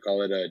club. I'm gonna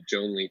call it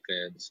Jonely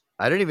fans.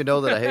 I didn't even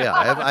know that. I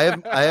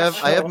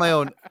have my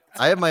own.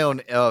 I have my own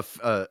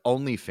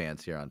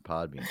OnlyFans here on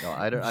Podbean. No,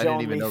 I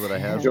didn't even know that I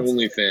have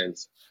Jonely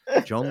fans.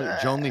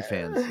 Jonely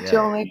fans. Yeah.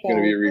 Jonely It's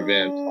gonna be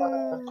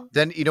revamped.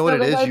 Then you know what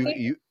No, it is. but I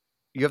think-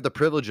 You have the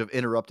privilege of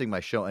interrupting my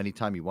show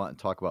anytime you want and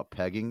talk about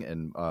pegging,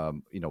 and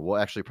we'll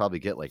actually probably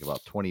get like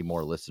about 20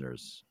 more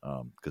listeners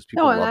because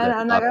people No, love that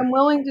and topic. I'm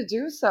willing to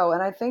do so,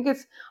 and I think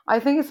it's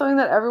something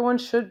that everyone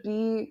should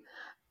be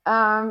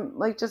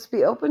just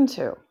be open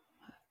to.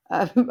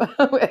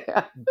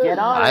 Get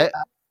on it.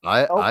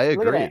 I Look at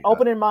agree. that.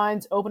 Opening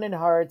minds, opening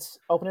hearts,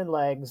 opening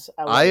legs.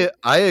 I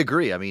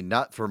agree. I mean,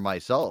 not for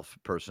myself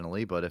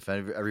personally, but if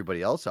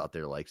everybody else out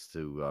there likes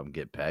to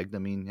get pegged, I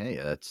mean, hey,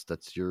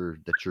 that's your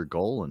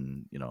goal,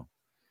 and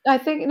I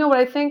think no, but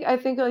I think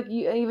like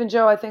you, even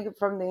Joe. I think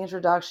from the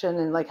introduction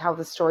and like how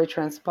the story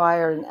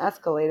transpired and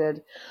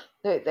escalated,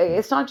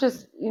 it's not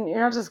just you're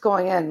not just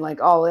going in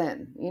like all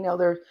in.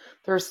 There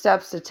are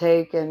steps to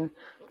take and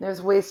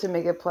there's ways to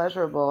make it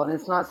pleasurable, and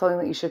it's not something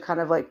that you should kind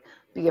of like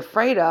be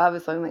afraid of.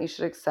 It's something that you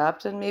should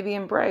accept and maybe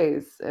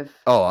embrace.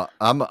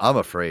 I'm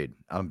afraid.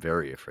 I'm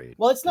very afraid.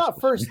 Well, it's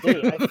not first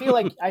date.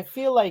 I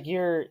feel like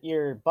your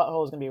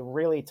butthole is gonna be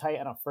really tight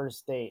on a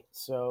first date.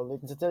 So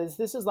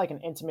this is like an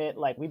intimate,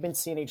 like we've been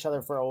seeing each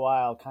other for a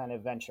while kind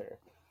of venture.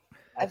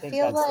 I think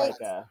feel that's like-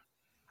 like a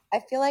I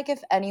feel like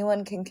if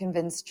anyone can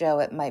convince Joe,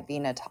 it might be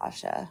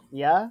Natasha.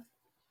 yeah.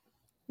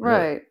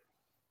 Right.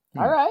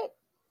 All right.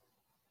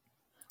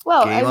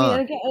 Well, Game on.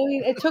 again,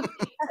 it took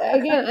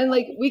again, and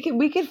like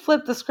we could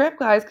flip the script,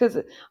 guys, because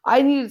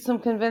I needed some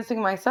convincing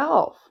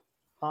myself.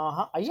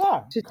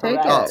 Yeah. To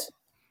take correct.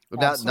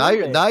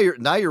 it.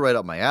 Now you're right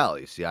up my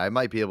alley. See, I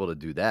might be able to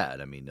do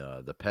that. I mean,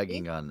 the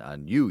pegging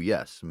on you,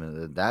 yes, I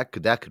mean, that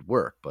could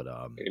work. But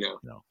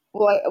no.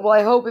 Well,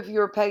 I hope if you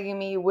were pegging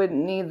me, you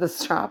wouldn't need the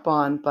strap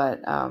on. But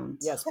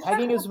Yes,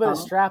 pegging is with a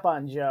strap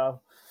on, Joe.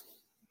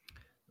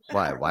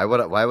 Why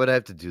would I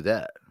have to do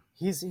that?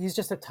 He's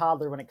just a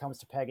toddler when it comes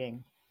to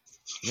pegging.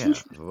 Yeah.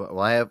 Well,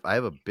 I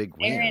have a big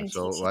wiener, Aaron,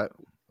 so teach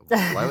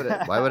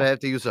why would I have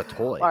to use a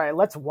toy? All right,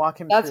 let's walk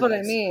him That's through what I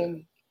this.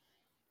 mean.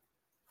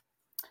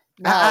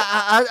 Now,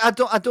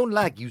 I don't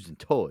like using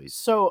toys.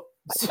 So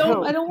I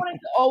don't want it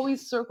to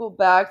always circle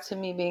back to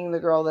me being the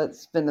girl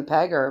that's been the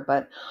pegger,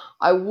 but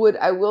I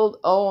will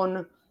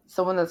own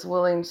someone that's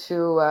willing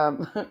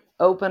to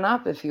open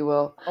up, if you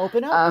will.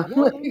 Open up.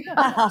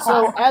 Yeah.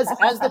 So as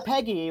the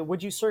Peggy,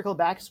 would you circle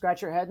back,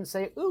 scratch your head, and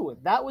say, "Ooh,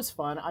 that was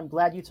fun. I'm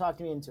glad you talked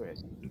me into it."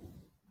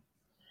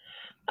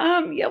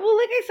 Yeah, well,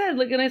 like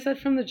I said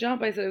from the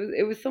jump, I said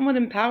it was somewhat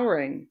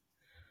empowering.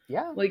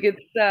 Yeah. Like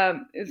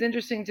it's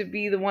interesting to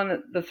be the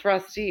one the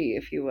thrustee,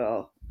 if you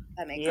will.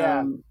 That makes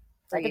Yeah.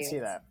 for I could you. see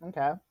that.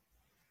 Okay.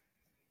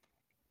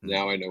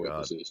 Now I know what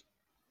this is.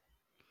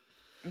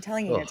 I'm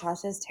telling you,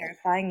 Natasha is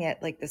terrifying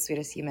yet like the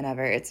sweetest human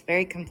ever. It's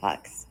very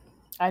complex.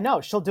 I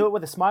know. She'll do it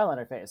with a smile on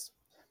her face.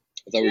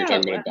 I thought we were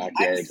talking about a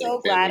backyard. I'm so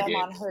like glad family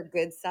I'm game. on her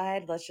good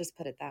side. Let's just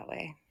put it that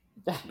way.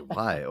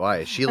 Why?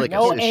 Is she like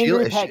No is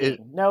angry she,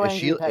 pegging. No is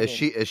she, angry is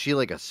she pegging. is she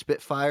like a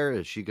Spitfire?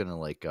 Is she gonna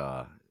like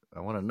I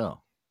want to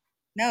know.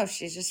 No,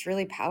 she's just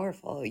really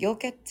powerful. You'll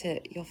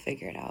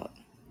figure it out.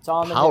 It's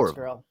all in the Power. mix,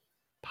 girl.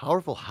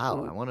 Powerful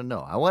how? I want to know.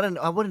 I want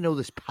to know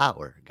this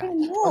power, guys.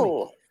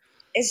 No,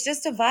 it's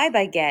just a vibe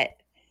I get.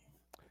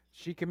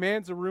 She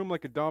commands a room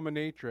like a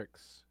dominatrix.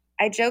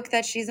 I joke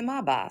that she's a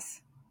mob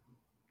boss.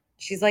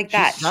 She's like She's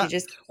that. not- She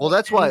just Well,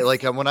 that's why.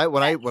 Like when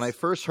I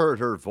first heard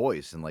her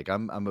voice, and like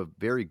I'm a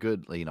very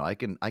good. I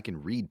can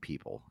read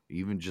people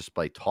even just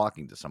by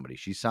talking to somebody.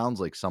 She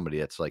sounds like somebody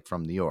that's like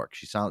from New York.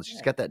 She's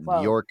got that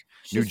New York,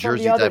 New She's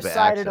Jersey from the other type of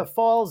side accent. of the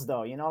falls,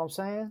 though. You know what I'm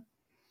saying?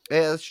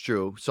 Yeah, that's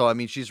true. So I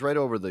mean, she's right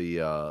over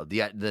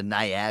the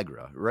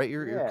Niagara, right?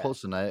 You're Yeah. close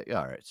to Niagara.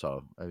 All right.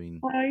 So I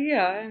mean,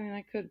 Yeah, I mean,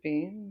 I could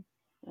be.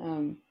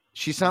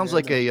 she sounds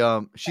like a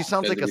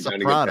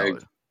soprano.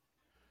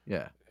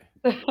 Yeah.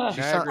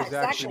 Niagara's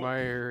actually my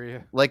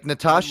area. Like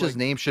Natasha's I'm,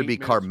 name should be 8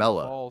 minutes from the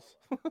Carmela. falls.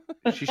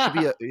 She should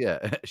be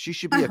she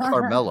should be a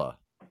Carmela,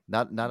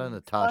 not a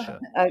Natasha.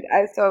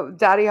 So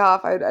Daddy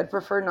Hoff, I'd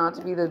prefer not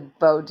to be the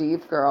Bo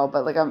Deep girl,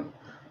 but like I'm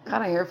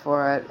kind of here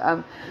for it.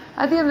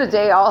 At the end of the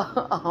day,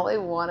 all I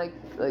want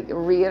to like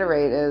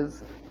reiterate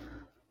is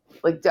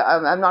like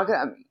I'm not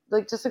gonna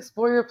like just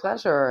explore your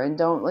pleasure and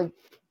don't like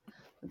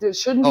there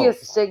shouldn't be a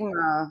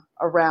stigma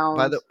around.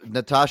 By the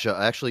Natasha,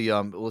 actually,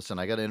 listen,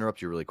 I got to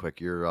interrupt you really quick.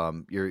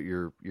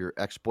 Your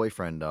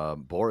ex-boyfriend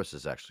Boris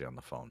is actually on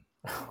the phone.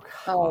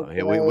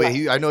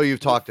 I know you've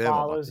talked to him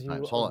a bunch of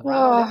times. Hold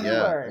on.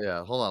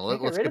 Yeah. Hold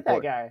on. Let's get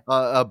Boris.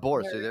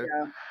 Boris, are you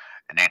there?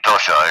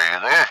 Natasha, are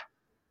you there?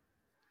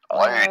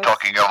 Why are you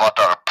talking about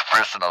our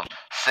personal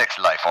sex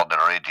life on the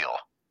radio?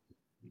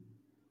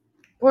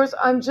 Boris,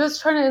 I'm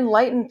just trying to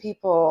enlighten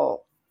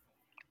people.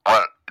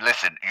 Well,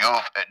 listen,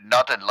 you've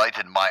not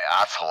enlightened my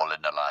asshole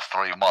in the last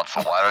 3 months,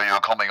 so why are you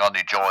coming on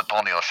the Joe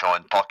Antonio show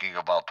and talking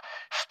about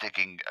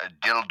sticking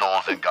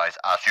dildos in guys'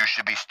 ass? You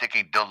should be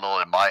sticking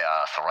dildo in my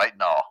ass right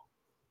now.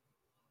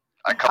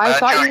 I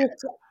command you.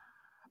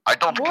 I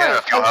don't care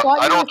if you have.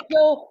 I don't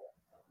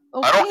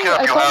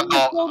care if you have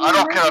no. I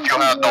don't care if you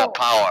have no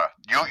power.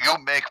 You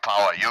make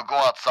power. You go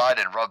outside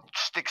and rub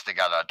sticks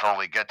together until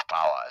we get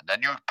power.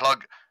 Then you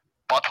plug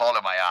butthole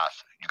in my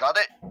ass. You got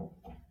it?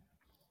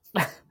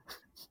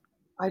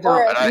 I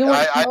don't.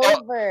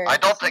 I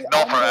don't take no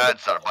for an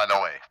answer, by the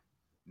way.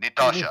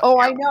 Natasha. Oh,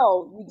 I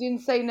know. You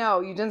didn't say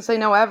no. You didn't say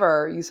no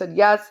ever. You said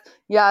yes,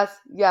 yes,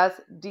 yes,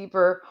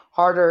 deeper,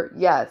 harder,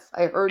 yes.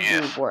 I heard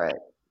you for it.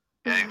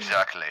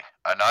 Exactly.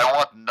 And I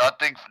want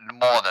nothing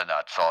more than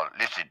that. So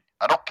listen,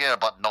 I don't care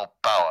about no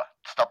power.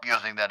 Stop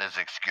using that as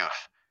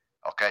excuse.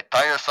 Okay?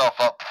 Tie yourself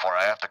up before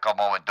I have to come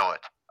home and do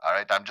it. All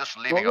right? I'm just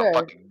leaving a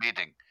fucking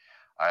meeting.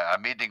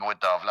 I'm meeting with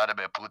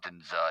Vladimir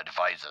Putin's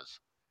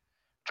advisors.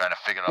 Trying to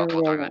figure out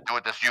what we're going to do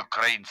with this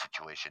Ukraine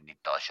situation,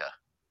 Natasha.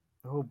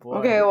 Oh, boy.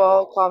 Okay,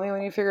 well, call me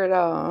when you figure it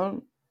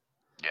out.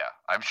 Yeah,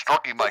 I'm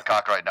stroking my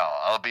cock right now.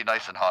 I'll be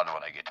nice and hard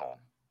when I get home.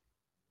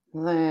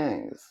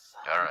 Thanks.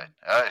 All right.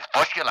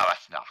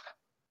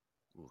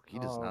 He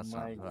does not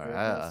sound. All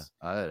goodness.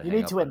 right. You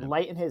need to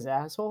enlighten his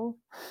asshole?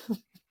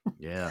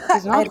 Yeah.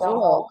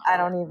 I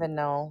don't even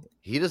know.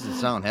 He doesn't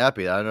sound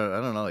happy. I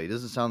don't know. He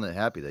doesn't sound that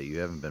happy that you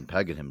haven't been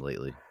pegging him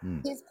lately.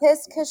 He's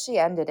pissed because she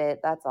ended it.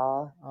 That's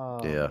all. Oh,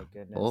 yeah. my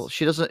goodness. Well,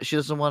 she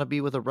doesn't want to be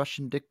with a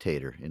Russian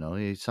dictator. You know,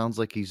 he sounds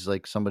like he's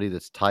like somebody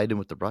that's tied in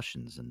with the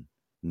Russians and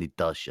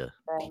Natasha.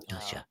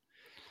 Natasha.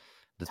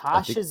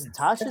 Tasha's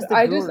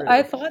the guru.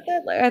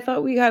 I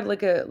thought we had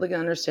like an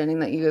understanding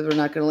that you guys were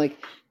not going to like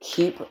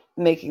keep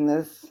making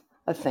this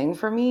a thing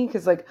for me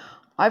because like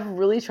I've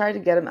really tried to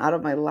get him out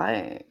of my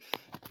life.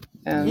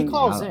 And he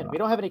calls in. We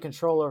don't have any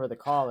control over the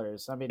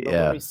callers. I mean, but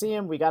when we see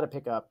him, we got to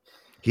pick up.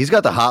 He's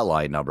got the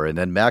hotline number, and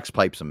then Max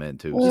pipes him in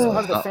too. He's So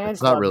part of the fan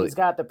it's not club. really. He's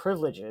got the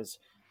privileges.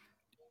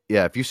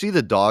 Yeah, if you see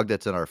the dog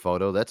that's in our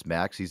photo, that's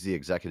Max. He's the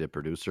executive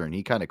producer, and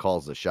he kind of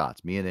calls the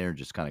shots. Me and Aaron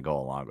just kind of go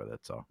along with it.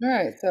 So all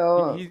right,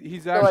 so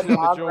he's actually in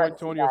the Joe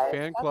Antonio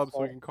fan club,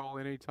 so he can call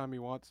in anytime he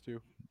wants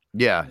to.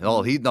 yeah,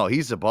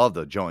 he's above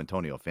the Joe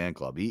Antonio fan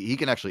club. He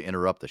can actually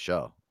interrupt the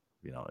show.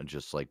 and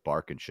just like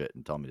bark and shit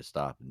and tell me to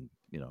stop, and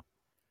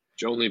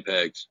Jonely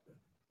pegs.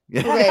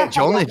 Okay,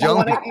 Jonely.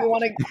 You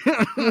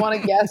want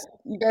to guess?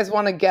 You guys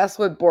want to guess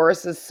what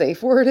Boris's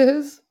safe word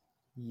is?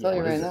 Yeah. Tell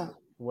you What right is it? now.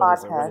 What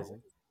is it? What is it?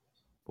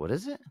 What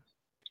is it?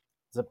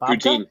 Is it vodka?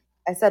 Poutine.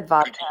 I said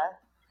vodka.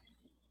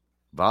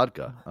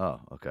 Vodka. Oh,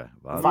 okay.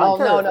 Vodka.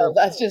 Oh no,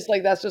 that's just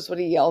what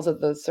he yells at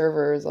the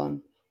servers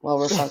on while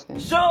we're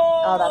fucking.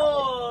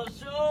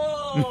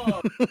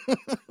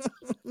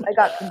 I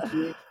got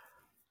confused.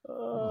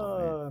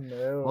 Oh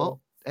no.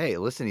 Well, hey,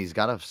 listen, he's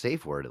got a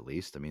safe word at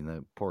least. I mean,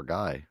 the poor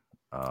guy.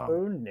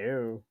 Oh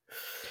no.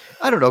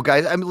 I don't know,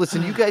 guys. I mean,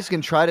 listen, you guys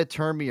can try to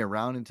turn me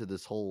around into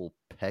this whole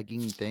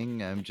pegging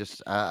thing. I'm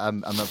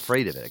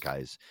afraid of it,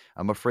 guys.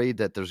 I'm afraid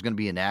that there's going to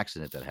be an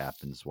accident that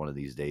happens one of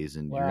these days,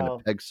 and you're going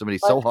to peg somebody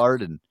so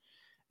hard, and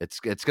it's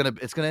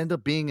gonna end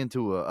up being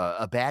into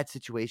a bad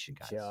situation,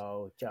 guys.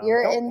 Joe,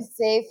 You're in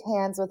safe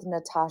hands with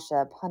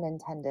Natasha, pun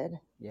intended.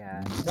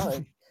 Yeah.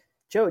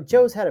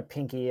 Joe's had a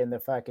pinky in the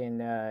fucking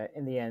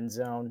in the end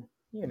zone.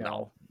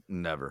 No,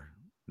 never.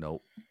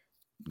 Nope.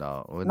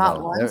 No.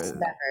 Not once,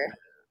 never.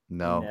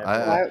 No.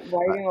 Never.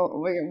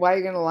 Why are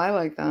you gonna lie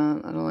like that?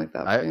 I don't like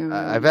that.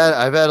 I've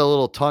had a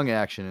little tongue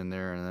action in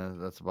there,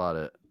 and that's about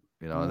it.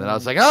 And then I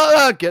was like,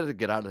 oh, get out of there,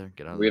 get out of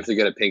there. We have to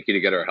get a pinky to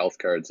get our health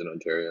cards in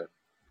Ontario.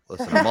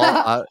 Listen,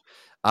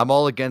 I'm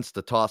all against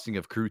the tossing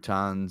of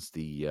croutons.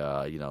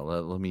 Let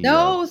me.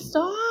 No,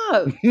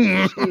 stop.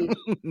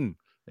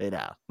 Hey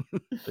now,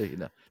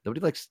 nobody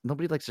likes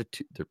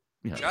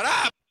Shut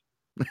up.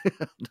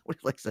 Nobody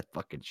likes that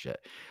fucking shit.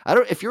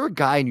 If you're a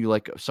guy and you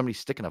like somebody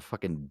sticking a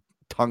fucking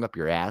tongue up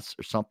your ass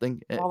or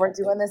something. Well, we're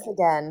doing this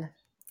again.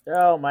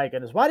 Oh my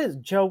goodness! Why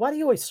do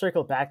you always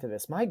circle back to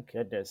this? My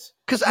goodness.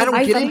 Because I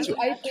don't get into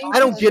it. I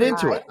don't get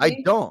into it.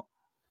 I don't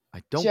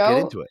get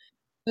into it.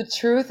 The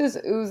truth is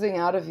oozing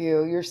out of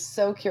you. You're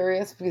so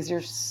curious because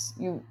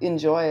you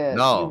enjoy it.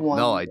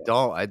 No, I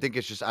don't. I think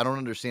it's just I don't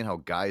understand how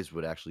guys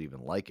would actually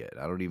even like it.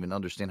 I don't even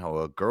understand how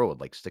a girl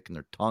would like sticking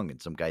their tongue in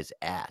some guy's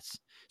ass,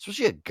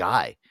 especially a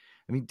guy.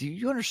 I mean, do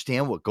you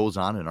understand what goes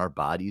on in our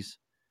bodies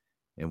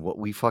and what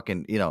we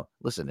fucking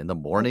listen, in the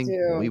morning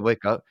when we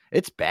wake up,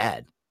 it's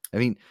bad. I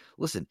mean,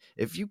 listen,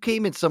 if you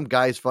came in some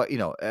guy's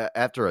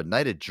after a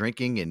night of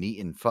drinking and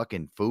eating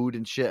fucking food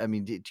and shit, I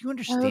mean, do you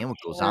understand what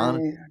goes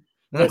on?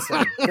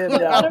 Listen,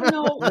 I don't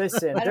know.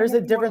 Listen, there's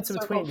a difference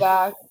between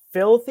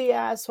filthy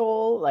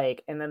asshole,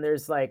 and then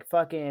there's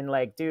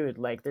fucking dude,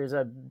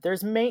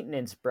 there's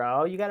maintenance,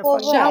 bro. You gotta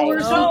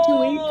showers need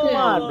to eat. Come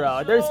on,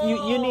 bro. There's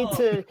you need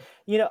to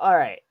all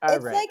right.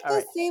 It's like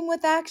the same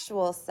with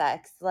actual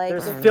sex.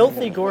 There's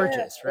filthy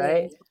gorgeous,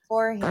 right?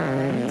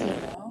 Beforehand.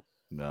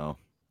 No,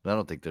 I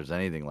don't think there's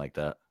anything like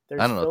that. There's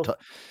I don't know.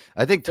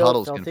 I think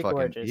Tuttles can filthy fucking.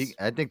 gorgeous.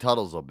 I think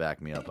Tuttles will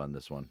back me up on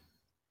this one.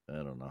 I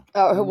don't know.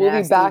 Oh, will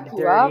we back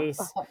you up?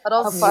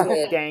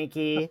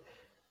 Skanky.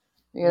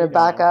 You gonna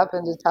back up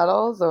into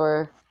Tuttles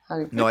or?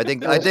 No, I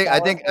think Tuttles.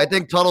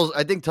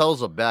 I think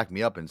Tuttles will back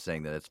me up in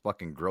saying that it's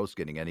fucking gross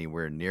getting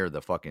anywhere near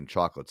the fucking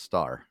chocolate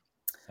star.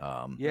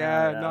 Not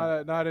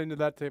into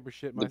that type of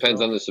shit.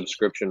 Depends on the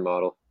subscription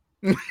model.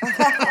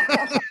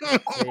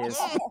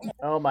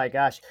 Oh my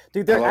gosh,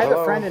 dude! I have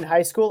a friend in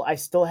high school. I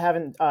still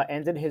haven't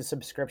ended his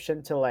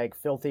subscription to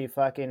filthy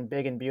fucking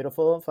big and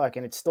beautiful.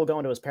 Fucking, it's still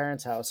going to his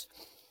parents' house.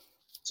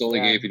 It's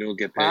only gay if you don't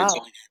get paid. Wow.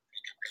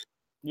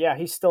 Yeah,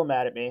 he's still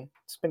mad at me.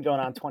 It's been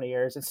going on 20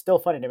 years. It's still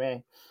funny to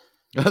me.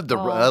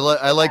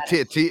 I like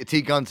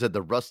T Gun said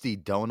the rusty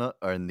donut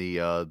and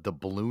the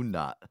balloon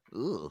knot.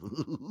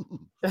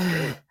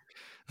 The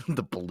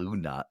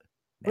balloon knot.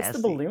 What's the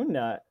balloon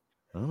knot?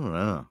 I don't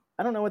know.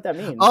 I don't know what that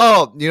means.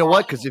 Oh, you know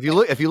what? Because if you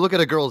look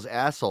at a girl's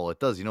asshole, it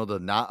does. The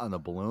knot on the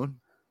balloon.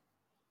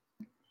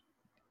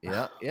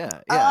 Yeah. Yeah.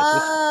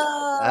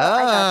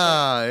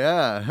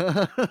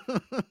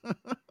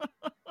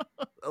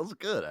 That was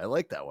good. I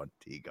like that one,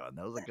 T-Gun.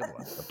 That was a good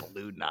one. The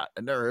balloon knot.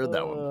 I never heard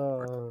that one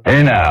before.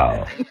 Hey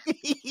now.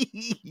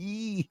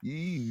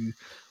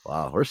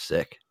 Wow, we're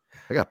sick.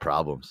 I got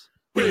problems.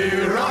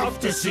 We're off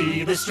to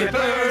see the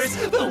strippers,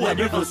 the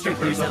wonderful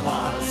strippers of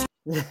Oz.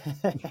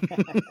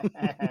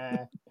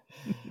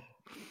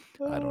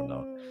 I don't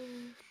know.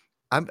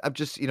 I'm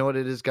just, you know what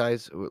it is,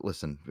 guys.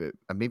 Listen,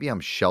 maybe I'm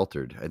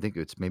sheltered. I think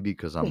it's maybe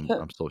because I'm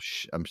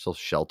so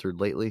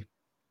sheltered lately.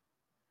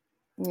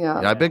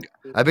 Yeah, I've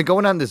been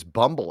going on this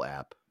Bumble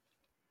app.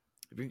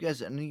 Have you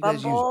guys use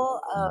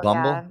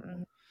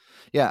Bumble?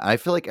 Yeah, I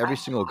feel like every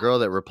single girl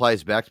that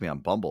replies back to me on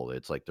Bumble,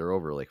 it's like they're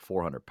over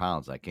 400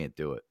 pounds. I can't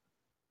do it.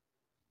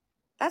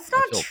 That's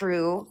not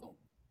true.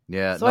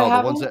 Yeah, so I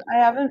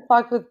haven't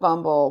fucked with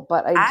Bumble,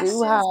 but I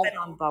do have been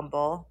on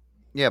Bumble.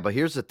 Yeah, but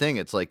here's the thing.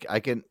 It's I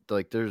can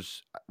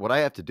there's what I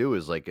have to do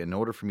is in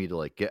order for me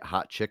to get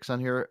hot chicks on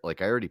here, I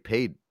already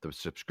paid the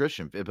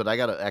subscription, but I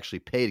got to actually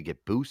pay to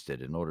get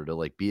boosted in order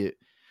to be it.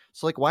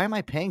 So why am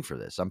I paying for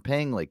this? I'm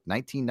paying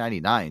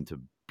 $19.99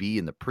 to be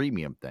in the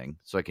premium thing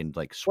so I can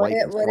swipe.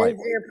 What is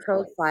your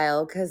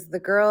profile? Because the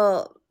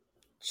girl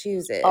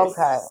chooses.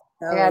 Okay.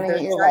 So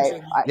Annie, you're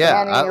right.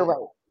 Yeah, Annie, you're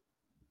right.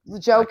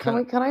 Joe,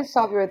 can I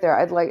stop you right there?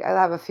 I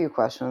have a few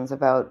questions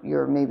about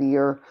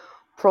your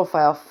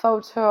profile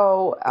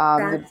photo,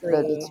 the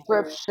Exactly.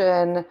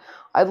 description.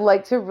 I'd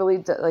like to really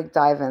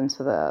dive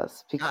into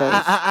this because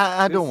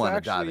I don't This want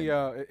to dive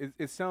actually, in.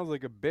 it sounds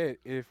like a bit.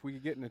 If we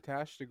could get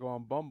Natasha to go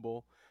on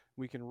Bumble,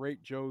 we can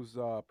rate Joe's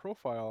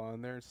profile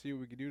on there and see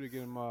what we can do to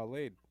get him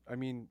laid. I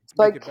mean,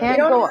 so I make it better. You can't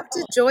don't go. have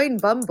to join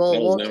Bumble.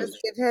 That was We'll nice. just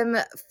give him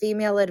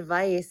female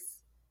advice.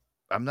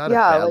 I'm not a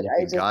Yeah, bad like I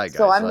looking just guy,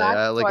 so guys. I'm not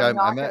so I'm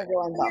not I'm gonna at, go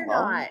on You're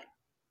Bumble. not.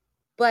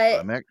 But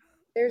I'm at,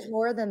 there's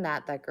more than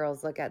that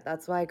girls look at.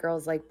 That's why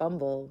girls like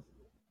Bumble.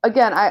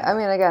 Again, I'm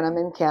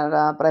in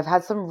Canada, but I've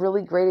had some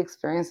really great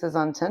experiences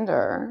on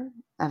Tinder.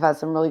 I've had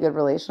some really good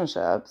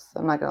relationships.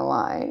 I'm not gonna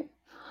lie.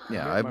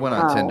 yeah, met I my went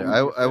wife on on Tinder. Plenty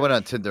of I went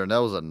on Fish. Tinder, and that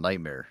was a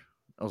nightmare.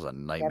 That was a Yeah,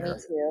 me nightmare.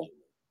 too.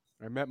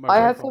 I met my I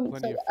had wife on some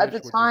Plenty of at the Fish,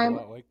 which is a time.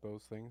 lot like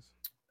those things.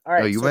 All No,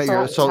 right, you so met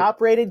your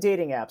top-rated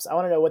dating apps. I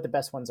want to know what the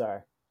best ones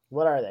are.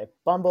 What are they?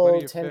 Bumble,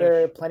 Plenty of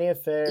Tinder, Fish. Plenty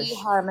of Fish,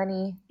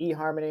 eHarmony.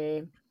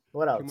 eHarmony.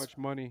 What else? Too much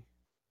money.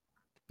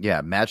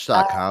 Yeah,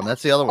 Match.com.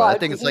 That's the other one. I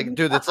think it's like,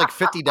 dude, it's like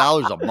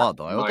 $50 a month.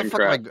 I'm like, what the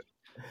fuck am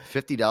I?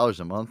 $50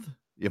 a month?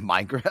 Yeah,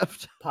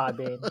 Minecraft.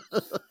 Podbean.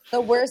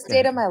 The worst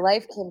date of my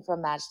life came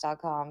from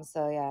Match.com.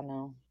 So yeah,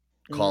 no.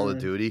 Call of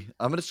Duty.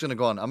 I'm gonna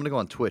go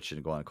on Twitch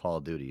and go on Call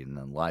of Duty and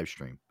then live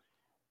stream.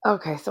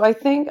 Okay, so I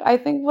think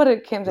what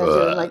it came down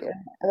to, and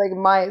like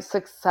my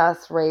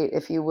success rate,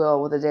 if you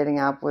will, with a dating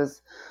app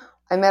was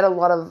I met a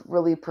lot of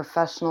really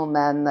professional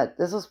men that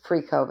this was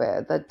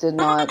pre-COVID that did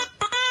not.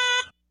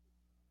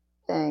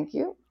 Thank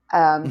you.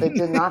 They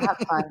did not have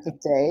time to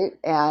date,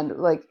 and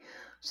like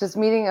just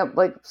meeting up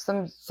like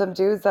some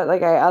dudes that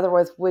like I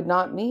otherwise would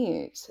not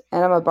meet.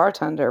 And I'm a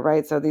bartender,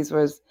 right? So these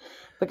was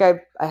like I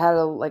had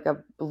a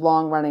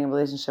long running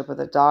relationship with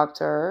a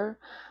doctor,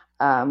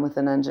 with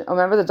an engineer. Oh,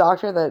 remember the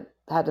doctor that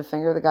had to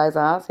finger the guy's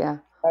ass? Yeah,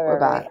 we're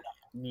back.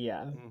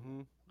 Yeah.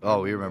 Mm-hmm.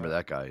 Oh, we remember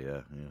that guy.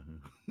 Yeah,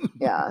 yeah.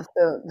 Yeah,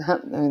 so I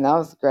mean that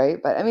was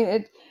great, but I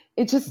mean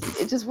it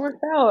just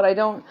worked out.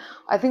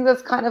 I think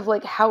that's kind of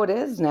like how it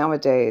is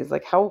nowadays.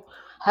 Like how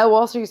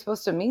else are you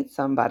supposed to meet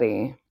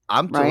somebody?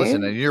 Listen, Right?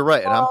 and you're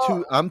right,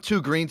 and I'm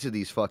too green to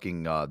these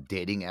fucking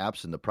dating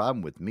apps. And the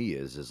problem with me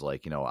is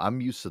like,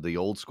 I'm used to the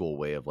old school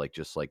way of like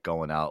just like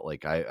going out.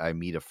 Like I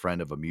meet a friend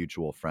of a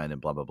mutual friend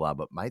and blah blah blah.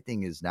 But my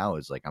thing is now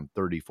is like I'm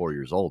 34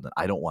 years old and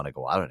I don't want to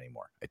go out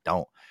anymore. I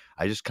don't.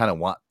 I just kind of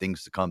want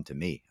things to come to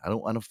me. I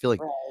don't feel like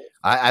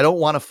I don't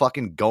want to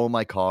fucking go in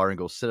my car and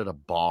go sit at a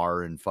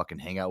bar and fucking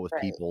hang out with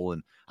people.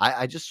 And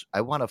I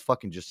want to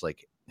fucking just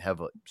like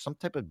have some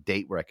type of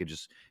date where I could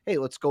just, hey,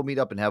 let's go meet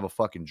up and have a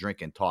fucking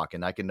drink and talk.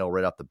 And I can know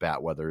right off the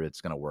bat whether it's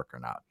going to work or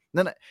not.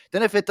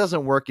 Then if it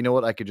doesn't work, you know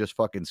what? I could just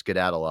fucking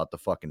skedaddle out the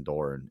fucking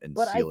door and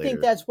But see I you later.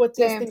 think that's what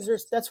these things are.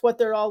 That's what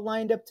they're all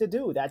lined up to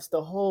do. That's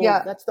the whole.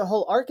 Yeah. That's the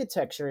whole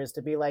architecture is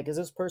to be like, is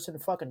this person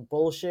fucking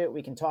bullshit?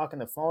 We can talk on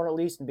the phone at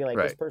least and be like,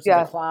 this Right. person's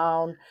a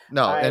clown.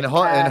 No, All right, and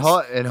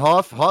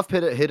Hoff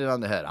hit it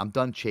on the head. I'm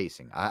done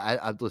chasing.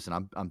 I listen.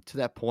 I'm to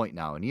that point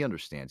now, and he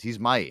understands.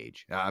 He's my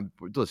age.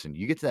 Listen.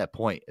 You get to that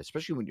point,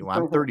 especially when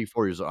I'm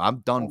 34 years old. I'm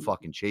done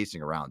fucking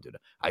chasing around, dude.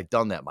 I've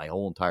done that my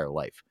whole entire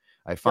life.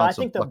 I found I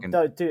think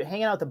the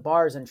hanging out at the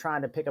bars and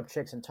trying to pick up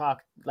chicks and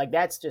talk, like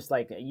that's just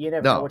like you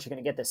never know what you're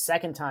gonna get the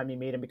second time you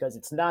meet him because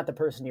it's not the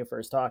person you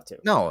first talked to.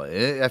 No,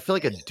 I feel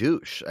like a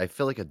douche. I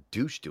feel like a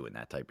douche doing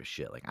that type of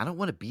shit. Like I don't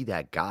want to be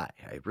that guy.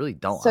 I really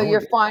don't. So you're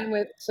fine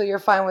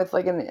with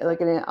like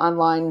an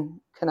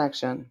online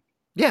connection.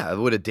 Yeah,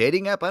 with a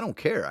dating app, I don't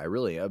care. I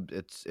really,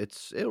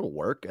 it'll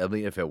work. I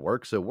mean, if it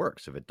works, it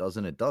works. If it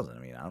doesn't, it doesn't. I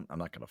mean, I'm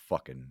not gonna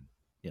fucking,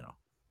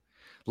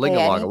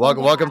 Linga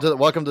welcome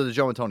to the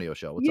Joe Antonio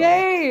show. What's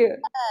Yay! up?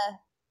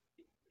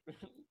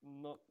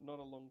 Not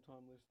a long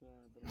time listener.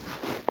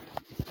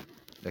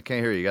 I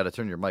can't hear you. You got to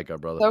turn your mic up,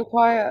 brother. So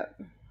quiet.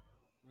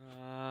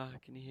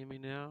 Can you hear me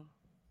now?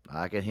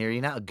 I can hear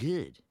you now.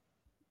 Good.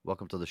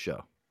 Welcome to the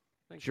show.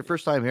 Thank It's your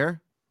first time here?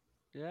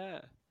 Yeah,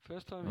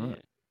 first time All here.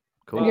 right.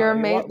 Cool. You're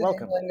amazing,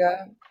 welcome.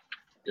 Linga.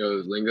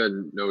 Yo, Linga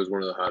knows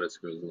one of the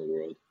hottest girls in the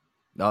world.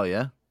 Oh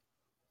yeah.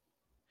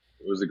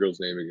 What was the girl's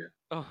name again?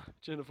 Oh,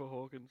 Jennifer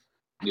Hawkins.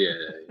 Yeah.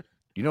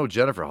 You know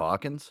Jennifer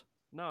Hawkins?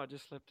 No, I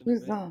just slept in her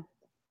Who's bed. that?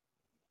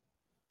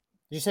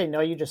 Did you say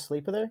no? You just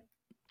sleep with her?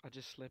 I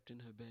just slept in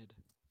her bed.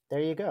 There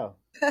you go.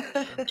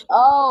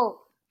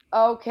 Oh,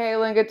 okay,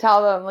 Linga.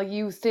 Tell them like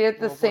you stayed at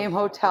the same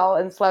hotel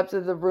and slept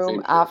in the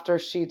room after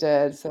she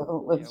did.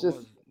 So let's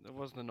just. It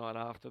wasn't the night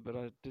after, but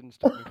it didn't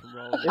stop me from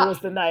rolling. It was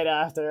the night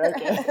after.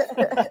 Okay.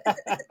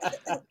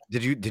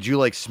 Did you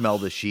like smell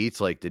the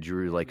sheets? Like did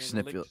you like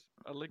sniff?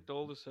 I licked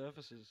all the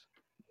surfaces.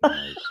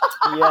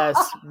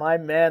 Yes, my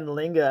man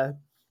Linga.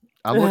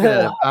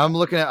 I'm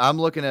looking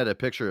at a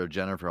picture of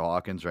Jennifer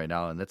Hawkins right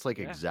now, and that's like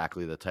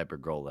exactly the type of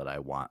girl that I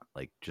want.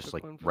 Like just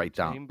like right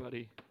down.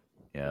 Buddy.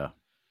 Yeah,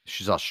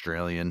 she's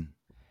Australian.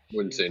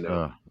 Wouldn't say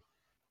no.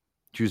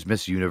 She was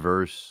Miss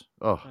Universe.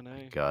 Oh I know.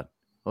 my God,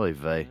 holy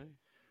vey.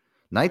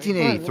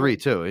 1983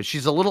 too. And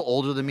she's a little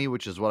older than me,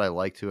 which is what I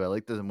like too. I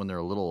like them when they're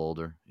a little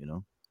older.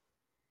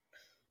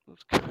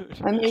 That's good.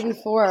 I'm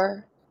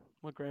 84.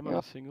 My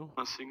grandma's single.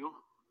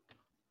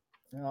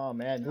 Oh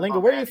man, Linga,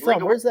 where are you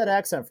from? Where's that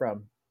accent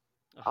from?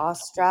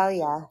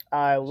 Australia.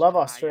 I love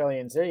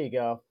Australians. There you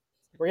go.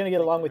 We're gonna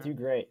get along with you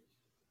great.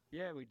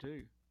 Yeah, we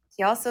do.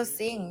 He also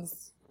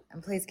sings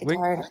and plays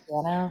guitar and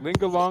piano.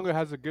 Lingalonga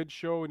has a good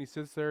show, and he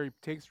sits there, he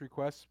takes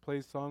requests,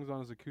 plays songs on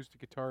his acoustic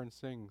guitar, and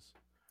sings.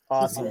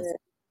 Awesome.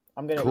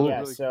 I'm gonna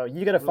Cool. so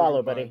you gotta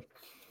follow, buddy.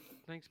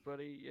 Thanks,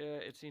 buddy. Yeah,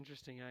 it's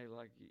interesting,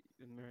 Like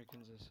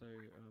Americans are so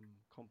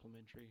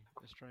complimentary.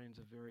 Australians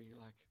are very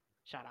like,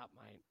 shut up,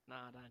 mate.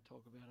 Nah, don't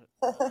talk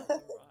about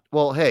it.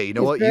 Well, hey, you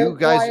know what? You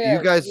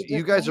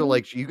guys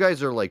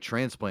are like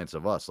transplants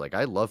of us. Like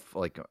I love,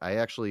 like I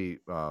actually,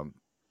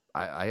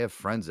 I have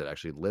friends that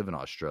actually live in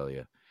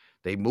Australia.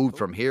 They moved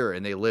from here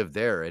and they live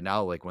there, and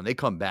now like when they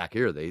come back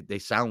here, they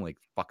sound like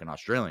fucking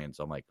Australians.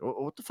 I'm like,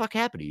 what the fuck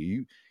happened to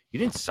you? You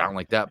didn't sound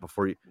like that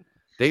before you.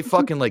 They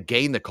fucking like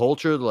gain the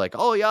culture. They're like,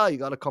 oh yeah, you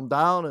got to come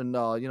down and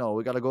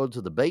we got to go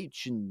to the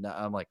beach. And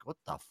I'm like, what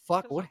the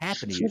fuck? What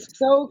happened to you? It's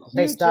so cute.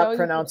 They stop Joe.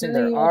 pronouncing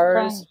You're their pretending you're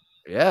R's. French.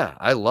 Yeah,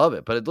 I love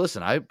it. But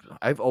listen,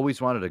 I've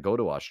always wanted to go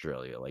to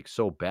Australia, like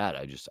so bad.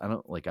 I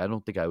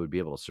don't think I would be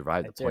able to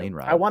survive the plane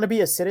ride. I want to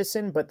be a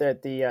citizen, but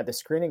the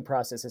screening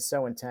process is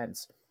so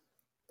intense.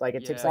 Like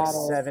it takes like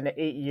 7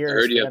 to 8 years. I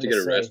heard you for have to them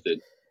get say-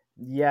 arrested.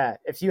 Yeah,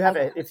 if you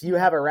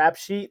have a rap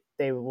sheet,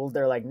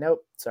 they're like,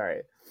 nope,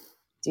 sorry.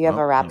 Do you have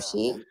a rap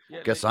sheet?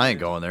 Guess I ain't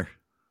going there.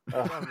 It's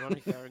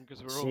ironic, Aaron,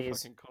 because we're all Jeez.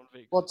 fucking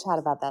convicts. We'll chat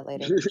about that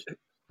later.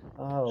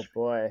 Oh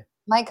boy.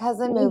 My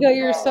cousin moved. Linga,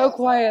 you're so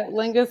quiet.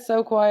 Linga's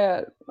so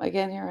quiet. I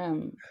can't hear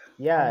him.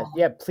 Yeah,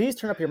 yeah. Please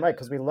turn up your mic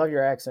because we love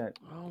your accent.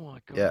 Oh my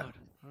god. Yeah.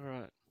 All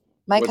right.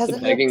 My What's cousin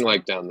the pegging moved to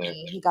like down there?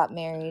 He got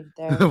married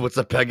there. What's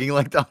the pegging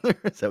like down there?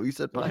 Is that what you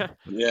said, Pie?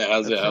 Yeah,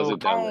 how's it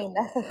down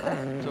there?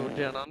 It's all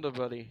down under,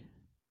 buddy.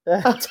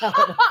 Nice.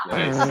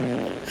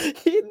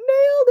 He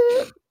nailed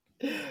it.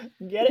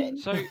 Get it?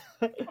 So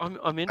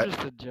I'm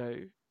interested, Joe.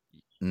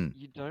 Mm.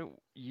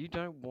 You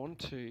don't want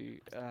to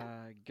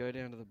go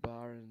down to the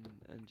bar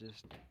and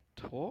just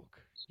talk?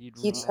 He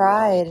rather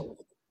tried.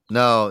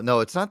 No,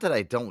 it's not that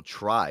I don't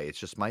try. It's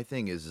just my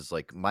thing is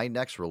like my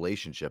next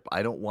relationship,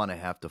 I don't want to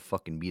have to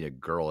fucking meet a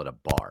girl at a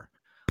bar.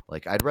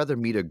 Like I'd rather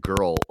meet a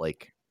girl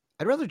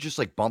I'd rather just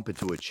like bump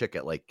into a chick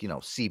at like,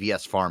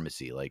 CVS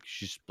pharmacy. Like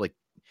she's like,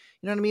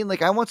 you know what I mean?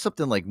 Like I want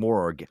something like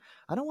more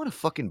I don't want to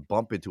fucking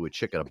bump into a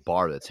chick at a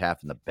bar that's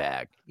half in the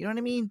bag. You know what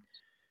I mean?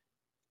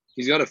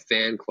 He's got a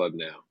fan club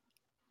now.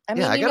 I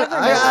mean,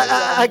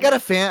 Yeah, I got a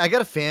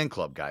fan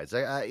club, guys.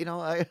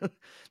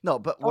 No,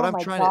 but what oh I'm my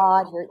trying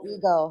God, your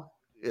ego. to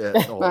yeah,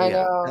 I yeah,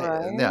 know,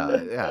 yeah,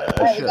 right? yeah, All I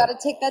right, we should. got to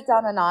take that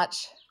down a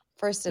notch.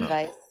 First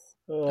advice.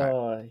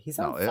 Oh, he's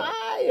on No,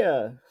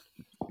 fire.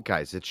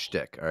 Guys, it's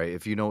shtick. All right,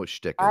 if you know what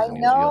shtick is, I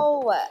then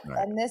know,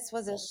 right. and this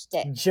was a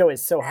shtick. Joe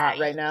is so hot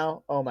right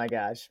now. Oh my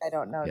gosh. I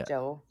don't know, Yeah.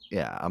 Joe.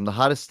 Yeah, I'm the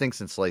hottest thing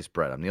since sliced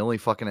bread. I'm the only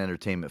fucking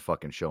entertainment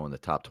fucking show in the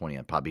top 20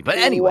 on Podbean. But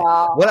anyway,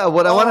 Wow. what I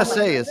want Oh to my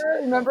say God. is,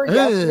 Remember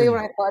yesterday when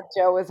I thought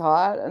Joe was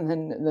hot, and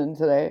then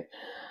today.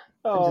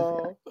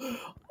 Oh.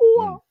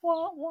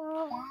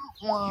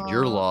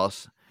 your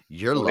loss.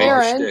 Your loss.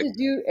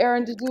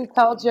 Aaron, did you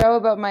tell Joe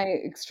about my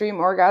extreme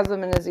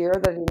orgasm in his ear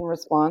that he didn't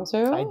respond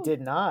to? I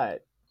did not.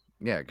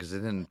 Yeah, because it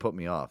didn't put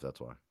me off. That's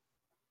why.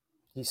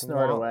 He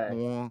snored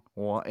away.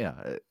 Yeah,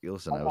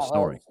 listen, I was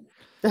snoring.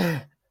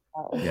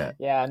 Yeah.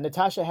 Yeah,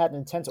 Natasha had an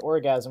intense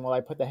orgasm while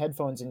I put the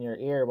headphones in your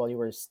ear while you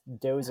were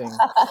dozing.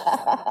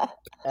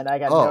 And I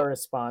got no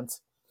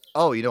response.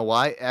 Oh, you know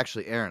why?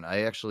 Actually, Aaron, I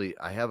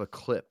have a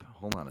clip.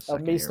 Hold on a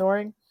second. Of me here.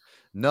 snoring?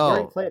 No. You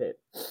already played it.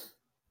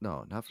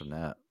 No, not from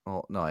that.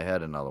 Oh no, I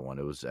had another one.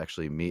 It was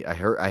actually me.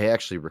 I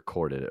actually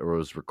recorded it, or it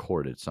was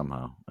recorded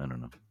somehow. I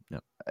don't know. No,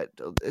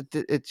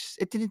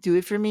 it didn't do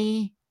it for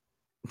me.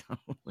 I'm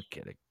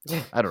kidding.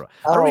 I don't know.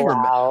 I don't even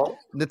remember.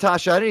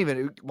 Natasha, I didn't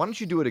even. Why don't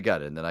you do it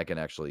again, and then I can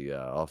actually.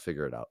 I'll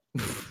figure it out.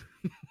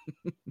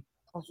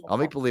 I'll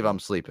make believe I'm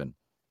sleeping.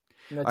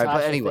 Natasha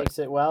but anyway. takes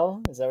it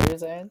well. Is that what you're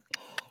saying?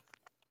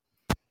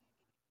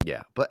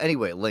 Yeah, but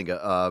anyway,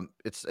 Linga,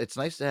 it's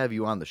nice to have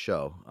you on the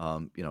show.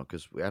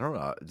 Because I don't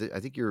know. I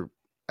think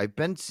I've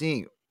been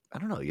seeing. I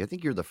don't know. I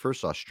think you're the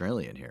first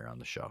Australian here on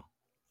the show.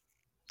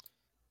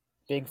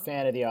 Big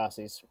fan of the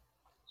Aussies.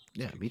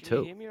 Yeah, me Can too.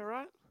 you hear me all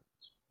right?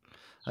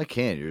 I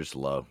can. You're just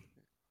low.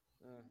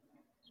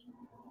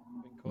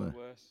 Been called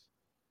worse.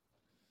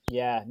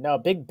 Yeah, no,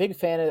 big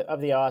fan of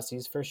the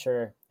Aussies for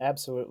sure.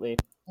 Absolutely.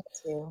 Me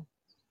too.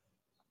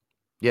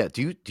 Yeah.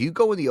 Do you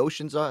go in the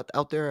oceans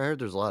out there? I heard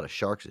there's a lot of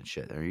sharks and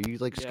shit. Are you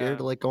like scared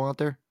to like go out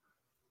there?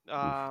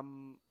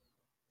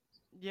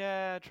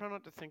 Yeah, try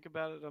not to think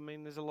about it. I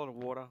mean, there's a lot of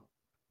water,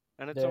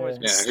 and it's always.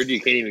 Yeah, I heard you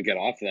can't even get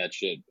off of that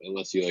shit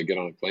unless you like get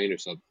on a plane or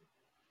something.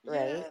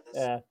 Right.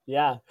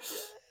 Yeah.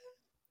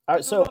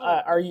 So,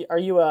 are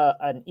you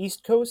an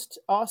East Coast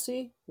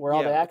Aussie where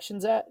all the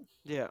action's at?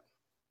 Yeah.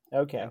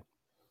 Okay.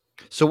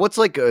 So what's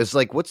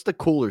what's the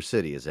cooler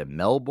city? Is it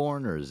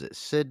Melbourne or is it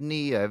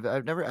Sydney? I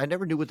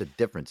never knew what the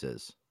difference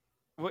is.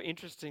 Well,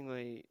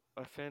 interestingly,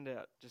 I found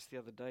out just the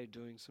other day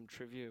doing some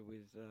trivia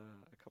with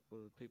a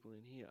couple of people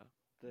in here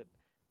that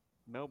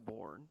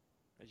Melbourne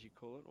as you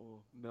call it, or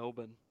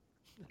Melbourne.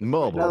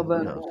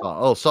 Melbourne. Yeah.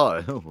 Oh,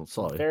 sorry. Oh,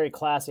 sorry. Very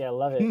classy. I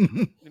love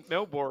it.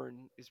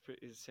 Melbourne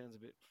sounds a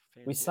bit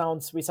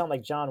fancy. We sound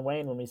like John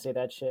Wayne when we say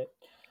that shit.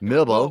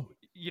 Melbourne.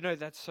 Well,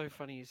 that's so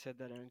funny you said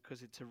that, Aaron,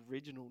 because its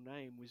original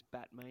name was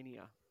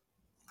Batmania.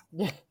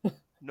 Yeah.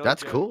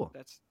 That's cool.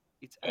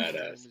 Its actual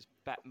name was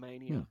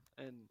Batmania,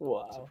 and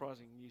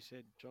surprising you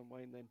said John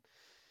Wayne then.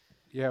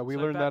 Yeah, we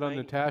So learned that on Batmania.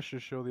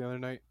 Natasha's show the other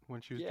night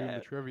when she was doing the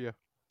trivia.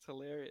 It's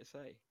hilarious,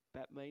 eh?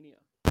 Batmania.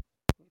 What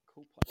a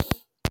cool place.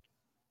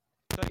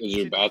 So Is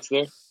there bats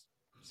there?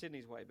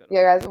 Sydney's way better.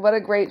 Yeah, guys, what a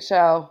great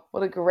show.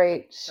 What a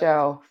great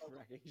show.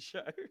 Cracking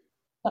show.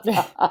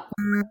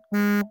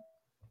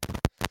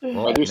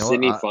 Are there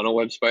Sydney funnel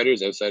web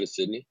spiders outside of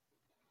Sydney?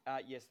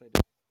 Yes, they do.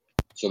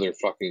 So they're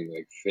fucking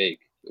like fake.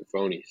 They're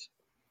phonies.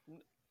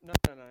 No.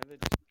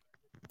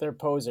 They're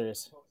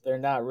posers. They're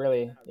not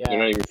really. Yeah. They're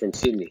not even from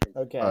Sydney.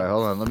 Okay. All right,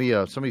 hold on. Let me.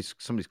 Somebody's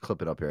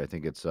clip it up here. I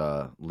think it's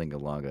Linga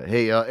Longa.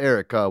 Hey,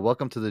 Eric.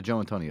 Welcome to the Joe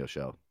Antonio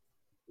Show.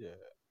 Yeah.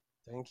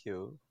 Thank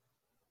you.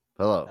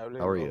 Hello. I really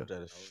How are love you?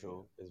 the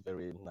show. It's a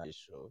very nice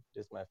show.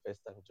 This is my first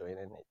time joining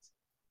it.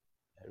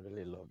 I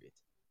really love it.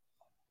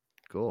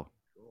 Cool.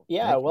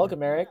 Yeah,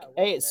 welcome, Eric.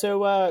 Hey,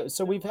 so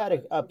we've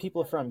had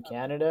people from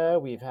Canada.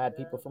 We've had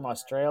people from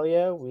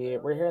Australia.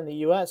 We're here in the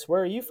U.S.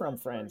 Where are you from,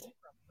 friend?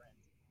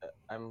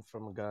 I'm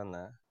from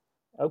Ghana.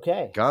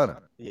 Okay.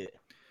 Ghana. Yeah.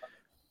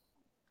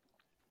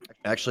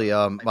 Actually,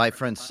 my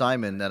friend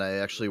Simon that I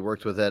actually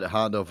worked with at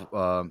Honda,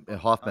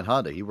 Hoffman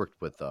Honda, he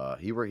worked with,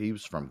 he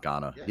was from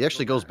Ghana. He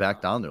actually goes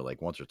back down there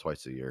like once or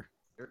twice a year.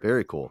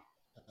 Very cool.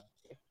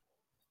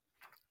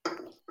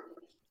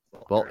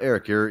 Well,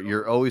 Eric,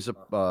 you're always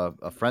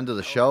a friend of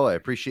the show. I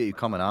appreciate you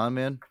coming on,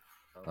 man.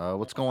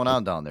 What's going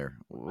on down there?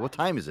 What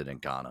time is it in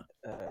Ghana?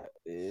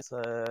 It's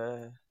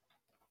 1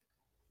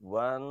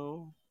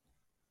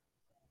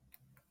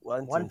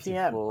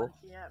 p.m. 1 a.m.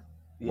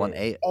 1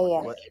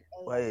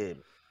 a.m.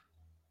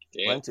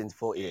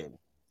 1:24 a.m.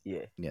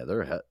 Yeah. Yeah,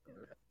 they're ahead.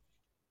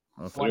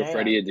 Okay. Is there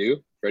Freddie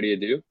Adu? Freddie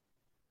Adu?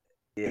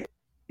 Yeah.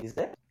 Is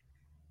that?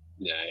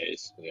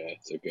 Nice. Yeah,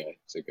 it's okay.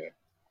 It's okay.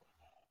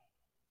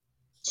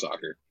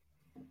 Soccer.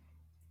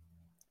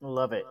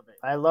 Love it.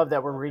 I love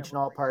that we're reaching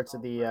all parts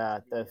of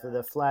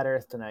the flat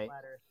Earth tonight.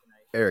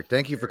 Eric,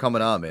 thank you for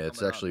coming on, man.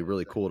 It's actually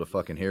really cool to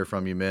fucking hear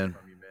from you, man.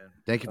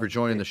 Thank you for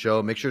joining the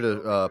show. Make sure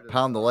to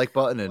pound the like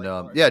button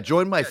and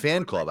join my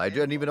fan club. I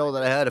didn't even know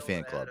that I had a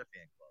fan club.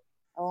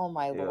 Oh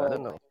my Yeah, I lord!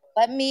 don't know.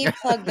 Let me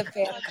plug the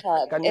fan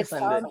club. Can you It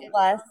send sounds it?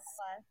 less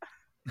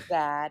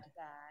bad.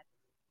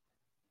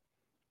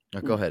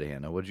 Go ahead,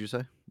 Hannah. What did you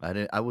say?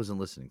 I wasn't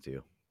listening to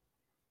you.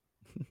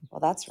 Well,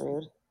 that's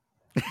rude.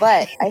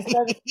 But I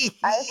said,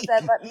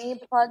 let me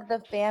plug the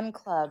fan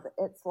club.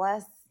 It's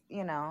less,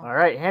 All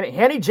right,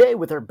 Hanny J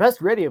with her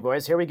best radio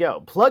voice. Here we go.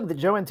 Plug the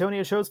Joe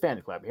Antonio Show's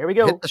fan club. Here we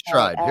go. Hit the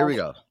stride. Here we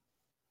go.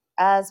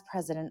 As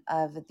president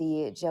of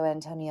the Joe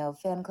Antonio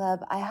fan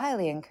club, I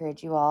highly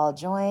encourage you all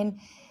join.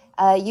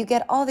 You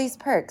get all these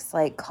perks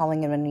like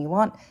calling in when you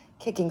want,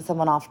 kicking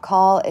someone off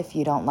call if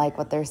you don't like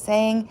what they're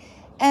saying,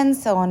 and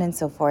so on and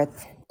so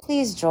forth.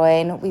 Please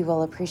join. We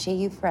will appreciate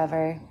you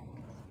forever.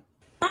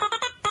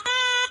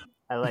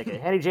 I like it.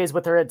 Hanny J's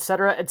with her et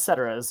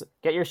ceteras.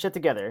 Get your shit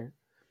together.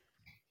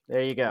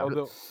 There you go.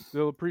 Well,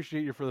 they'll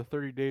appreciate you for the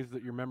 30 days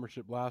that your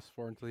membership lasts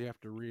for until you have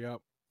to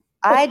re-up.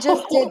 I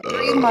just did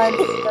 3 months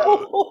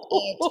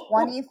for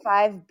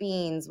 25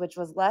 beans, which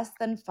was less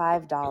than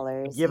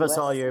 $5. Give us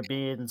all your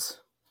beans.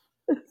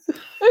 Give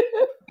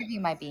you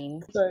my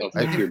beans. I'll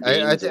take your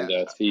beans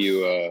and fee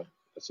you a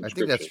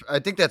subscription. I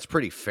think that's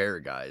pretty fair,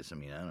 guys. I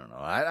mean, I don't know.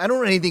 I don't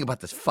know anything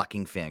about this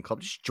fucking fan club.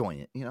 Just join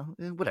it.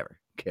 Whatever.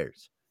 Who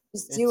cares?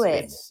 Just do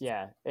it.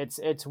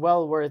 It's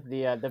well worth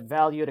the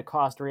value to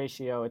cost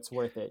ratio. It's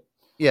worth it.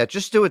 Yeah,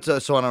 just do it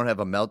so I don't have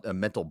a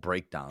mental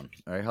breakdown.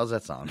 All right, how's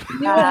that sound?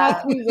 Am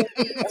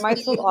I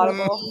still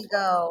audible?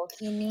 Ego.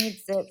 He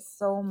needs it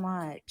so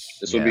much.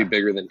 This will be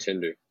bigger than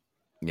Tinder.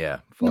 Yeah.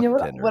 You know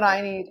what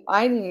I need?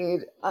 I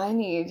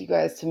need you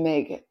guys to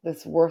make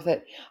this worth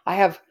it. I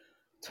have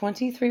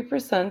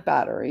 23%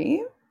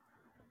 battery,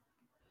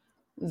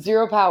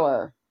 0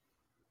 power.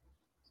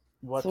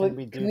 What So can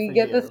we do can we for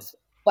get you? the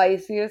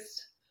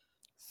spiciest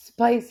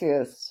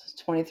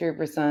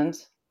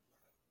 23%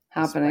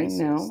 happening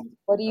now?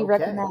 What do you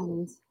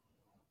recommend?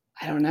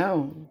 I don't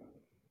know.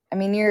 I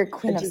mean, you're a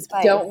queen I of just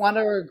spice. don't want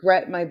to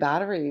regret my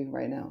battery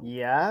right now.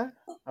 Yeah.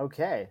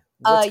 Okay.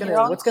 you're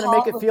on What's gonna call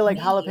make it with feel like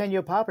me.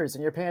 jalapeno poppers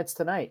in your pants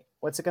tonight?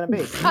 What's it gonna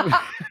be?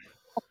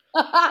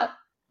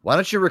 Why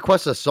don't you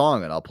request a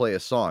song and I'll play a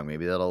song?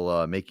 Maybe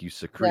that'll make you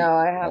secrete No,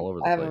 all over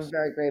the I have place. a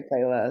very great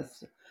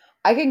playlist.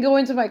 I can go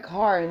into my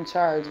car and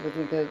charge with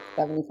you for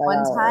 $75.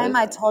 One time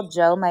I told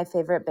Joe my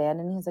favorite band,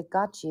 and he's like,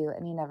 got you,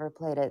 and he never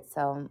played it,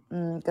 so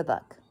good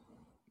luck.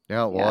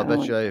 Yeah, well, Yeah, I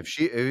bet you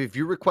if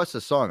you request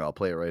a song, I'll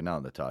play it right now,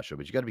 Natasha.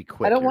 But you got to be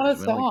quick. I don't here, want a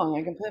 'cause we only- song.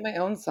 I can play my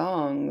own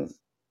songs.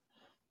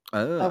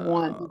 I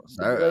want to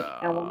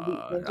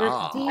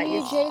be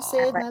DJ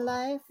saved my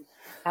life.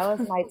 That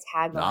was my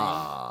tagline.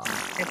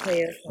 I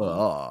play a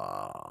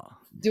song.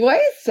 Do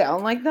I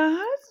sound like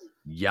that?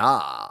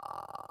 Yeah.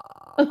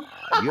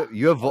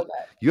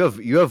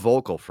 You have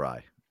vocal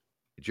fry.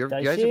 Did you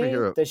Does guys she? ever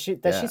hear? Does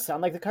she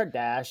sound like the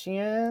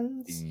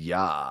Kardashians?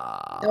 Yeah.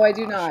 No, I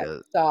do not.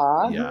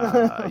 Stop.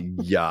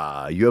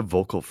 Yeah. You have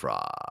vocal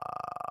fry.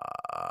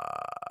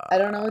 I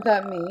don't know what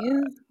that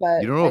means,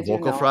 but You don't know I what do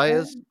vocal know fry it.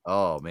 is?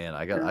 Oh man,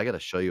 I got to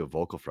show you what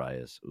vocal fry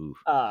is. Ooh.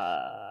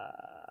 Uh,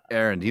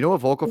 Aaron, do you know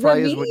what vocal What fry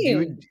does is? that What do you,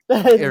 mean?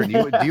 Aaron?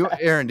 Do you,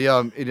 Aaron? Do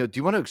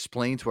you want to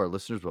explain to our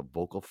listeners what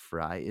vocal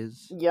fry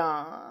is?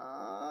 Yeah,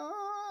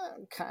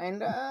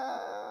 kinda.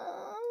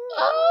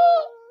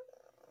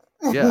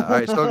 Yeah. All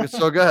right.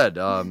 So go ahead.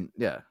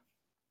 Yeah.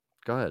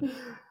 Go ahead.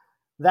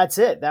 That's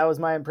it. That was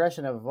my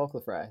impression of a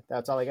vocal fry.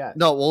 That's all I got.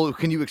 No. Well,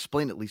 can you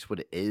explain at least what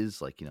it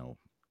is? Like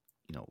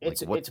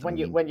It's like what it's when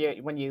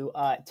you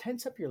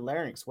tense up your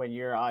larynx when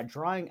you're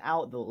drawing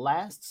out the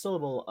last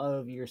syllable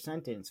of your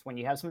sentence when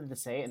you have something to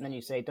say and then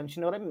you say, "Don't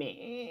you know what I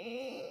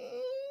mean?"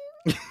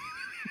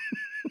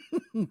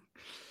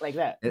 Like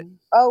that.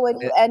 Oh, when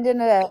you end in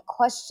a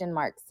question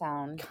mark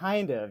sound.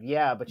 Kind of,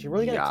 yeah, but you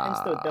really gotta tense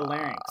the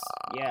larynx.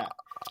 Yeah.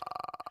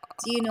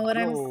 Do you know what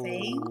I'm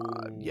saying?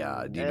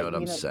 Yeah. Do you know what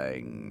I'm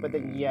saying? But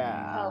then,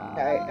 yeah.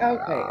 Okay.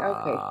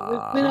 So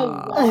there's been a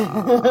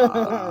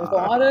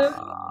lot of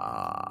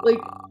like.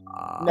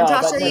 No,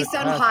 Natasha, but you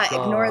sound hot.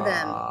 Ignore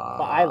them.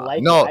 But I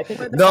like No, it. I think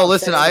it no. sounds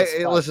Listen, sexy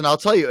as fuck. listen. I'll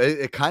tell you,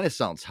 it kind of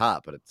sounds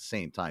hot, but at the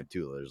same time,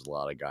 too, there's a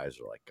lot of guys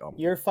who are like, "Oh,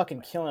 You're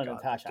fucking killing it,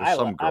 Natasha. there's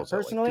some I girls that, like, do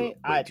personally, it way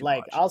I'd too like,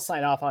 much. I'll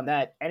sign off on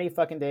that any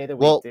fucking day of the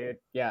week, Well- dude.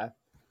 Yeah.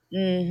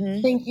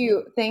 Mm-hmm. Thank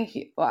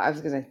you. Well, I was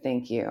gonna say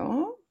thank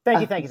you.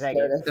 Thank you.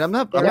 And I'm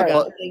not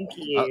Thank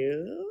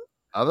you.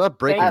 I'm not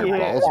breaking Thank your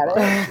you. balls about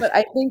it. But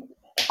I think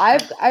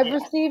I've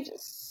received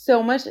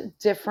so much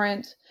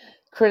different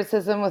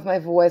criticism with my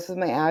voice, with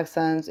my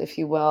accent, if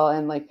you will,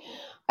 and like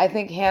I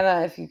think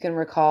Hannah, if you can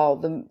recall,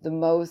 the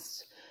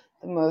most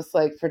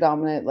like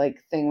predominant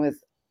like thing was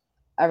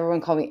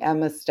everyone called me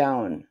Emma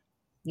Stone.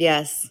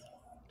 Yes.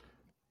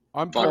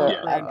 I'm Fuck pure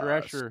yeah. Fran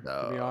Drescher,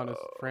 to be honest.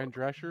 Fran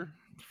Drescher.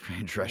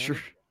 Fran Drescher.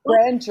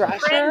 Fran Drescher?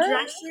 Fran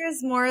Drescher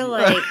is more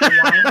like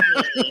whiny.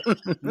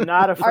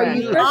 Not a Are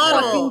friend. you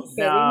Models. fucking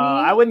kidding No,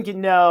 me? I wouldn't get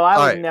no. I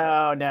All would right.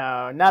 no,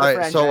 not All a right,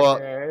 friend. so all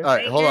Drescher.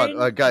 right, hold on,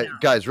 Aaron?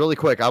 guys, really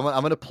quick. I'm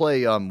gonna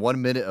play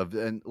 1 minute of,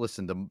 and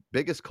listen, the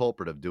biggest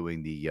culprit of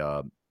doing the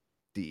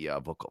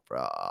vocal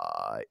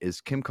fry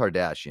is Kim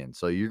Kardashian.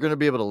 So you're gonna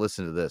be able to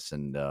listen to this,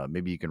 and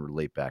maybe you can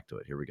relate back to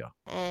it. Here we go.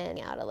 And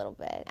out a little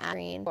bit.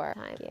 Green for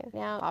time you.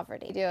 Now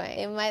poverty doing.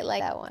 It might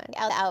like that one.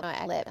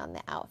 I lived on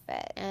the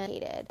outfit and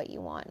hated what you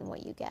want and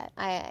what you get.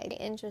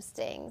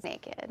 Interesting.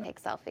 Naked.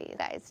 Take selfies.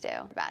 Guys do.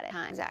 About it.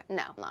 Time.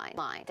 No.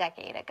 Line.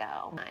 Decade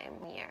ago.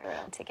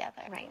 We're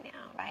together right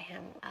now. Buy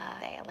him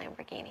a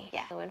Lamborghini.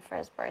 Yeah. Went for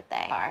his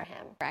birthday. Car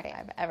him. Record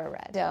I've ever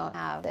read. Don't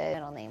have the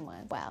middle name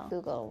one. Well,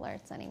 Google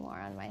alerts anymore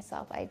on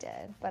myself. I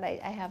did, but I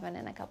haven't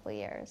in a couple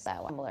years. So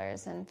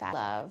Tumblr's in fact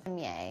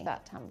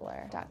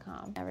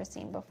love.tumblr.com. Never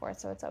seen before,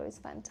 so it's always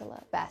fun to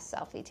look. Best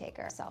selfie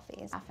taker.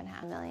 Selfies. Half and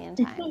half. 1,000,000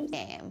 times.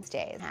 Games.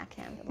 Days. Hack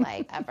him.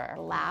 Like ever.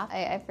 Laugh.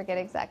 I forget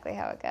exactly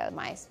how it goes.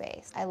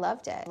 MySpace. I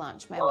loved it.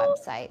 Launched my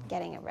website.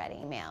 Getting it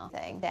ready. Mail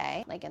thing.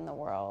 Day. Like in the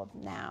world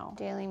now.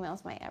 Daily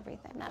Mail's my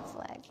everything.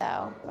 Netflix.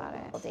 So about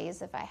it.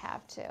 Days if I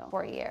have to.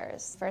 4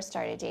 years. First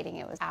started dating,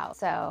 it was out.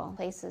 So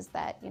places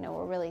that,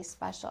 were really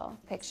special.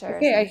 Pictures.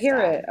 Okay, I and hear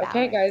stuff it. about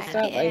Okay, guys,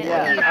 stop. I hear it.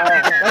 Yeah. All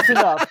right, that's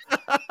enough.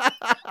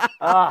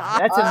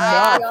 That's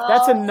enough.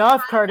 That's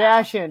enough,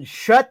 Kardashian.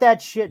 Shut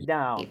that shit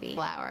down.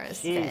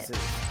 Flowers. Jesus.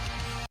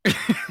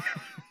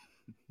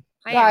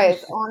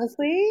 Guys,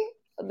 honestly,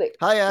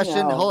 Hi,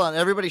 Ashton. Hold on,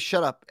 everybody,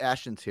 shut up.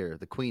 Ashton's here.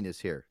 The queen is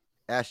here.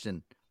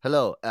 Ashton,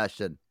 hello,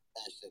 Ashton.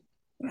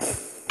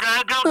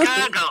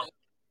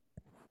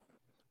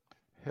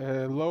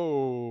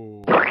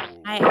 Hello.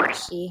 Hi,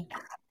 Ashley.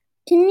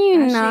 Can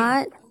you Ashley.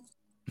 not?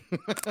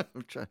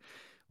 I'm trying.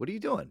 What are you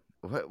doing?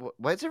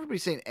 Why is everybody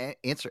saying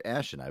answer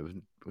Ashton?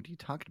 What are you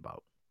talking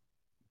about?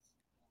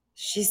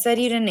 She said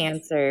you didn't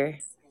answer.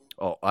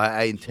 Oh,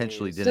 I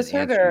intentionally didn't just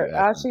heard answer her. you,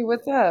 Ashton. Ashley,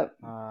 what's up?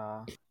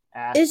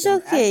 It's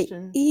okay.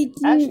 You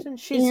didn't Ashton,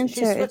 she's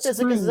answer. swift It's as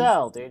a fine.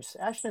 gazelle, dude.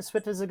 Ashton is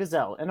swift as a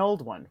gazelle, an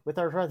old one with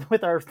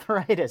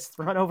arthritis,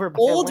 run over by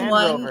Old a Land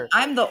one. Rover.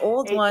 I'm the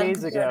old 8 one days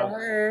compared to ago.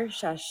 her.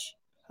 Shush.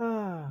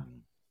 God.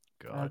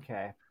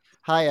 Okay.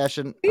 Hi,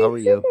 Ashton. How are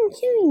you?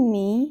 Kidding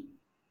me?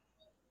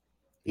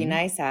 Be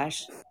nice,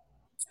 Ash.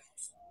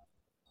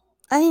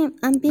 I'm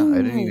being I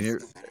didn't even nice.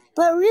 hear.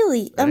 But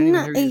really, I I'm didn't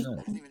not even hear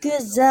a you say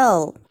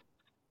gazelle.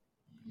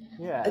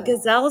 Yeah. A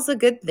gazelle's a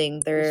good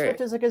thing. You're They're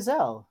swift as a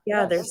gazelle.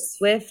 yeah, Yes. they're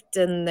swift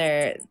and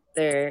they're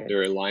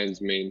They're a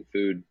lion's main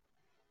food.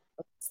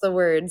 what's the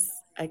words?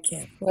 I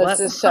can't. Let's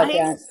What? just shut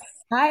down.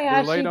 Hi,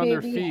 They're light Ashley, on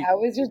their baby. feet. How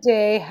was your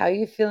day? How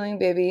you feeling,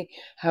 baby?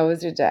 How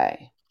was your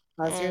day?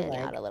 How's your And leg?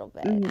 out a little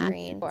bit. Mhm.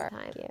 Green for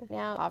time you.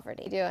 Now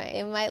poverty doing.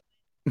 It might.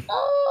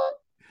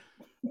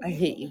 I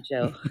hate you,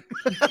 Joe.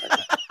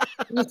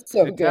 It's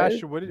so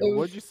Natasha, good.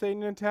 what'd you say,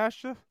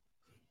 Natasha?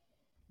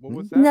 What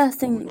was that?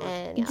 Nothing.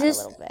 And out a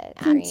Just little bit.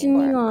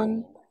 continue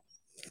on.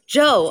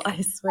 Joe,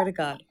 I swear to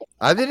God.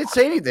 I didn't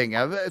say anything.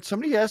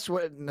 Somebody asked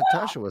what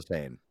Natasha was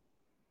saying.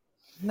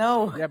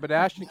 No. Yeah, but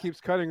Ashton keeps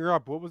cutting her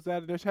up. What was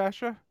that,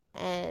 Natasha?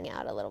 And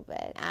out a little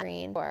bit.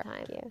 Green for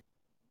time you.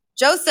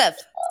 Joseph.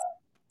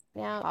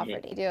 Now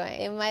offered to do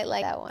it. You might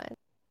like that one.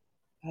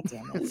 God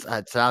damn it.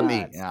 It's not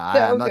me.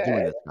 I'm not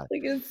doing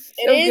this.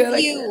 It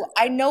is you.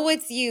 I know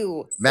it's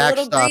you. Max,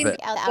 the little stop green it.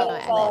 I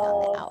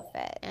on the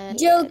outfit. And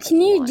Joe,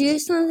 can you do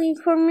something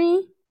for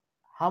me?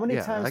 How many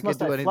Yeah, I times can must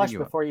do I anything flush you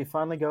want. before you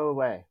finally go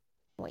away?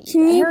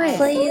 Can you get.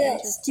 play I-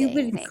 that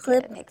stupid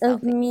clip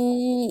of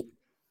me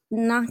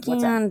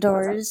knocking on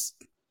doors?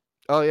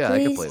 Oh yeah, I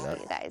can Please? play that.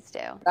 You guys do.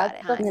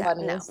 That's Got the it.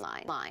 funniest. No,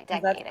 line.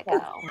 That's Decade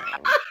ago.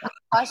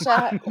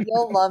 Tasha,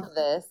 you'll love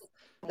this.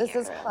 This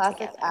is We're classic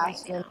together right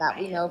Ashton now, that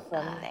we right? know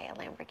from. A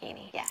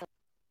Lamborghini. Yeah.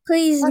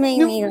 Please make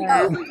me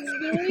laugh.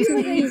 Really?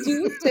 Like, I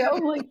do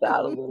sound like that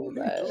a little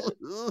bit.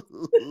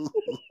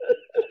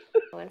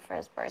 Went for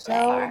his birthday.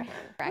 Joe.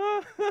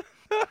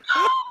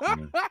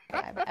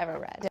 I've ever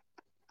read.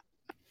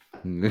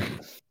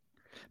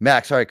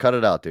 Max, all right, cut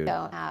it out, dude.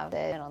 Don't have the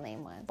middle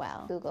name one.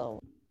 Well,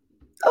 Google.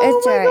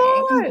 It's alright.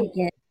 I can take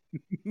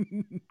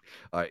it.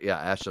 All right, yeah,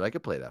 Ashton, I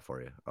could play that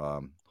for you.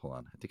 Hold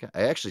on. I think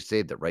I actually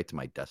saved it right to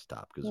my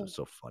desktop because it was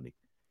so funny.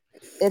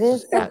 It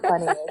is so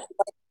funny. It's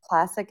like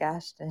classic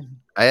Ashton.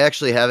 I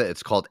actually have it.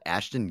 It's called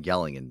Ashton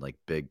yelling in like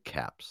big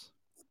caps.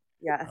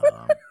 Yeah.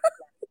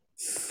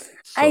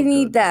 I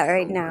need that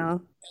right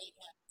now.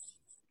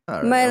 All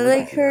right, My I'll leg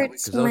look at that,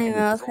 hurts. 'cause I'll My keep-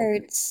 mouth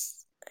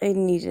hurts. I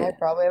need I it.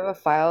 probably have a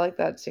file like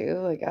that too,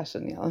 like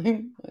Ashton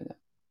yelling.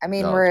 I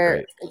mean, No,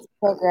 it's it's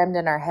programmed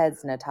in our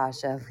heads,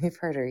 Natasha. We've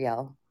heard her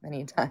yell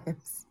many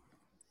times.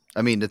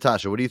 I mean,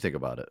 Natasha, what do you think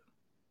about it?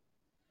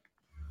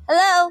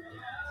 Hello.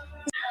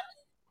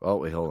 Oh,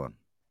 wait, hold on.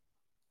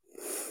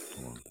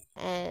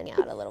 And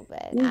out a little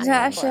bit.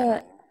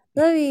 Natasha,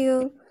 love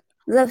you.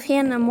 Love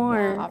Hannah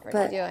more, Offered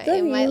but to do it. love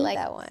You might you. like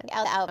that one.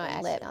 I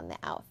lived on the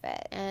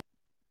outfit. And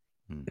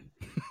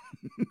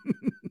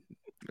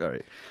All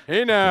right.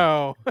 Hey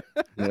now.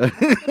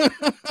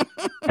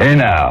 Hey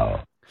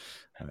now.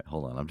 All right,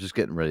 hold on. I'm just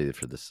getting ready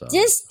for this.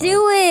 Just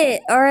do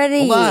it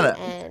already. Hold on.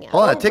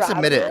 Hold on. It takes a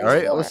minute. All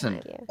right.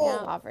 Listen.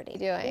 now offered to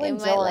do it. You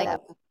might like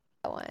that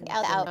one.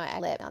 I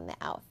lived on the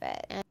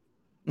outfit. And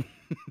All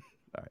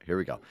right. Here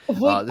we go.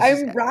 Like, This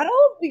I'm is-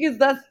 rattled because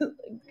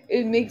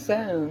it makes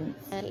sense.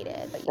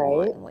 needed, but you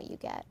want and what you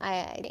get.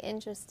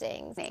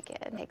 Interesting. Naked.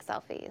 Take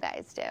selfies. You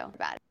guys do.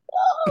 About it.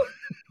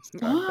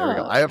 All right, there we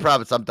go. I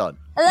promise I'm done.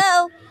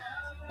 Hello.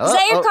 Is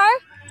that your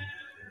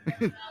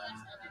car?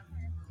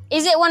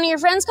 Is it one of your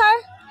friend's car?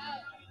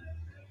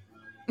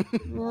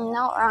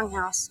 No, wrong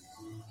house.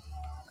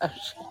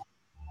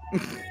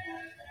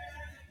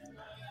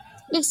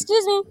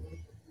 Excuse me.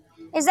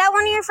 Is that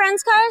one of your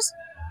friend's cars?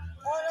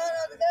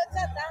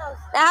 That's at the house.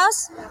 The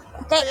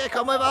house? Okay.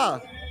 Come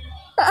over.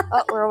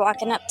 Oh, we're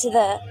walking up to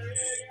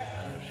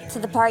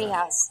the party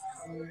house.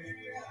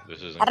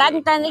 This isn't good.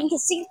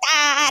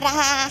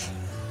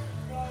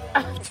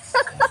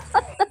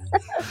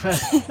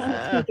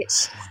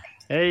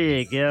 There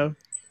you go.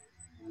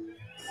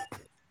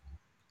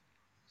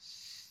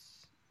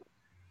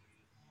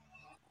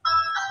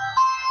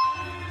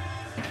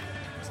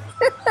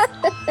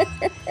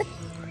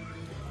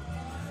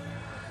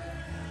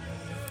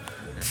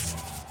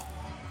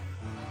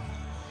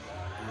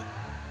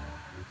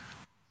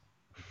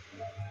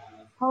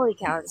 Holy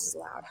cow, this is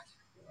loud.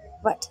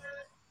 What?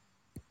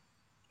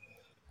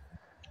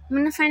 I'm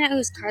gonna find out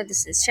whose car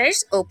this is. Should I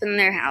just open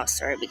their house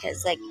door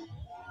because, like,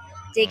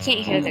 they can't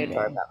hear their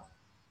doorbell?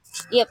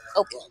 Yep,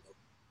 open.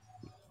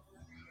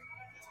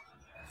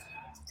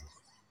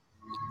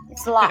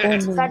 It's locked.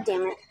 God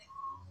damn it.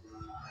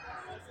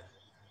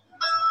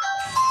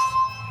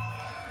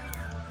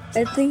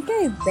 I think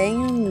I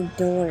banged on the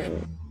door.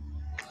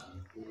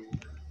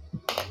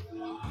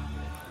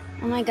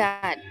 Oh my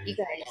god, you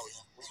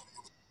guys.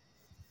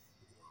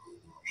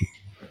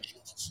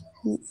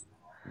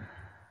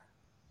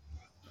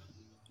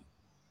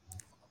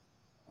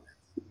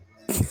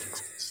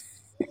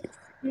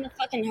 In the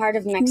fucking heart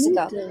of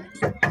Mexico.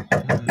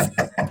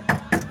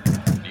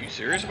 Are you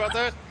serious about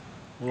that?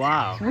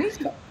 Wow. What is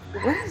that?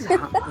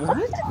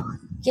 What?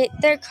 Get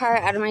their car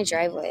out of my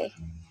driveway.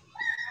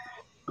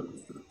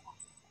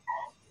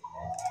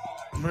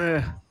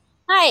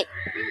 Hi.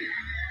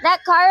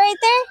 That car right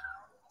there?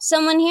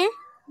 Someone here?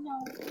 No.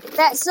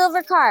 That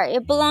silver car,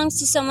 it belongs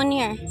to someone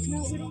here.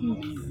 No, we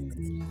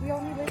don't. We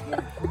only live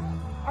here.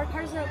 Our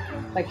cars are up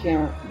here. I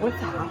can't. What's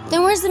happening?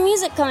 Then where's the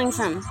music coming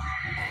from?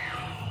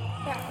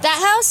 That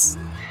house?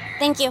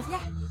 Thank you.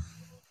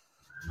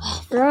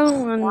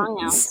 Wrong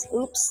house.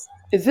 Oops.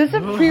 Is this a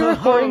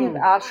pre-recording of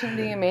Ashton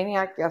being a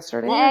maniac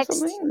yesterday Next.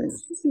 or something?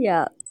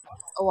 Yeah.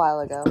 A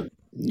while ago.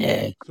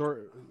 Yeah. So,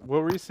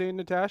 what were you saying,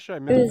 Natasha? I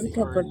It missed was a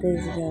couple of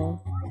days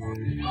ago.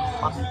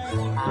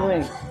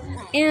 Wait.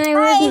 And I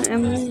wasn't a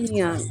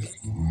maniac.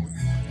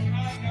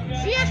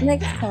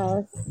 Next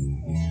house.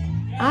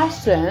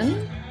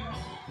 Ashton?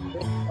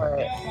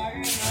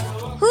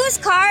 Whose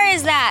car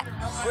is that?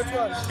 Which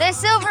one? The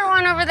silver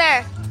one over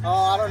there. Oh,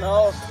 I don't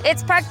know.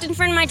 It's parked in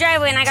front of my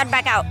driveway and I gotta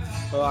back out.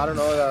 Oh, I don't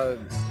know.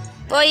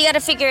 Well, you gotta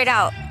figure it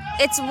out.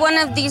 It's one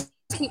of these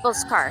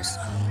people's cars.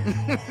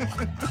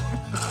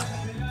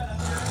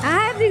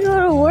 I have to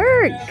go to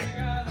work.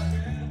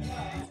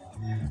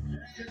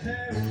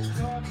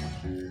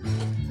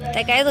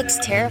 That guy looks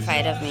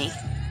terrified of me.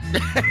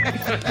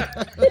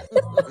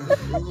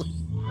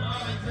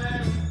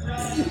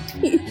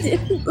 He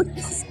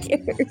looks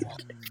scared.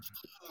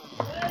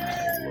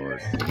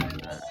 Lord.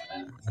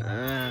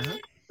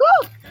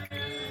 Woo!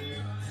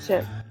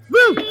 Shit.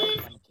 Woo!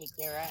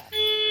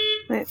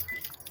 Wait.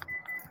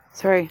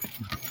 Sorry.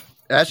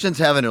 Ashton's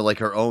having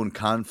her own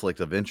conflict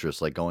of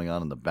interest going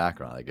on in the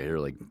background. I hear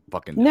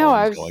fucking. No,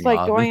 I was going just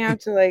on. going out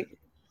to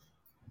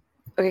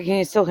Okay, can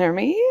you still hear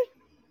me?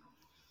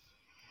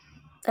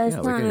 That's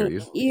Yeah, we can hear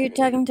you. You're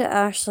talking to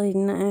Ashley,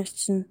 not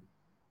Ashton.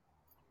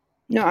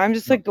 No, I'm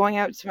just going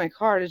out to my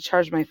car to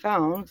charge my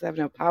phone because I have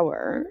no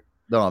power.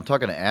 No, I'm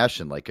talking to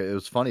Ashton. It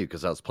was funny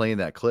because I was playing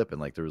that clip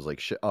and there was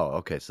shit. Oh,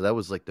 okay. So that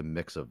was the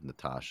mix of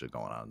Natasha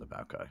going on in the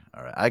background.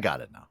 All right, I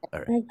got it now. All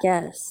right. I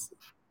guess.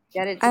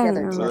 Get it I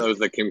together. don't So know. that was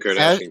the Kim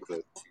Kardashian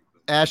clip.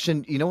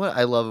 Ashton, you know what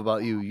I love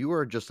about you? You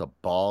are just a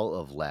ball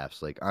of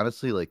laughs.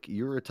 Honestly,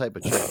 you're a type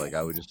of chick.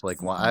 I would just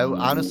I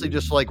honestly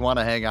just want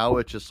to hang out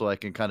with just so I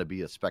can kind of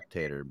be a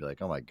spectator and be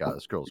like, oh my god,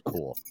 this girl's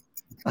cool.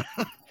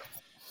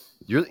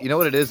 You know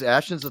what it is?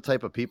 Ashton's the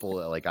type of people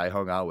that I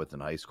hung out with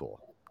in high school.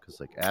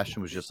 Because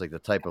Ashton was just the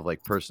type of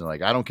person I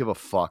don't give a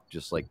fuck,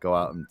 just go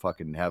out and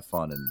fucking have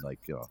fun and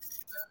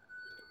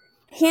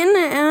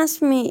Hannah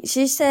asked me,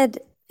 she said,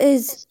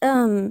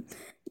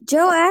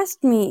 Joe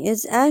asked me,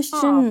 is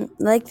Ashton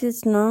like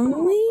this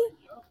normally?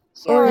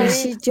 Or Sorry.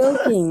 is she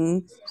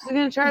joking? She's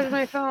going to charge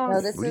my phone.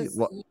 No, this is.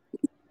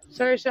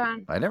 Sorry,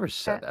 Sean. I never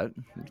said that. What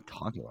are you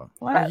talking about?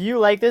 Are you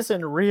like this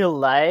in real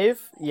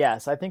life?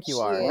 Yes, I think you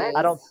are. She is.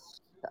 I don't.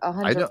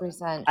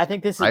 100%. I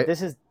think this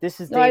is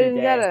No, I day to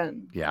didn't get day. it.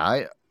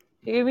 Yeah,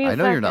 Give me a I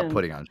know you're not second.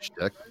 putting on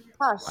shtick.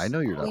 Hush. I know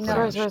you're not We putting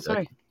know. on shtick.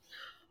 Sorry.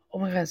 Oh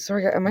my god,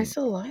 sorry. Am I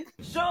still alive?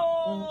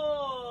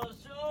 No,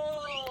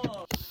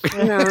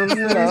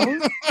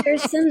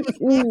 person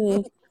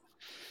me.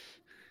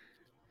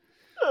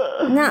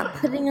 Not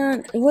putting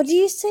on. What do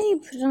you say?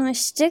 Put on a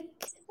stick?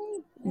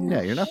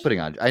 Yeah, you're not putting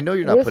on. I know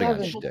you're not putting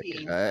on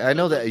shtick. I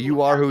know that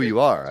you are who you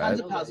are.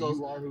 Tons of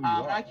puzzles.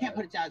 I can't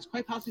put it down. It's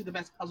quite possibly the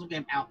best puzzle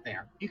game out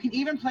there. You can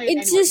even play it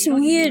It's anywhere. just You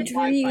don't weird need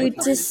for you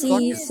Wi-Fi. to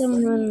see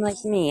someone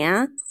like me,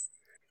 huh?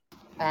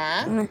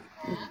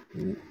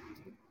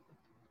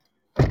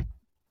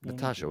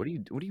 Natasha, what are you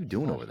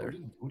doing over there?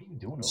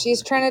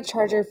 She's trying to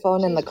charge her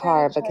phone in the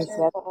car because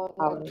that's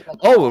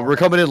Oh, we're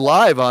coming in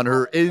live on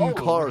her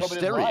in-car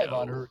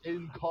stereo.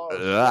 Can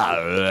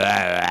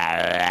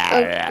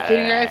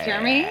you guys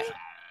hear me?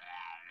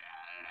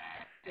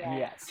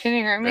 Yes. Can you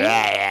hear me?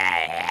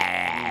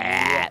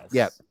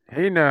 Yep.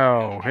 Hey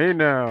now. Hey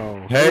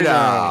now. Can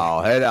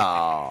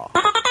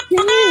you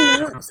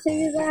not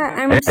say that?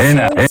 I'm Hey so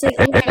now. sick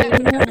of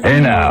hearing that. Hey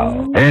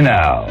now. Hey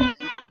now.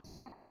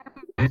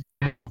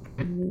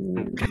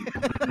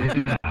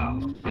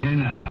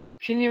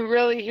 Can you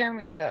really hear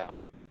me though?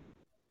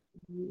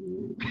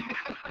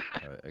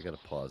 All right, I gotta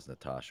pause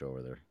Natasha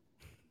over there.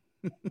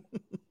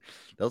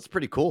 That was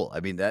pretty cool. I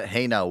mean, that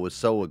hey now was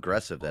so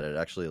aggressive that it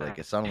actually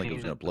it sounded like it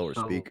was gonna blow her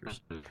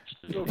speakers.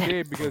 It's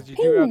okay because you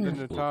do have the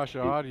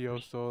Natasha audio,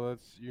 so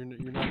that's you're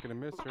not gonna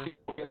miss her.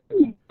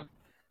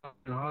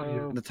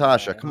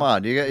 Natasha, come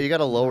on, you got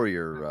to lower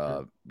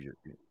your. You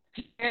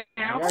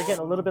are getting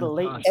a little bit of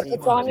latency. If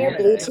it's on your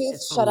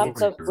Bluetooth, shut up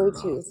the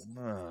Bluetooth.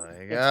 Oh my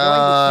It's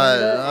god!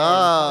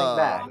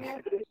 going to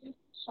Canada and coming back.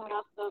 Shut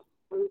up the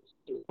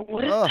Bluetooth.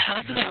 What is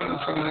happening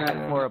from that?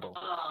 Horrible.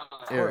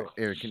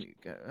 Eric, can you?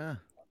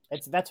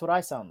 That's what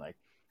I sound like.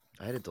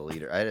 I had to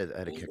delete her. I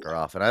had to kick her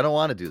off, and I don't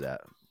want to do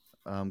that.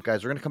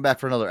 Guys, we're gonna come back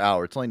for another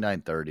hour. It's only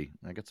 9:30.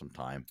 I got some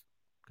time.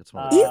 Got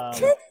some other You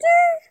kicked her?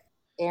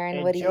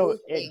 Aaron, what do you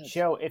think?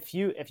 Joe, if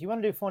you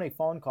want to do funny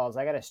phone calls,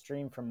 I got to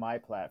stream from my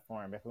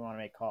platform if we want to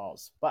make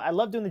calls. But I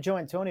love doing the Joe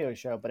Antonio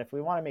show. But if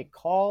we want to make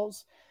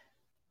calls,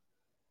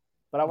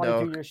 but I want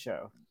to do your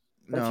show.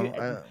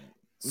 But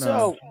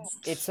so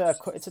it's a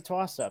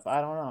toss up. I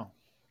don't know.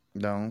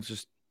 No, let's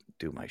just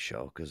do my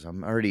show because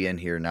I'm already in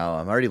here now.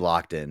 I'm already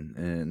locked in,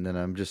 and then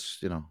I'm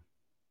just I'm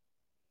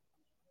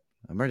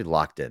already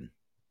locked in.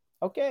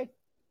 Okay.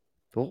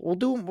 We'll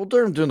do them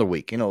during the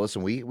week.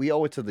 Listen, we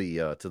owe it to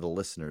the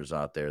listeners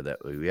out there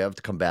that we have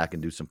to come back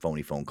and do some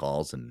phone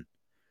calls, and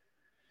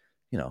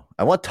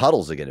I want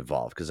Tuttles to get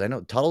involved because I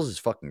know Tuttles is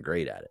fucking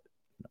great at it.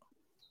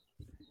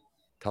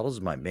 Tuttles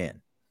is my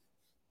man.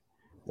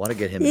 Want to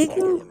get him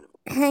involved. You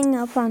can hang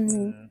up on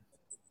me.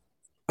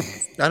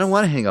 I don't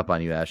want to hang up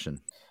on you,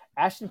 Ashton.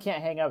 Ashton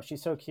can't hang up.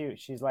 She's so cute.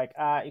 She's like,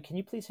 can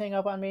you please hang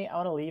up on me? I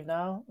want to leave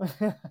now.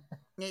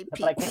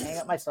 But I can't hang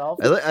up myself.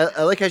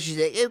 I like how she's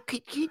like, oh,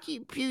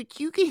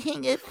 you can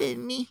hang up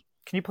on me.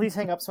 Can you please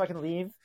hang up so I can leave?